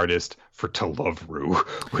was the artist for To Love Ru,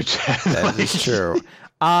 which has is true.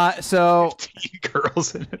 So 15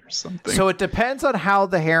 girls in it or something. So it depends on how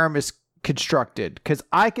the harem is constructed, because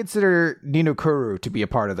I consider Ninokuru to be a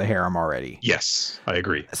part of the harem already. Yes, I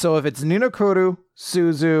agree. So if it's Ninokuru,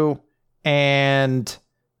 Suzu, and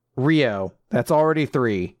Rio, that's already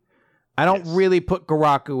 3. I don't really put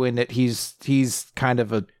Garaku in it. He's kind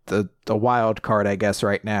of a wild card, I guess,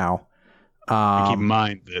 right now. Keep in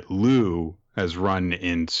mind that Lou has run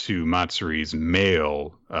into Matsuri's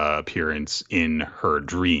male appearance in her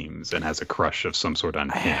dreams and has a crush of some sort on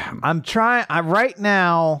him. Right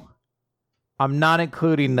now, I'm not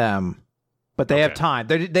including them, but they have time.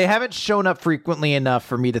 They haven't shown up frequently enough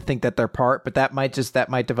for me to think that they're part, but that might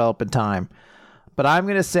develop in time. But I'm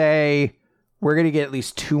going to say we're going to get at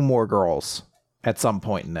least 2 more girls at some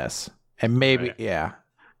point in this. And maybe, yeah.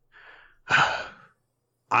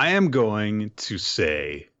 I am going to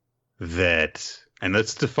say that, and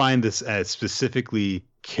let's define this as specifically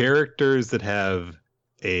characters that have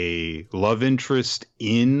a love interest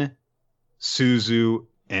in Suzu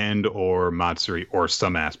and or Matsuri or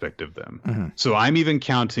some aspect of them. Mm-hmm. So I'm even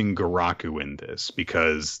counting Garaku in this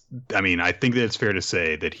because, I think that it's fair to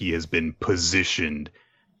say that he has been positioned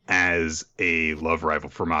as a love rival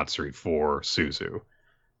for Matsuri for Suzu.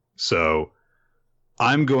 So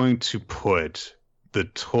I'm going to put the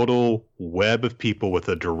total web of people with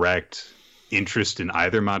a direct interest in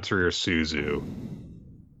either Matsuri or Suzu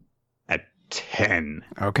at 10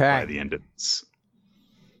 by the end of this.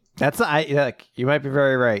 You might be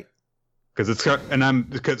very right.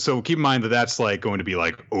 So keep in mind that that's like going to be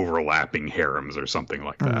like overlapping harems or something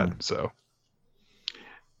like that. So,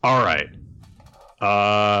 all right.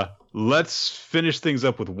 Let's finish things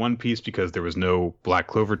up with One Piece because there was no Black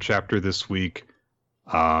Clover chapter this week.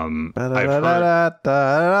 All my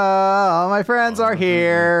friends are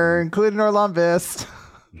here, including Orlumbus.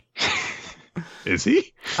 Is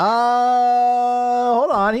he?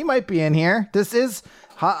 Hold on, he might be in here. This is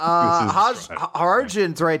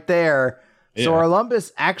Harjin's right there. Yeah. So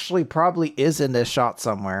Orlumbus actually probably is in this shot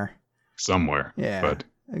somewhere. Yeah. But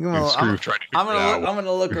I'm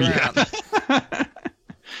gonna look around. Yeah.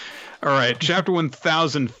 All right, chapter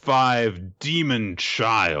 1005, Demon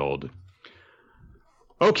Child.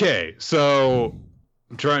 Okay, so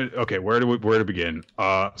where to begin?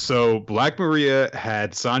 So Black Maria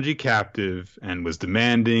had Sanji captive and was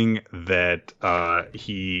demanding that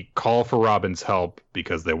he call for Robin's help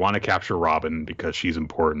because they want to capture Robin because she's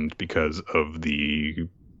important because of the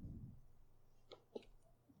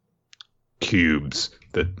cubes.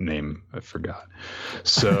 The name I forgot.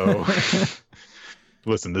 So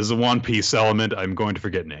listen, this is a One Piece element. I'm going to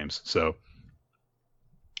forget names. So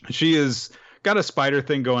she is got a spider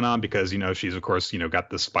thing going on because, she's, of course, got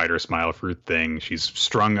the spider smile fruit thing. She's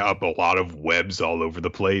strung up a lot of webs all over the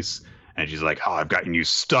place. And she's like, I've gotten you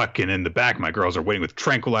stuck. And in the back, my girls are waiting with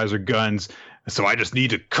tranquilizer guns. So I just need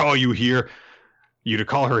to call you to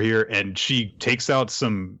call her here. And she takes out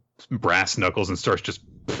some brass knuckles and starts just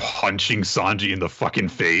punching Sanji in the fucking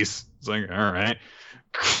face. It's like, all right.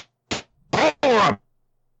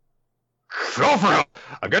 Go for help.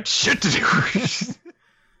 I got shit to do.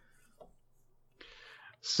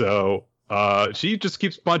 So she just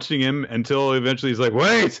keeps punching him until eventually he's like,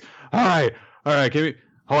 wait, all right,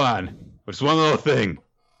 hold on. Just one little thing.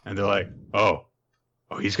 And they're like, oh,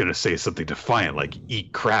 he's going to say something defiant, like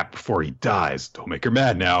eat crap before he dies. Don't make her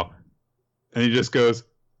mad now. And he just goes,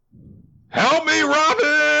 help me,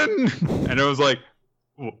 Robin. And it was like,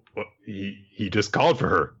 well, he just called for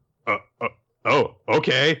her. Oh,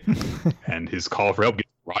 okay. And his call for help gets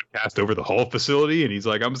broadcast over the whole facility, and he's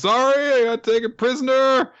like, I'm sorry, I got taken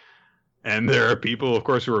prisoner. And there are people, of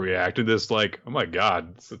course, who are reacting to this like, oh my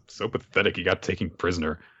God, it's so pathetic he got taken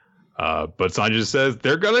prisoner. But Sanji just says,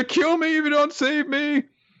 they're gonna kill me if you don't save me.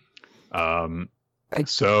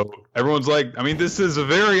 So everyone's like, this is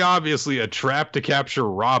very obviously a trap to capture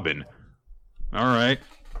Robin. All right.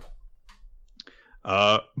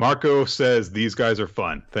 Marco says these guys are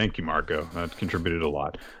fun. Thank you, Marco. That contributed a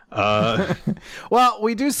lot. Well,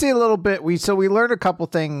 we do see a little bit. We learn a couple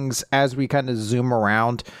things as we kind of zoom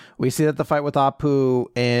around. We see that the fight with Apu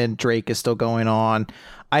and Drake is still going on.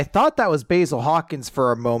 I thought that was Basil Hawkins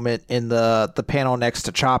for a moment in the panel next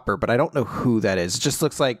to Chopper, but I don't know who that is. It just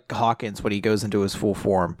looks like Hawkins when he goes into his full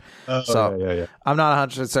form. Yeah. I'm not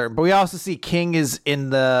 100% certain. But we also see King is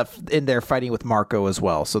in there fighting with Marco as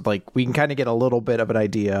well. So like we can kind of get a little bit of an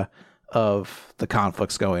idea of the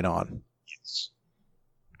conflicts going on.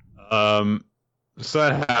 So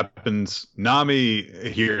that happens. Nami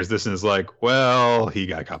hears this and is like, well, he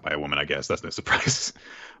got caught by a woman, I guess. That's no surprise.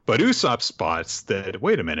 But Usopp spots that,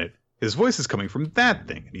 wait a minute, his voice is coming from that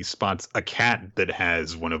thing. And he spots a cat that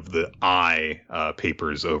has one of the eye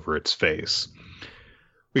papers over its face.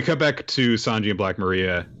 We cut back to Sanji and Black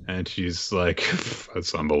Maria, and she's like,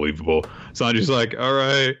 that's unbelievable. Sanji's like, all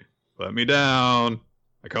right, let me down.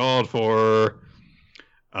 I called for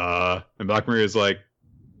her. And Black Maria's like,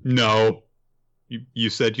 no, you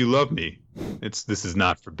said you love me. This is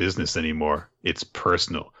not for business anymore. It's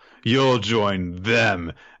personal. You'll join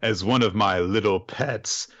them as one of my little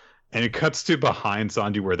pets. And it cuts to behind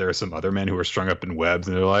Sanji where there are some other men who are strung up in webs,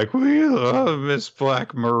 and they're like, we love Miss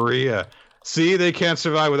Black Maria. See, they can't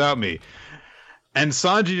survive without me. And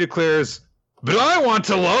Sanji declares, but I want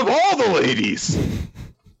to love all the ladies.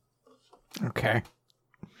 Okay.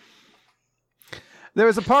 There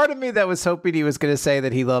was a part of me that was hoping he was going to say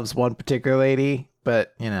that he loves one particular lady,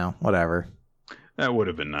 but, whatever. That would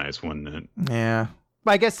have been nice, wouldn't it? Yeah.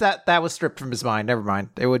 But I guess that was stripped from his mind. Never mind.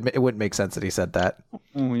 It wouldn't make sense that he said that.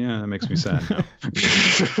 Oh, yeah, that makes me sad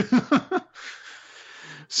now.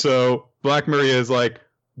 So Black Maria is like,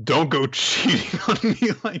 don't go cheating on me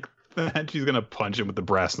like that. She's going to punch him with the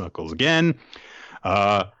brass knuckles again.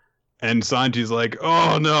 And Sanji's like,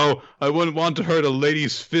 oh, no, I wouldn't want to hurt a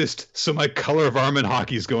lady's fist, so my color of arm in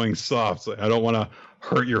hockey is going soft. So I don't want to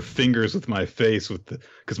hurt your fingers with my face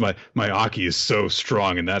because my aki is so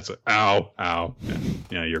strong, and that's ow.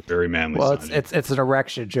 Yeah, you're very manly. Well, Sanji. it's an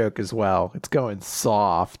erection joke as well. It's going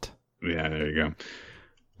soft. Yeah, there you go.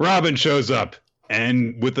 Robin shows up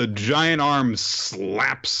and with a giant arm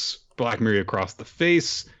slaps Black Maria across the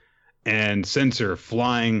face and sends her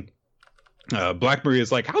flying. Black Maria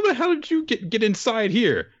is like, how the hell did you get inside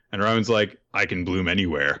here? And Robin's like, I can bloom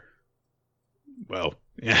anywhere. Well,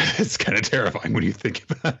 yeah, it's kind of terrifying when you think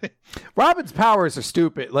about it. Robin's powers are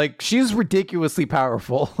stupid. Like, she's ridiculously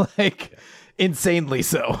powerful. Like, insanely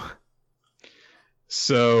so.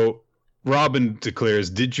 So Robin declares,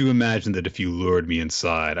 did you imagine that if you lured me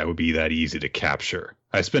inside, I would be that easy to capture?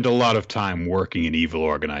 I spent a lot of time working in evil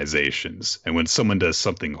organizations, and when someone does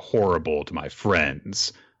something horrible to my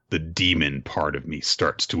friends, the demon part of me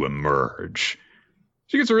starts to emerge.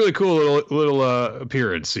 She gets a really cool little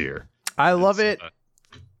appearance here. I love it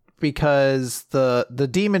because the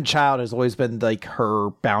demon child has always been like her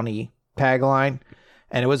bounty tagline.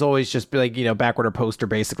 And it was always just like, back when her poster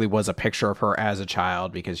basically was a picture of her as a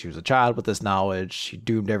child because she was a child with this knowledge. She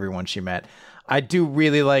doomed everyone she met. I do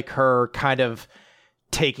really like her kind of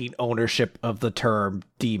taking ownership of the term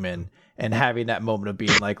demon and having that moment of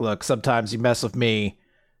being like, look, sometimes you mess with me,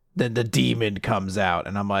 then the demon comes out.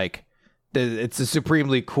 And I'm like, it's a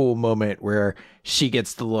supremely cool moment where she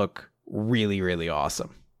gets to look really, really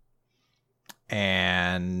awesome.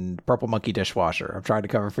 And Purple Monkey Dishwasher. I'm trying to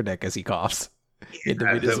cover for Nick as he coughs.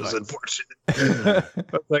 That was unfortunate. I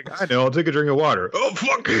was like, I know, I'll take a drink of water. Oh,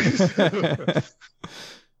 fuck.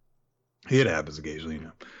 It happens occasionally,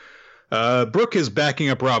 Brook is backing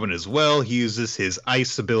up Robin as well. He uses his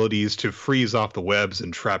ice abilities to freeze off the webs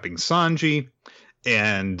and trapping Sanji.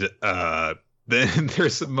 And then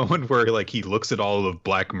there's a moment where he looks at all of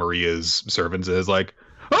Black Maria's servants and is like,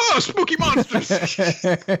 oh, spooky monsters.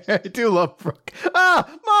 I do love Brook.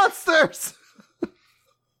 Ah, monsters.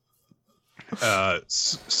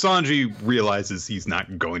 Sanji realizes he's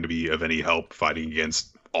not going to be of any help fighting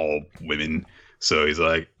against all women, so he's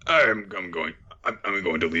like, I'm going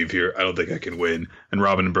to leave here. I don't think I can win. And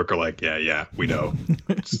Robin and Brook are like, yeah, we know.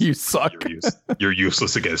 You suck. You're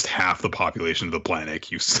useless against half the population of the planet.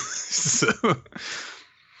 So,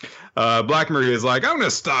 Black Maria is like, I'm going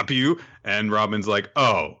to stop you. And Robin's like,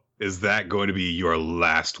 oh, is that going to be your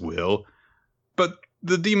last will? But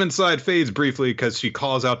the demon side fades briefly because she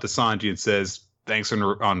calls out to Sanji and says, thanks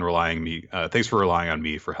for relying on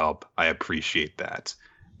me for help. I appreciate that.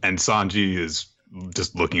 And Sanji is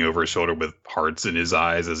just looking over his shoulder with hearts in his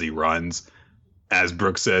eyes as he runs. As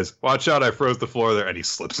Brook says, watch out, I froze the floor there, and he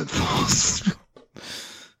slips and falls.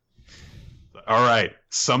 All right.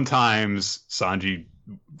 Sometimes Sanji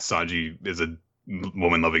is a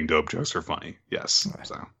woman-loving dope jokes are funny. Yes.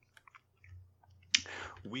 So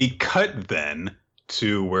we cut then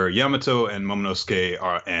to where Yamato and Momonosuke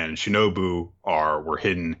and Shinobu were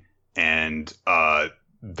hidden, and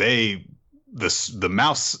the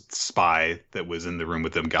mouse spy that was in the room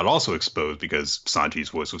with them got also exposed because Sanji's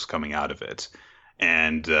voice was coming out of it,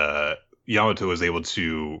 and Yamato was able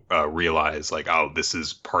to realize, like, oh, this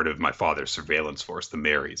is part of my father's surveillance force, the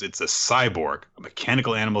Marys. It's a cyborg, a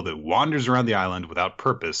mechanical animal that wanders around the island without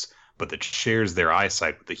purpose, but that shares their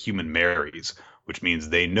eyesight with the human Marys, which means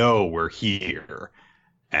they know we're here.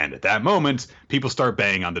 And at that moment, people start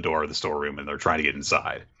banging on the door of the storeroom, and they're trying to get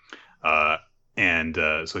inside. So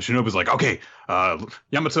Shinobu's like, okay,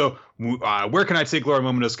 Yamato, where can I take Lord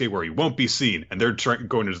Momonosuke where he won't be seen? And they're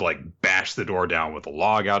going to like bash the door down with a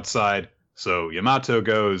log outside. So Yamato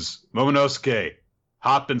goes, Momonosuke,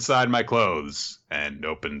 hop inside my clothes, and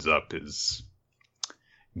opens up his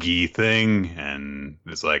gi thing and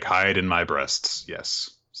is like, hide in my breasts. Yes.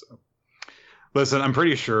 So listen, I'm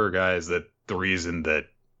pretty sure, guys, that the reason that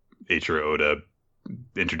Eiichiro Oda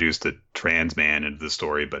introduced a trans man into the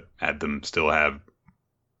story but had them still have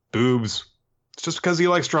boobs, it's just because he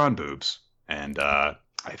likes drawn boobs, and I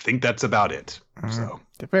think that's about it. So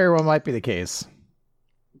it very well might be the case.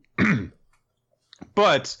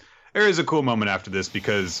 But there is a cool moment after this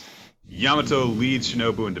because Yamato leads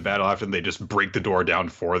Shinobu into battle. After they just break the door down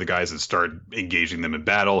for the guys and start engaging them in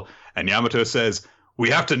battle, and Yamato says, we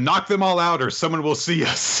have to knock them all out or someone will see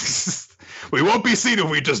us. We won't be seen if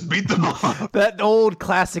we just beat them all. That old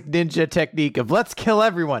classic ninja technique of let's kill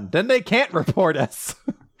everyone, then they can't report us.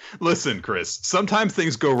 Listen, Chris, sometimes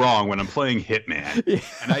things go wrong when I'm playing Hitman,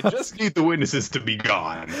 and I just need the witnesses to be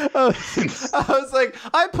gone. I was like,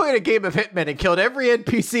 I played a game of Hitman and killed every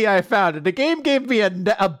NPC I found, and the game gave me a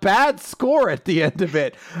bad score at the end of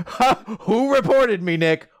it. Who reported me,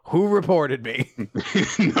 Nick? Who reported me?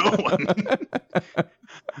 No one.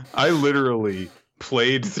 I literally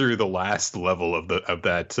played through the last level of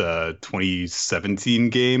that 2017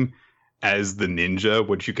 game as the ninja,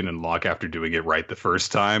 which you can unlock after doing it right the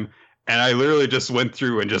first time. And I literally just went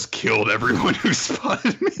through and just killed everyone who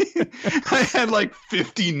spotted me. I had like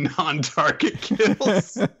 50 non-target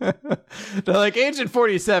kills. They're like, Agent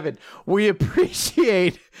 47, we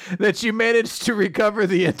appreciate that you managed to recover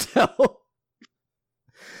the intel.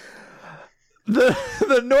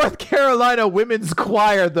 The North Carolina Women's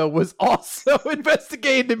Choir, though, was also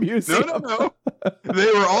investigating the museum. No. They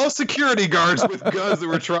were all security guards with guns that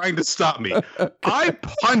were trying to stop me. I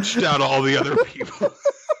punched out all the other people.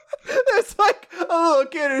 There's like a little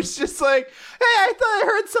kid who's just like, hey, I thought I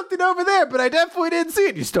heard something over there, but I definitely didn't see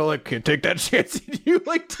it. You still like, can't take that chance. And you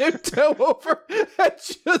like tiptoe over and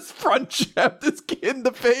just front jab this kid in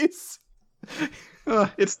the face.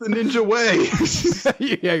 It's the ninja way.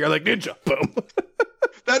 Yeah, you're like, ninja, boom.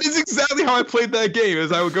 That is exactly how I played that game,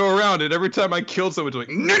 as I would go around, and every time I killed someone, like,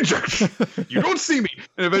 ninja! You don't see me!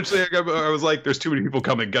 And eventually I was like, there's too many people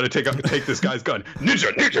coming, gotta take this guy's gun.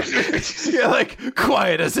 Ninja! You're like,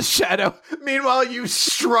 quiet as a shadow. Meanwhile, you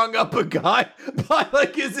strung up a guy by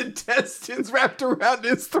like his intestines wrapped around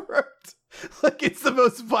his throat. Like it's the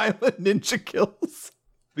most violent ninja kills.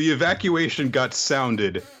 The evacuation got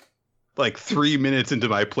sounded like 3 minutes into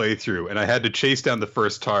my playthrough, and I had to chase down the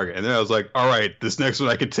first target, and then I was like, all right, this next one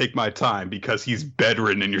I can take my time because he's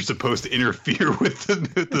bedridden and you're supposed to interfere with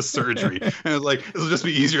the surgery. And I was like, this will just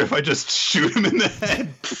be easier if I just shoot him in the head.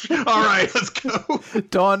 All right, let's go.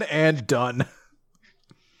 Done and done.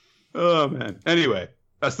 Oh man, anyway,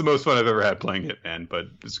 that's the most fun I've ever had playing Hitman, but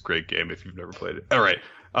it's a great game if you've never played it. All right,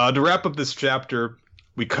 to wrap up this chapter,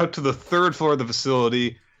 we cut to the third floor of the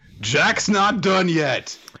facility. Jack's not done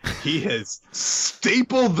yet. He has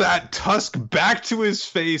stapled that tusk back to his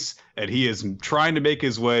face, and he is trying to make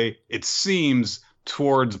his way, it seems,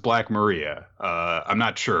 towards Black Maria. I'm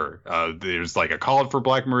not sure. There's like a call for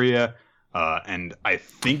Black Maria, and I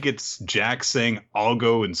think it's Jack saying, I'll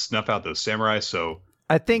go and snuff out those samurai, so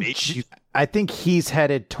I think he's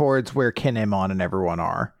headed towards where Kinemon and everyone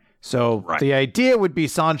are. So right. The idea would be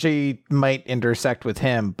Sanji might intersect with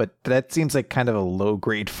him, but that seems like kind of a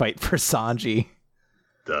low-grade fight for Sanji.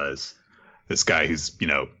 Does. This guy who's,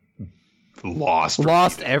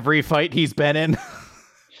 lost every fight he's been in.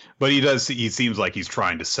 But he seems like he's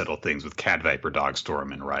trying to settle things with Cat Viper,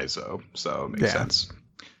 Dogstorm, and Raizo. So it makes sense.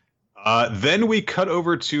 Then we cut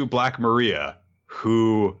over to Black Maria,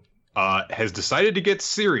 who has decided to get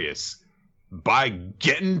serious by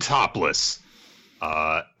getting topless.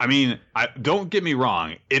 Don't get me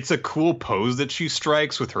wrong. It's a cool pose that she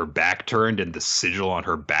strikes with her back turned and the sigil on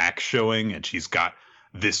her back showing. And she's got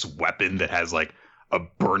this weapon that has like a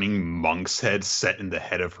burning monk's head set in the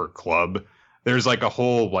head of her club. there's like a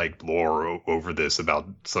whole like lore over this about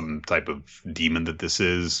some type of demon that this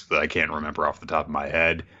is that I can't remember off the top of my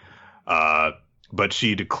head. But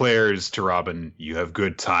she declares to Robin, "You have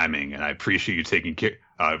good timing, and I appreciate you taking care."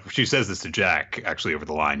 She says this to Jack, actually, over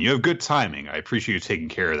the line. "You have good timing. I appreciate you taking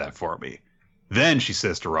care of that for me." Then she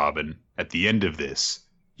says to Robin, "At the end of this,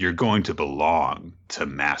 you're going to belong to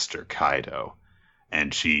Master Kaido."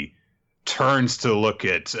 And she turns to look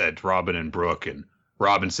at Robin and Brooke, and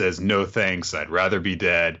Robin says, "No thanks. I'd rather be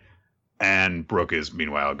dead." And Brooke is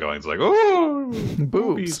meanwhile going, it's like, "Oh,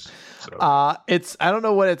 boobs." So. I don't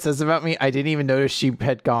know what it says about me. I didn't even notice she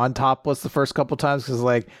had gone topless the first couple times because,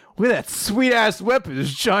 like, look at that sweet ass weapon,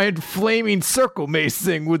 this giant flaming circle mace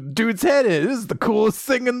thing with dude's head in it. This is the coolest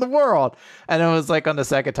thing in the world. And I was like, on the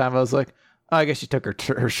second time, I was like, oh, I guess she took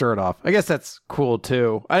her shirt off. I guess that's cool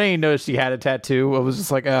too. I didn't even notice she had a tattoo. I was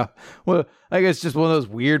just like, well, I guess just one of those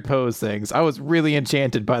weird pose things. I was really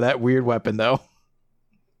enchanted by that weird weapon though.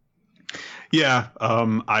 Yeah,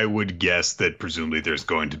 I would guess that presumably there's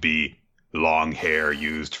going to be long hair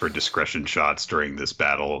used for discretion shots during this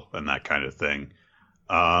battle and that kind of thing.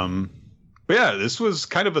 But yeah, this was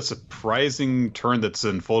kind of a surprising turn that's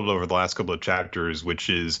unfolded over the last couple of chapters, which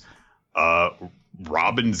is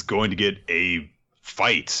Robin's going to get a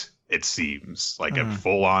fight, it seems, like a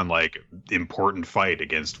full-on, like, important fight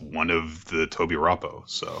against one of the Tobirappo,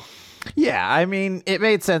 so... Yeah, I mean, it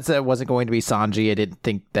made sense that it wasn't going to be Sanji. I didn't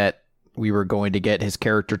think that we were going to get his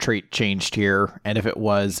character trait changed here, and if it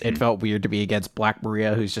was, it felt weird to be against Black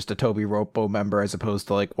Maria, who's just a Tobirappo member, as opposed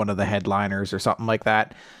to like one of the headliners or something like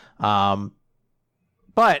that.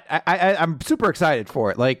 But I'm super excited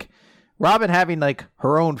for it. Like, Robin having like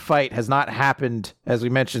her own fight has not happened, as we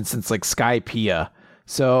mentioned, since like Skypiea.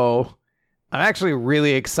 So I'm actually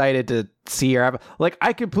really excited to see her have, like,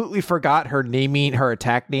 I completely forgot her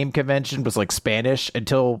attack name convention was like Spanish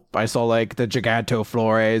until I saw like the Giganto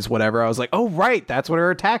Flores, whatever. I was like, oh right, that's what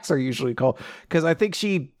her attacks are usually called. Because I think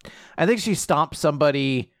she stomped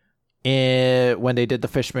somebody when they did the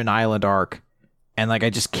Fishman Island arc, and like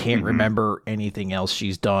I just can't remember anything else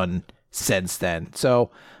she's done since then.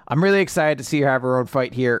 So I'm really excited to see her have her own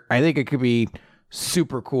fight here. I think it could be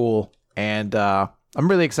super cool, and I'm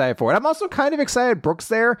really excited for it. I'm also kind of excited Brooke's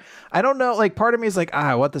there. I don't know, like, part of me is like,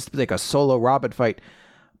 I want this to be like a solo Robin fight.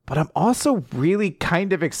 But I'm also really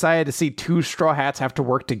kind of excited to see two Straw Hats have to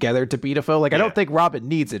work together to beat a foe. Like, I don't think Robin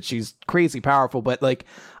needs it. She's crazy powerful. But, like,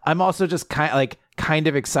 I'm also just kind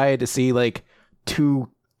of excited to see, like, two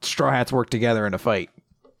Straw Hats work together in a fight.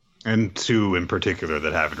 And two in particular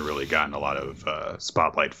that haven't really gotten a lot of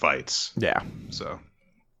spotlight fights. Yeah. So...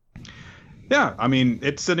 yeah, I mean,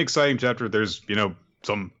 it's an exciting chapter. There's,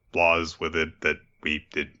 some flaws with it that we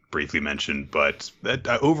did briefly mention, but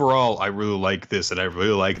overall, I really like this, and I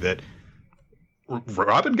really like that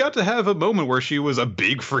Robin got to have a moment where she was a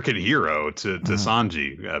big freaking hero to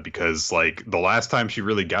Sanji, because, like, the last time she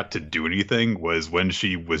really got to do anything was when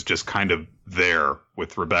she was just kind of there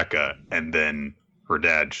with Rebecca, and then her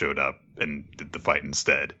dad showed up and did the fight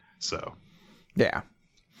instead, so. Yeah.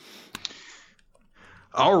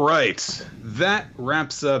 All right, that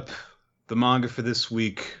wraps up the manga for this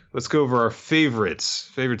week. Let's go over our favorite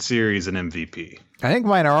series and MVP. I think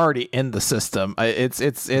mine are already in the system. It's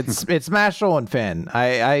Mashle and Finn.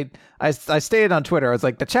 I stated on Twitter, I was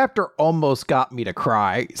like, the chapter almost got me to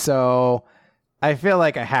cry, so I feel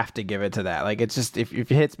like I have to give it to that. Like, it's just, if it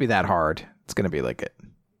hits me that hard, it's gonna be like it.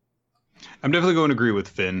 I'm definitely going to agree with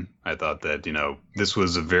Finn. I thought that, this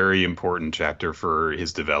was a very important chapter for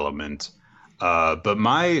his development. But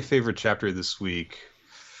my favorite chapter this week,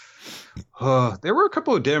 there were a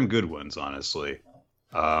couple of damn good ones, honestly.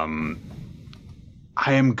 I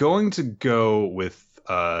am going to go with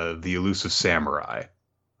the Elusive Samurai,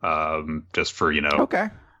 just for, okay,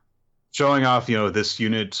 showing off, this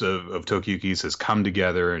unit of Tokiyuki's has come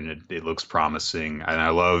together, and it looks promising. And I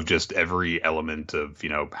love just every element of,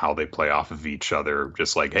 how they play off of each other.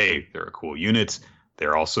 Just like, hey, they're a cool unit.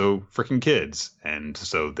 They're also freaking kids, and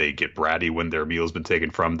so they get bratty when their meal's been taken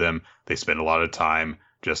from them. They spend a lot of time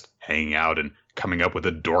just hanging out and coming up with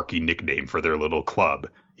a dorky nickname for their little club,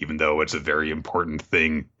 even though it's a very important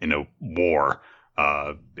thing in a war.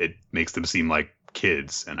 It makes them seem like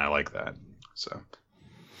kids, and I like that. So,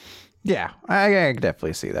 yeah, I can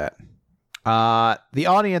definitely see that. The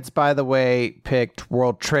audience, by the way, picked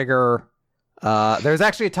World Trigger. There's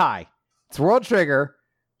actually a tie. It's World Trigger,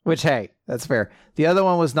 which, hey, that's fair. The other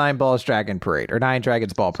one was Nine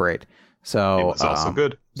Dragons Ball Parade. So it was also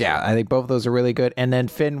good. Yeah, I think both of those are really good. And then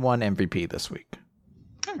Finn won MVP this week.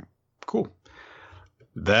 Cool.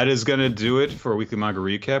 That is going to do it for Weekly Manga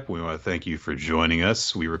Recap. We want to thank you for joining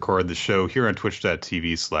us. We record the show here on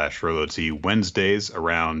twitch.tv/RoloT Wednesdays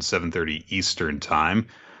around 7:30 Eastern Time.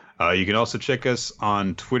 You can also check us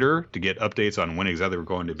on Twitter to get updates on when exactly we're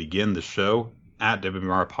going to begin the show, at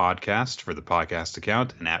WMR Podcast for the podcast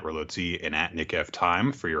account, and at RoloT and at Nick F.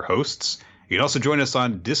 Time for your hosts. You can also join us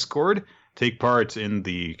on Discord. Take part in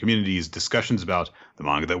the community's discussions about the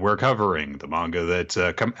manga that we're covering, the manga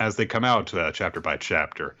that come as they come out chapter by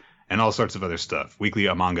chapter, and all sorts of other stuff. Weekly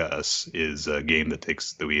Among Us is a game that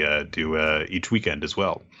we do each weekend as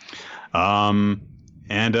well. And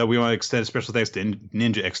we want to extend special thanks to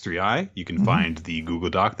Ninja X3i. You can find the Google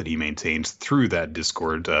Doc that he maintains through that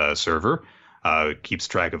Discord server. It keeps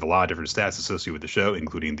track of a lot of different stats associated with the show,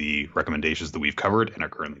 including the recommendations that we've covered and are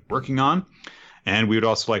currently working on. And we would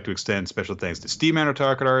also like to extend special thanks to Steve Mann, our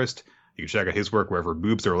target artist. You can check out his work wherever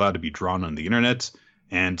boobs are allowed to be drawn on the internet.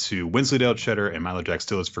 And to Winsleydale Cheddar and Milo Jack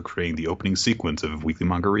Stillis for creating the opening sequence of Weekly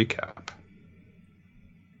Manga Recap.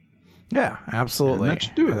 Yeah, absolutely. And that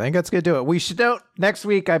should do it. I think that's going to do it. We should note next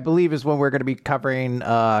week, I believe, is when we're going to be covering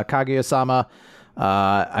Kaguya-sama.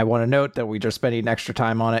 I want to note that we're just spending extra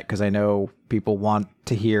time on it because I know people want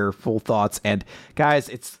to hear full thoughts. And guys,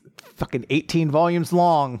 it's fucking 18 volumes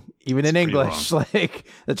long, even in English. Like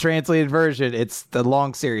the translated version, it's the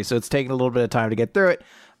long series, so it's taking a little bit of time to get through it.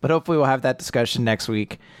 But hopefully we'll have that discussion next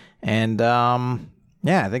week. And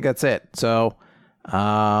yeah, I think that's it. So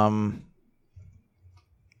Shaq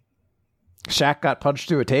got punched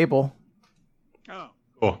through a table. Oh,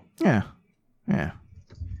 cool. Yeah.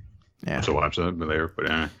 To watch that later, but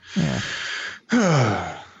yeah.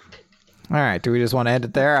 All right. Do we just want to end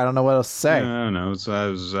it there? I don't know what else to say. No.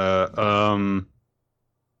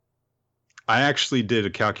 I actually did a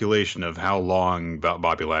calculation of how long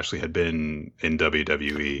Bobby Lashley had been in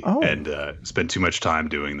WWE and spent too much time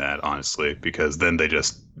doing that, honestly, because then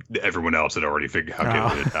everyone else had already figured it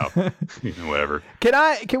out. Whatever.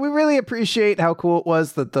 Can we really appreciate how cool it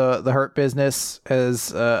was that the Hurt Business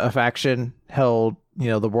as a faction held,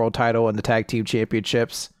 the world title and the tag team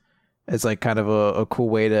championships? It's like kind of a cool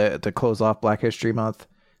way to close off Black History Month,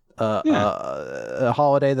 a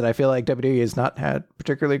holiday that I feel like WWE has not had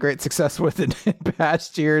particularly great success with in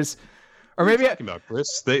past years. Or maybe talking about,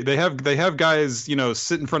 Chris, they have guys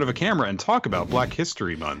sit in front of a camera and talk about Black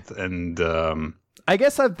History Month, and I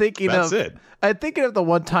guess I'm thinking I'm thinking of the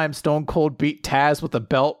one time Stone Cold beat Taz with a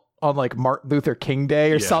belt on like Martin Luther King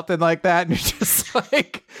Day or something like that, and you're just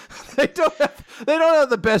like, they don't have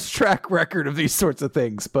the best track record of these sorts of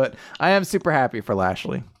things. But I am super happy for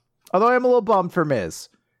Lashley, although I'm a little bummed for Miz,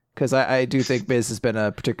 because I do think Miz has been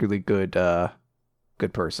a particularly good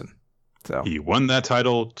person. So he won that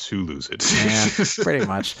title to lose it. Yeah, pretty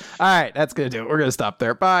much. All right, that's gonna do it. We're gonna stop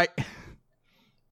there. Bye.